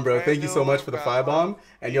 bomb, bro. I Thank you so know, much for the bro. 5 bomb.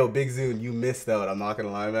 And yo, Big Zoon, you missed out. I'm not gonna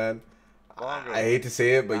lie, man. Bongo. I hate to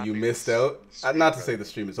say it, but you Happy missed this out. stream, Not to brother. say the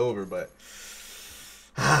stream is over, but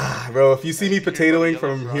bro, if you see me Hey, you're potatoing yellow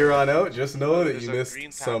from frog. here on out, just know that There's you a missed green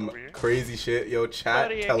tap some over here. crazy shit. Yo, chat,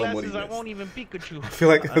 Buddy, tell him what he glasses, I missed. won't even Pikachu. I feel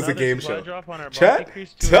like it was a Another game supply show. drop on our Chat, boss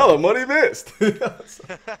decrease to tell him what he missed.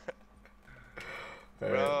 Alright.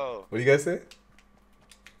 Bro. What do you guys say?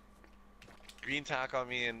 Green tack on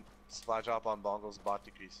me and splash drop on Bongo's bot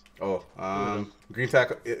decrease. Oh, green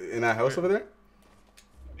tack in that house over there?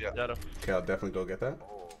 Yeah. Shadow. Okay, I'll definitely go get that.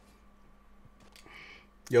 Oh.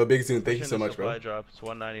 Yo, Big Zoon, thank you Pushing so the much, bro. supply drop. It's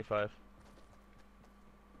 195.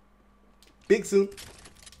 Big Zoon.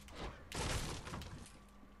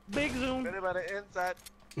 Big zoom. Been about the inside.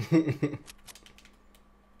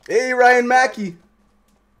 Hey, Ryan Mackey.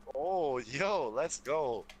 Oh, yo, let's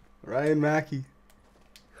go. Ryan Mackey.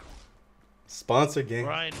 Sponsor gang.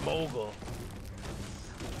 Ryan Mogul.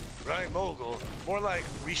 Right, mogul. More like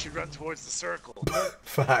we should run towards the circle.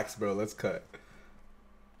 Facts, bro. Let's cut.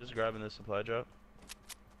 Just grabbing the supply drop.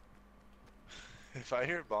 If I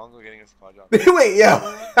hear Bongo getting a supply drop. Wait, yeah.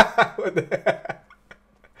 What the heck?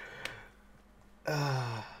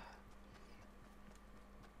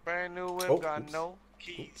 Brand new whip, Oh, got oops. no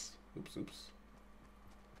keys. Oops.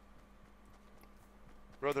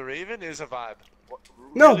 Bro, the Raven is a vibe.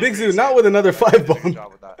 No, Really Big great Zoo, not save. with another You guys did a 5 good bomb.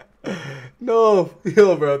 job with that. No,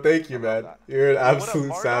 yo, bro. Thank you, I love man. that. You're an What up,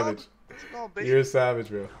 absolute Mardog? savage. What's going on, baby? You're a savage,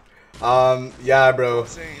 bro. Yeah, bro. I'm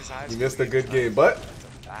saying his highest You missed a score good game, but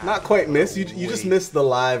not quite missed. You just missed the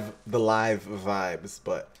live vibes.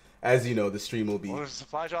 But as you know, the stream will be Well, there's a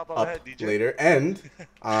supply drop up ahead, DJ. later, and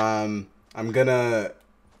I'm gonna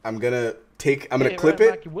clip Ryan it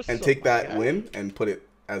Mackey, what's and up, take my that guy? win and put it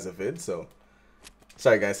as a vid. So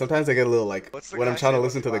sorry, guys. Sometimes I get a little like What's the when I'm guy trying to say?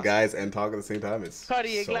 listen to the What's the guys and talk at the same time. It's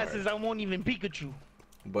Cartier so hard. glasses, I won't even Pikachu.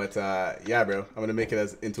 But yeah, bro, I'm gonna make it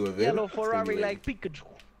as into a vid. Yellow It's gonna be Ferrari lit. like Pikachu.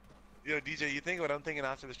 Yo, DJ, you think what I'm thinking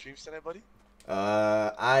after the streams tonight, buddy?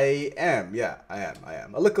 I am. Yeah, I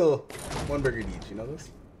am. A little one burger each. You know this?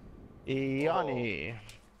 Yanni.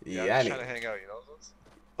 Yeah, I'm Yeah. just trying to hang out, you know those?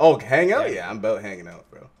 Oh, hang out? Yeah. Yeah, I'm about hanging out,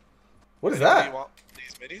 bro. What is You know, that? You want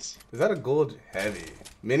these minis? Is that a gold heavy?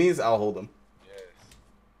 Minis? I'll hold them.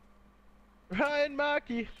 Yes. Ryan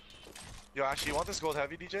Mackey. Yo, actually, you want this gold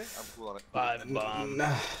heavy, DJ? I'm cool on it. 5 bomb.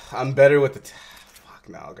 Nah, I'm better with the. Fuck,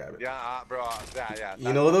 now I'll grab it. Yeah, bro. Yeah.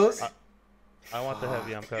 You know those? I want the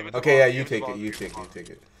heavy. I'm coming. it Okay, yeah, Give you it to take it. Bongo, You give it take to it. You take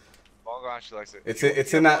it. Bongo actually likes it. It's You- in-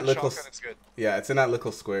 it's you in have that one little shotgun, it's good. Yeah, it's in that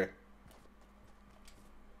little square.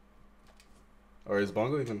 Or is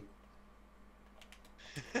Bongo even?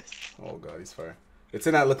 Oh god, he's far. It's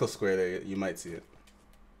in that little square there. You might see it.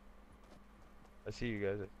 I see you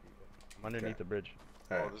guys. I'm underneath Okay. the bridge.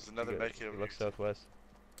 Oh, Alright. there's another You med guys- kit over Look here. southwest.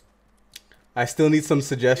 I still need some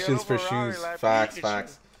suggestions Yellow for Ferrari shoes. like Facts, Pikachu.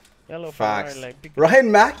 facts. Yellow Facts. Ferrari like Pikachu.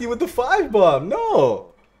 Ryan Mackey with the 5 bomb.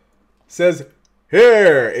 No. Says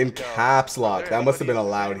here in caps lock. That must have been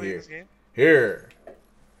allowed here. Here.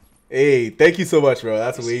 Hey, thank you so much, bro.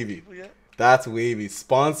 That's wavy. That's wavy.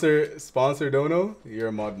 Sponsor Dono. You're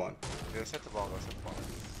a mod mon. Yeah, set the ball. Set the ball.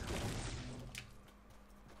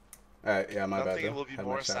 All right, yeah, my I bad. think it Though. will be Had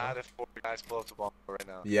more my shadow. sad if 4 guys pull up the ball right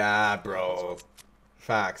now. Yeah, bro.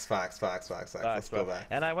 Facts. Let's go Bro. back.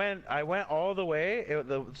 And I went all the way.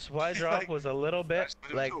 The supply drop Like, was a little bit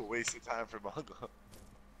like, a waste of time for Bongo.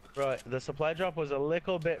 bro. The supply drop was a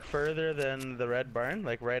little bit further than the red barn,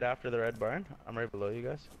 like right after the red barn. I'm right below you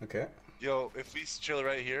guys. Okay. Yo, if we chill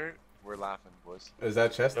right here, we're laughing, boys. Is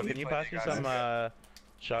that chest? Can you pass me some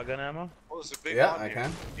shotgun ammo? Oh, there's a big Yeah, pot I here.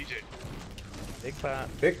 can. DJ, Big pot.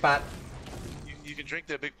 Big pot. you can drink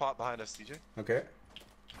the big pot behind us, DJ. Okay.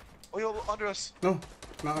 Oh, yo, under us. No,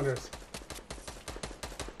 not under us.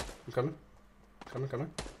 I'm coming.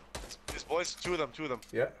 These boys, two of them.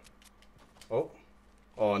 Yeah. Oh,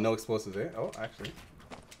 no explosives, eh? Oh, actually.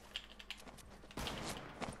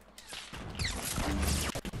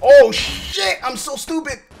 Oh shit! I'm so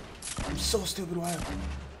stupid. Why?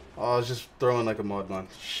 Oh, I was just throwing like a mod man.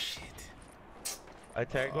 Shit. I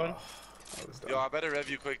tagged one. That was dumb. Yo, I better rev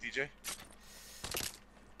you quick, DJ.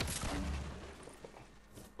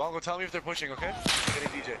 Bongo, tell me if they're pushing, okay? Getting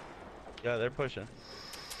DJ. Yeah, they're pushing.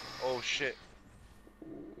 Oh shit.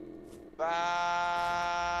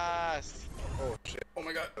 Fast. Oh shit. Oh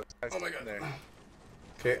my god. Guys Oh my in god. there.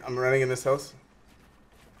 Okay, I'm running in this house.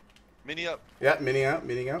 Mini up. Yeah, mining out.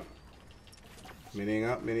 Mining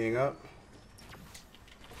up.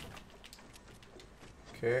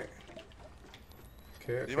 Okay.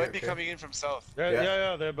 They might be coming in from south.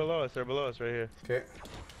 Yeah, they're below us. They're below us right here. Okay.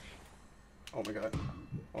 Oh my god.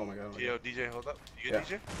 Yo, DJ, hold up. You get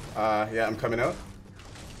DJ? Yeah, I'm coming out.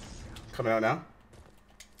 Coming out now.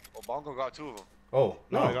 Oh, Bongo got 2 of them. Oh,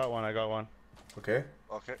 no. I got one. Okay.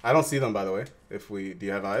 Okay. I don't see them, by the way. Do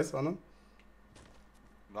you have eyes on them?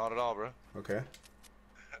 Not at all, bro. Okay.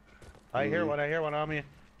 I hear one on me.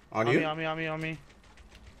 On you? On me.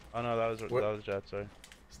 Oh no, that was Jet, sorry.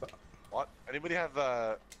 Stop. What? Anybody have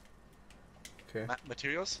Okay.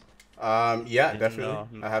 materials? Yeah, definitely.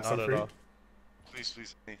 No, I have not some at free. all.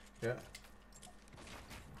 Please. Yeah.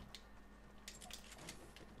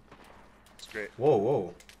 It's great.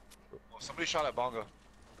 Whoa. Oh, somebody shot at Bongo.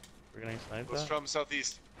 We're getting sniped. It was from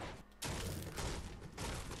southeast.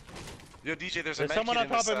 Yo, DJ, there's a There's someone on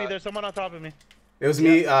top of me. There's someone on top of me. It was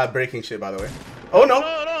me breaking shit, by the way. Oh no!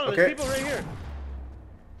 No, Okay. there's people right here.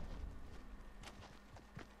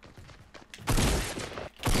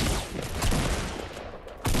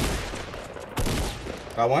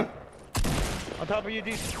 Got one? On top of you,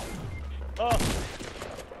 D. Oh,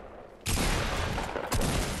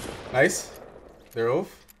 Nice. They're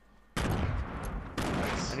off.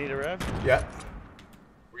 I need a rev. Yeah.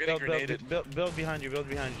 We're getting grenaded. Build behind you,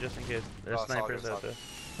 just in case. There's Oh, it's all snipers good, out there.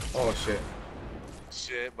 Oh shit.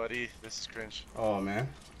 Shit, buddy. This is cringe. Oh man.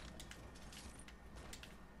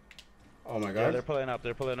 Oh my Yeah, god. they're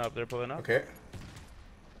pulling up. Okay.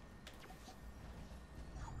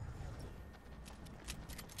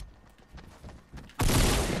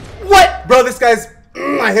 What? Bro, this guy's...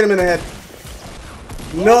 I hit him in the head.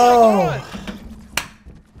 No.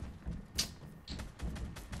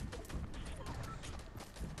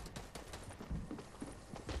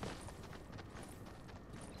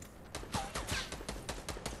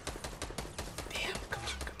 Damn, come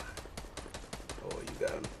on. Oh,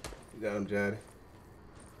 you got him, Jad.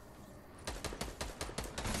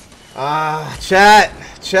 Ah, chat.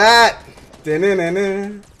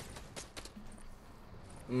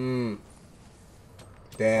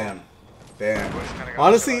 Damn.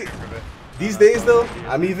 Honestly, these days though,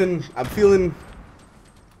 I'm feeling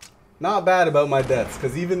not bad about my deaths,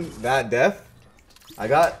 cause even that death, I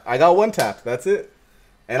got one tap. That's it,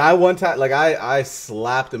 and I one tap like I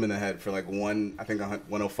slapped him in the head for like I think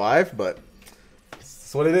 105, but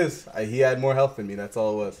that's what it is. He had more health than me. That's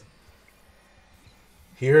all it was.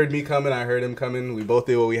 He heard me coming, I heard him coming. We both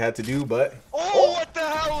did what we had to do, but... Oh, what the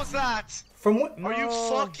hell was that? From what? Are you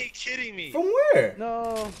fucking kidding me? From where?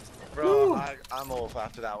 No. Bro, No. I'm off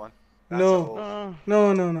after that one. That's No.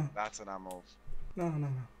 No. That's an I'm off. No.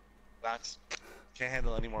 That's... Can't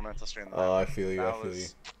handle any more mental strain than Oh, that. I feel you, I feel you. know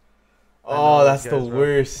Oh, that's those the guys, bro.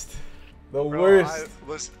 worst. The Bro, worst. I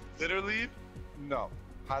was literally... No.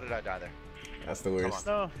 How did I die there? That's the worst.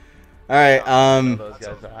 No. Alright, Those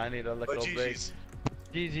guys. I need a But little break. GG's.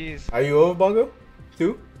 GG's. are you over, Bongo?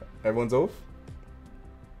 Too? Everyone's over?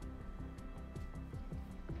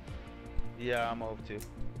 Yeah, I'm over too.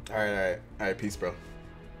 Alright, peace, bro.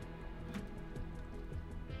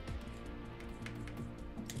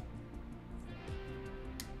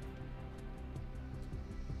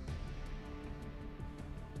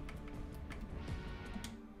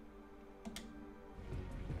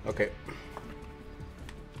 Okay.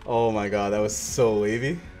 Oh my god, that was so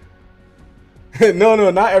wavy. No,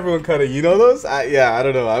 not everyone cut it. You know those? Yeah, I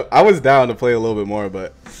don't know. I was down to play a little bit more,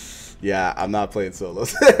 but yeah, I'm not playing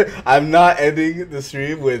solos. I'm not ending the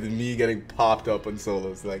stream with me getting popped up on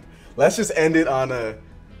solos. Like, let's just end it on a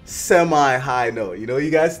semi-high note. You know,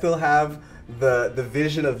 you guys still have the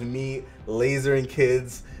vision of me lasering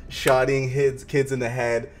kids, shotting kids in the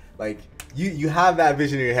head. Like, you have that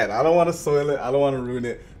vision in your head. I don't want to soil it. I don't want to ruin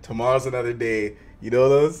it. Tomorrow's another day. You know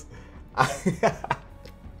those?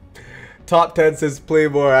 Top 10 says play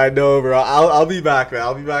more. I know, bro. I'll be back, man.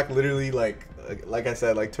 I'll be back literally like I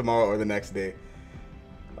said, like tomorrow or the next day.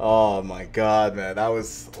 Oh my god, man. That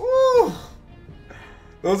was woo.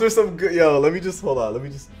 Those were some good. Yo, let me just hold on. Let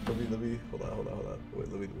me hold on. Wait,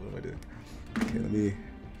 what am I doing? Okay, let me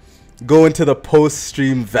go into the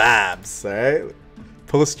post-stream vibes, all right?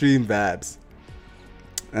 Post-stream vibes.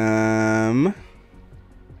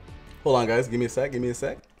 Hold on, guys. Give me a sec.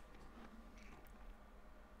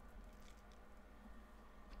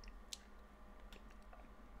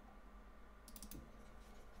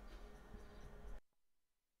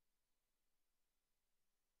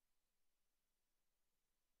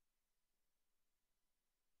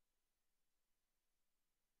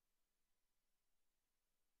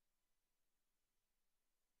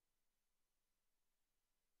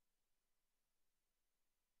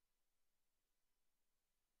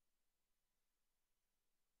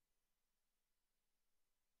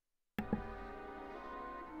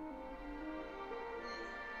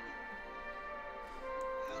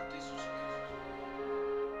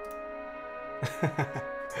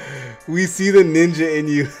 We see the ninja in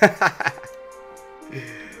you.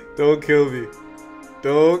 Don't kill me.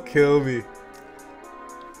 Don't kill me.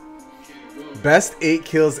 Best 8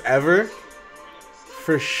 kills ever?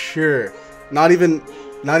 For sure. Not even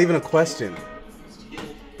a question.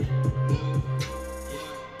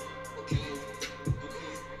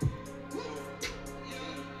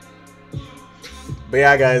 But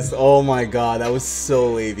yeah, guys, oh my god, that was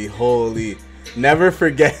so wavy. Holy. Never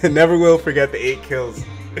will forget the 8 kills.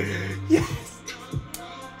 Yes.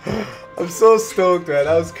 I'm so stoked, man.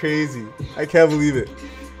 That was crazy. I can't believe it.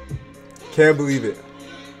 Can't believe it.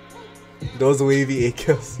 Those wavy 8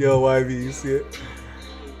 kills. Yo, YB, you see it?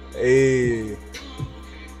 Hey.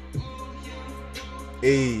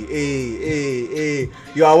 Hey.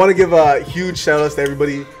 Yo, I want to give a huge shout out to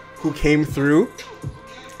everybody who came through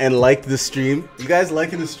and liked the stream. You guys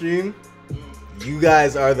liking the stream? You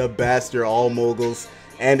guys are the best. You're all moguls.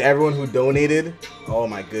 And everyone who donated, oh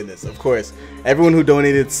my goodness, of course. Everyone who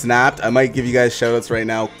donated snapped. I might give you guys shout outs right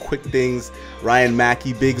now. Quick Things, Ryan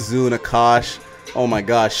Mackey, Big Zoon, Akash. Oh my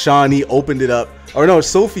gosh, Shawnee opened it up. Or no,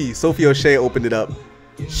 Sophie O'Shea opened it up.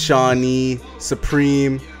 Shawnee,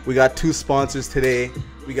 Supreme. We got 2 sponsors today.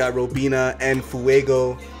 We got Robina and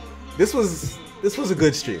Fuego. This was a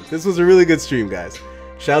good stream. This was a really good stream, guys.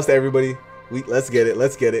 Shouts to everybody. Let's get it.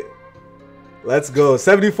 Let's go.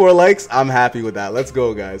 74 likes. I'm happy with that. Let's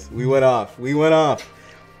go, guys. We went off.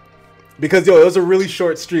 Because, yo, it was a really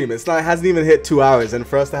short stream. It hasn't even hit 2 hours. And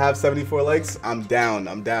for us to have 74 likes, I'm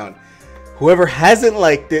down. Whoever hasn't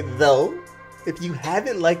liked it, though, if you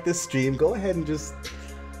haven't liked this stream, go ahead and just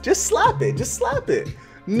slap it. Just slap it.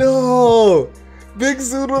 No. Big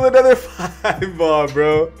Zood with another 5 bomb,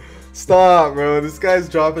 bro. Stop, bro. This guy's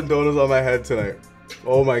dropping donuts on my head tonight.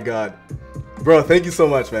 Oh, my God. Bro, thank you so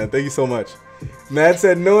much, man. Thank you so much. Man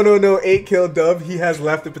said, no, 8 kill dub. He has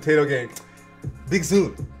left the potato gang. Big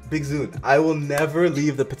Zoon. I will never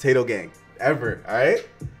leave the potato gang. Ever, alright?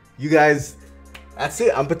 You guys, that's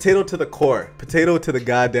it. I'm potato to the core. Potato to the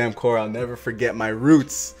goddamn core. I'll never forget my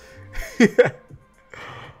roots.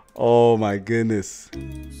 Oh my goodness.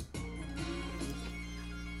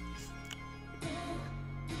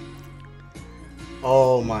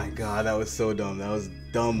 Oh my god, that was so dumb. That was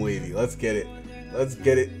dumb wavy. Let's get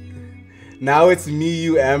it. Now it's me,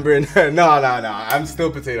 you, Amber, and no. I'm still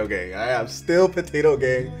potato gang. Alright, I'm still potato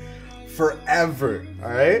gang forever.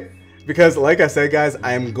 Alright, because like I said, guys,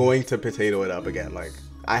 I am going to potato it up again. Like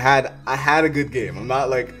I had a good game. I'm not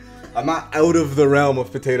out of the realm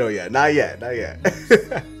of potato yet. Not yet.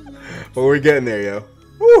 But we're getting there, yo.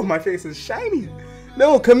 Woo, my face is shiny.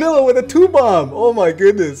 No, Camilla with a 2 bomb. Oh my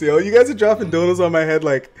goodness, yo. You guys are dropping donuts on my head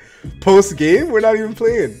like post game. We're not even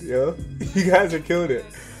playing, yo. You guys are killing it.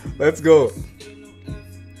 Let's go.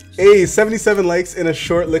 Hey, 77 likes in a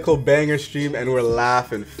short little banger stream and we're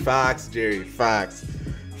laughing. Facts, Jerry. Facts.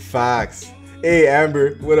 Hey,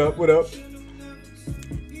 Amber. What up?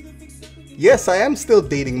 Yes, I am still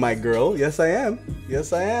dating my girl. Yes, I am.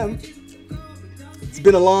 It's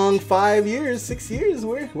been a long 5 years, 6 years.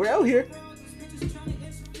 We're out here.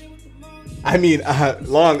 I mean,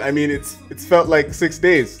 long. I mean, it's felt like 6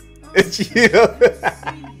 days. It's you know,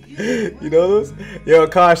 you know those. Yo,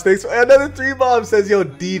 Kosh, thanks for another 3 bombs. Says yo,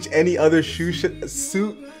 Deej, any other shoe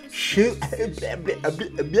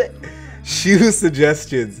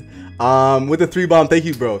suggestions? With the 3 bomb, thank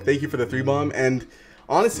you, bro. Thank you for the 3 bomb. And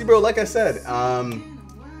honestly, bro, like I said,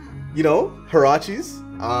 you know, Hirachis,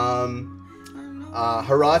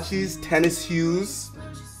 tennis shoes,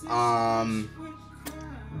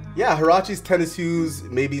 yeah, Hirachis, tennis shoes,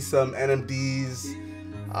 maybe some NMDs.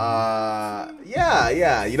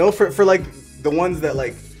 Yeah, you know, for like the ones that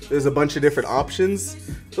like there's a bunch of different options.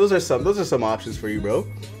 Those are some options for you, bro.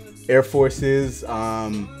 Air Forces.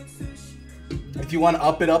 If you want to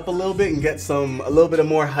up it up a little bit and get a little bit of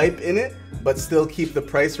more hype in it, but still keep the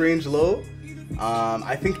price range low.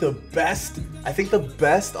 I think the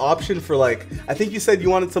best option for like, I think you said you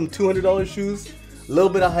wanted some $200 shoes, a little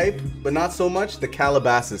bit of hype, but not so much. The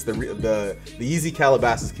Calabasas, the Yeezy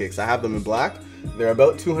Calabasas kicks. I have them in black. They're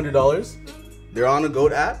about $200. They're on a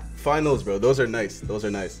GOAT app. Find those, bro. Those are nice. Those are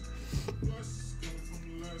nice.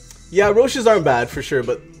 Yeah, Roches aren't bad for sure,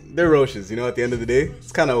 but they're Roches. You know, at the end of the day,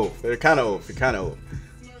 it's kind of off. They're kind of off. They're kind of off.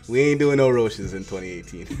 We ain't doing no Roches in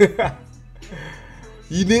 2018.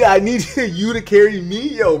 I need you to carry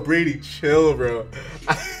me? Yo, Brady, chill, bro.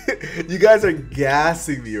 You guys are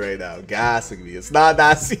gassing me right now. Gassing me. It's not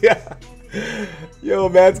that. Yeah. Yo,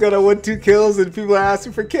 man's got a 1-2 kills and people are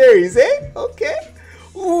asking for carries, eh? Okay.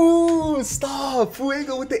 Ooh, stop.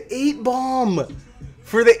 Fuego with the 8 bomb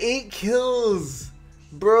for the 8 kills.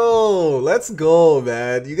 Bro, let's go,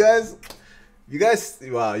 man. You guys,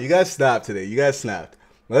 wow, you guys snapped today. You guys snapped.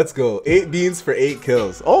 Let's go. 8 beans for 8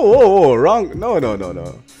 kills. Oh, wrong. No.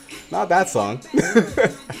 Not that song.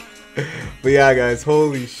 But yeah, guys,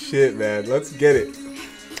 holy shit, man. Let's get it.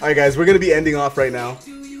 All right, guys, we're going to be ending off right now.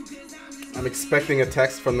 I'm expecting a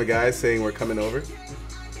text from the guys saying we're coming over.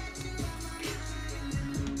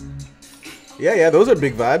 Yeah, those are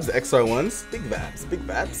big vibes. The XR1s. Big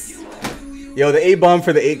vibes. Yo, the 8 bomb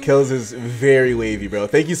for the 8 kills is very wavy, bro.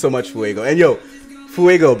 Thank you so much, Fuego. And yo,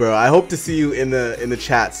 Fuego, bro, I hope to see you in the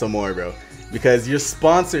chat some more, bro, because you're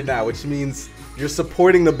sponsored now, which means you're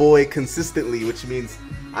supporting the boy consistently, which means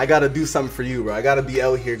I gotta do something for you, bro. I gotta be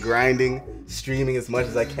out here grinding, streaming as much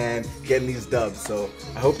as I can, getting these dubs. So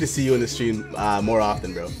I hope to see you in the stream more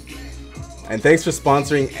often, bro. And thanks for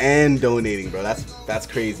sponsoring and donating, bro. That's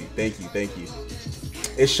crazy. Thank you.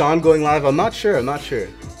 Is Sean going live? I'm not sure.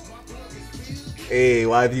 Hey,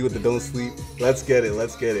 YV with the don't sleep. Let's get it. All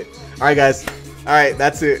right, guys. All right,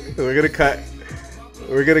 that's it. We're gonna cut.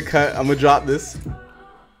 I'm gonna drop this.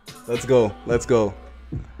 Let's go.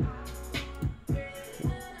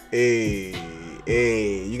 Hey,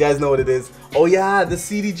 you guys know what it is. Oh yeah, the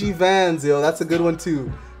CDG Vans, yo, that's a good one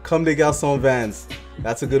too. Comme des Garçons Vans.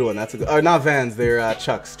 That's a good one. Or not Vans, they're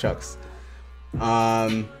Chucks.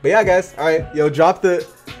 But yeah, guys. All right, yo, drop the.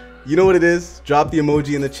 You know what it is. Drop the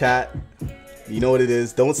emoji in the chat. You know what it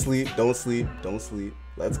is. Don't sleep.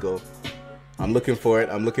 Let's go. I'm looking for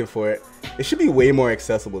it. It should be way more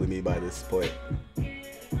accessible to me by this point.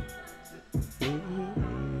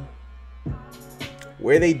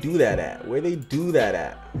 Where they do that at?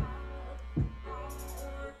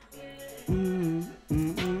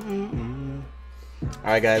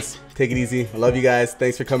 Alright, guys. Take it easy. I love you guys.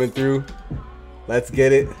 Thanks for coming through. Let's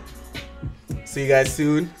get it. See you guys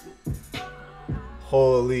soon.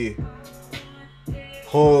 Holy.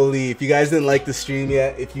 If you guys didn't like the stream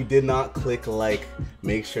yet, if you did not click like,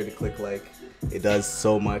 make sure to click like. It does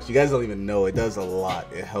so much. You guys don't even know. It does a lot.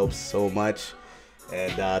 It helps so much.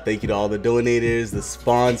 And thank you to all the donators, the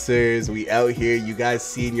sponsors. We out here. You guys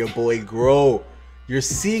seeing your boy grow. You're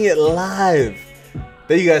seeing it live.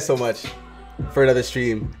 Thank you guys so much for another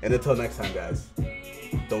stream. And until next time, guys,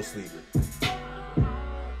 don't sleep.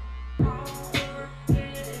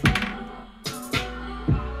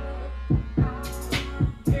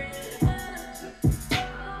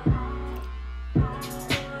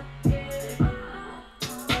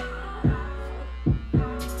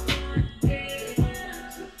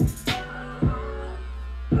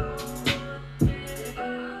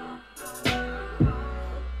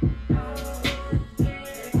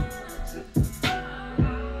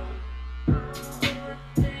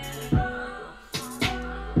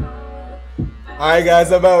 Alright,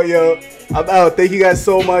 guys, I'm out, yo. I'm out. Thank you guys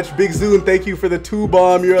so much. Big Zoon, thank you for the 2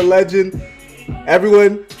 bomb. You're a legend.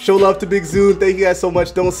 Everyone, show love to Big Zoon. Thank you guys so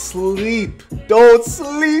much. Don't sleep,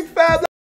 fam.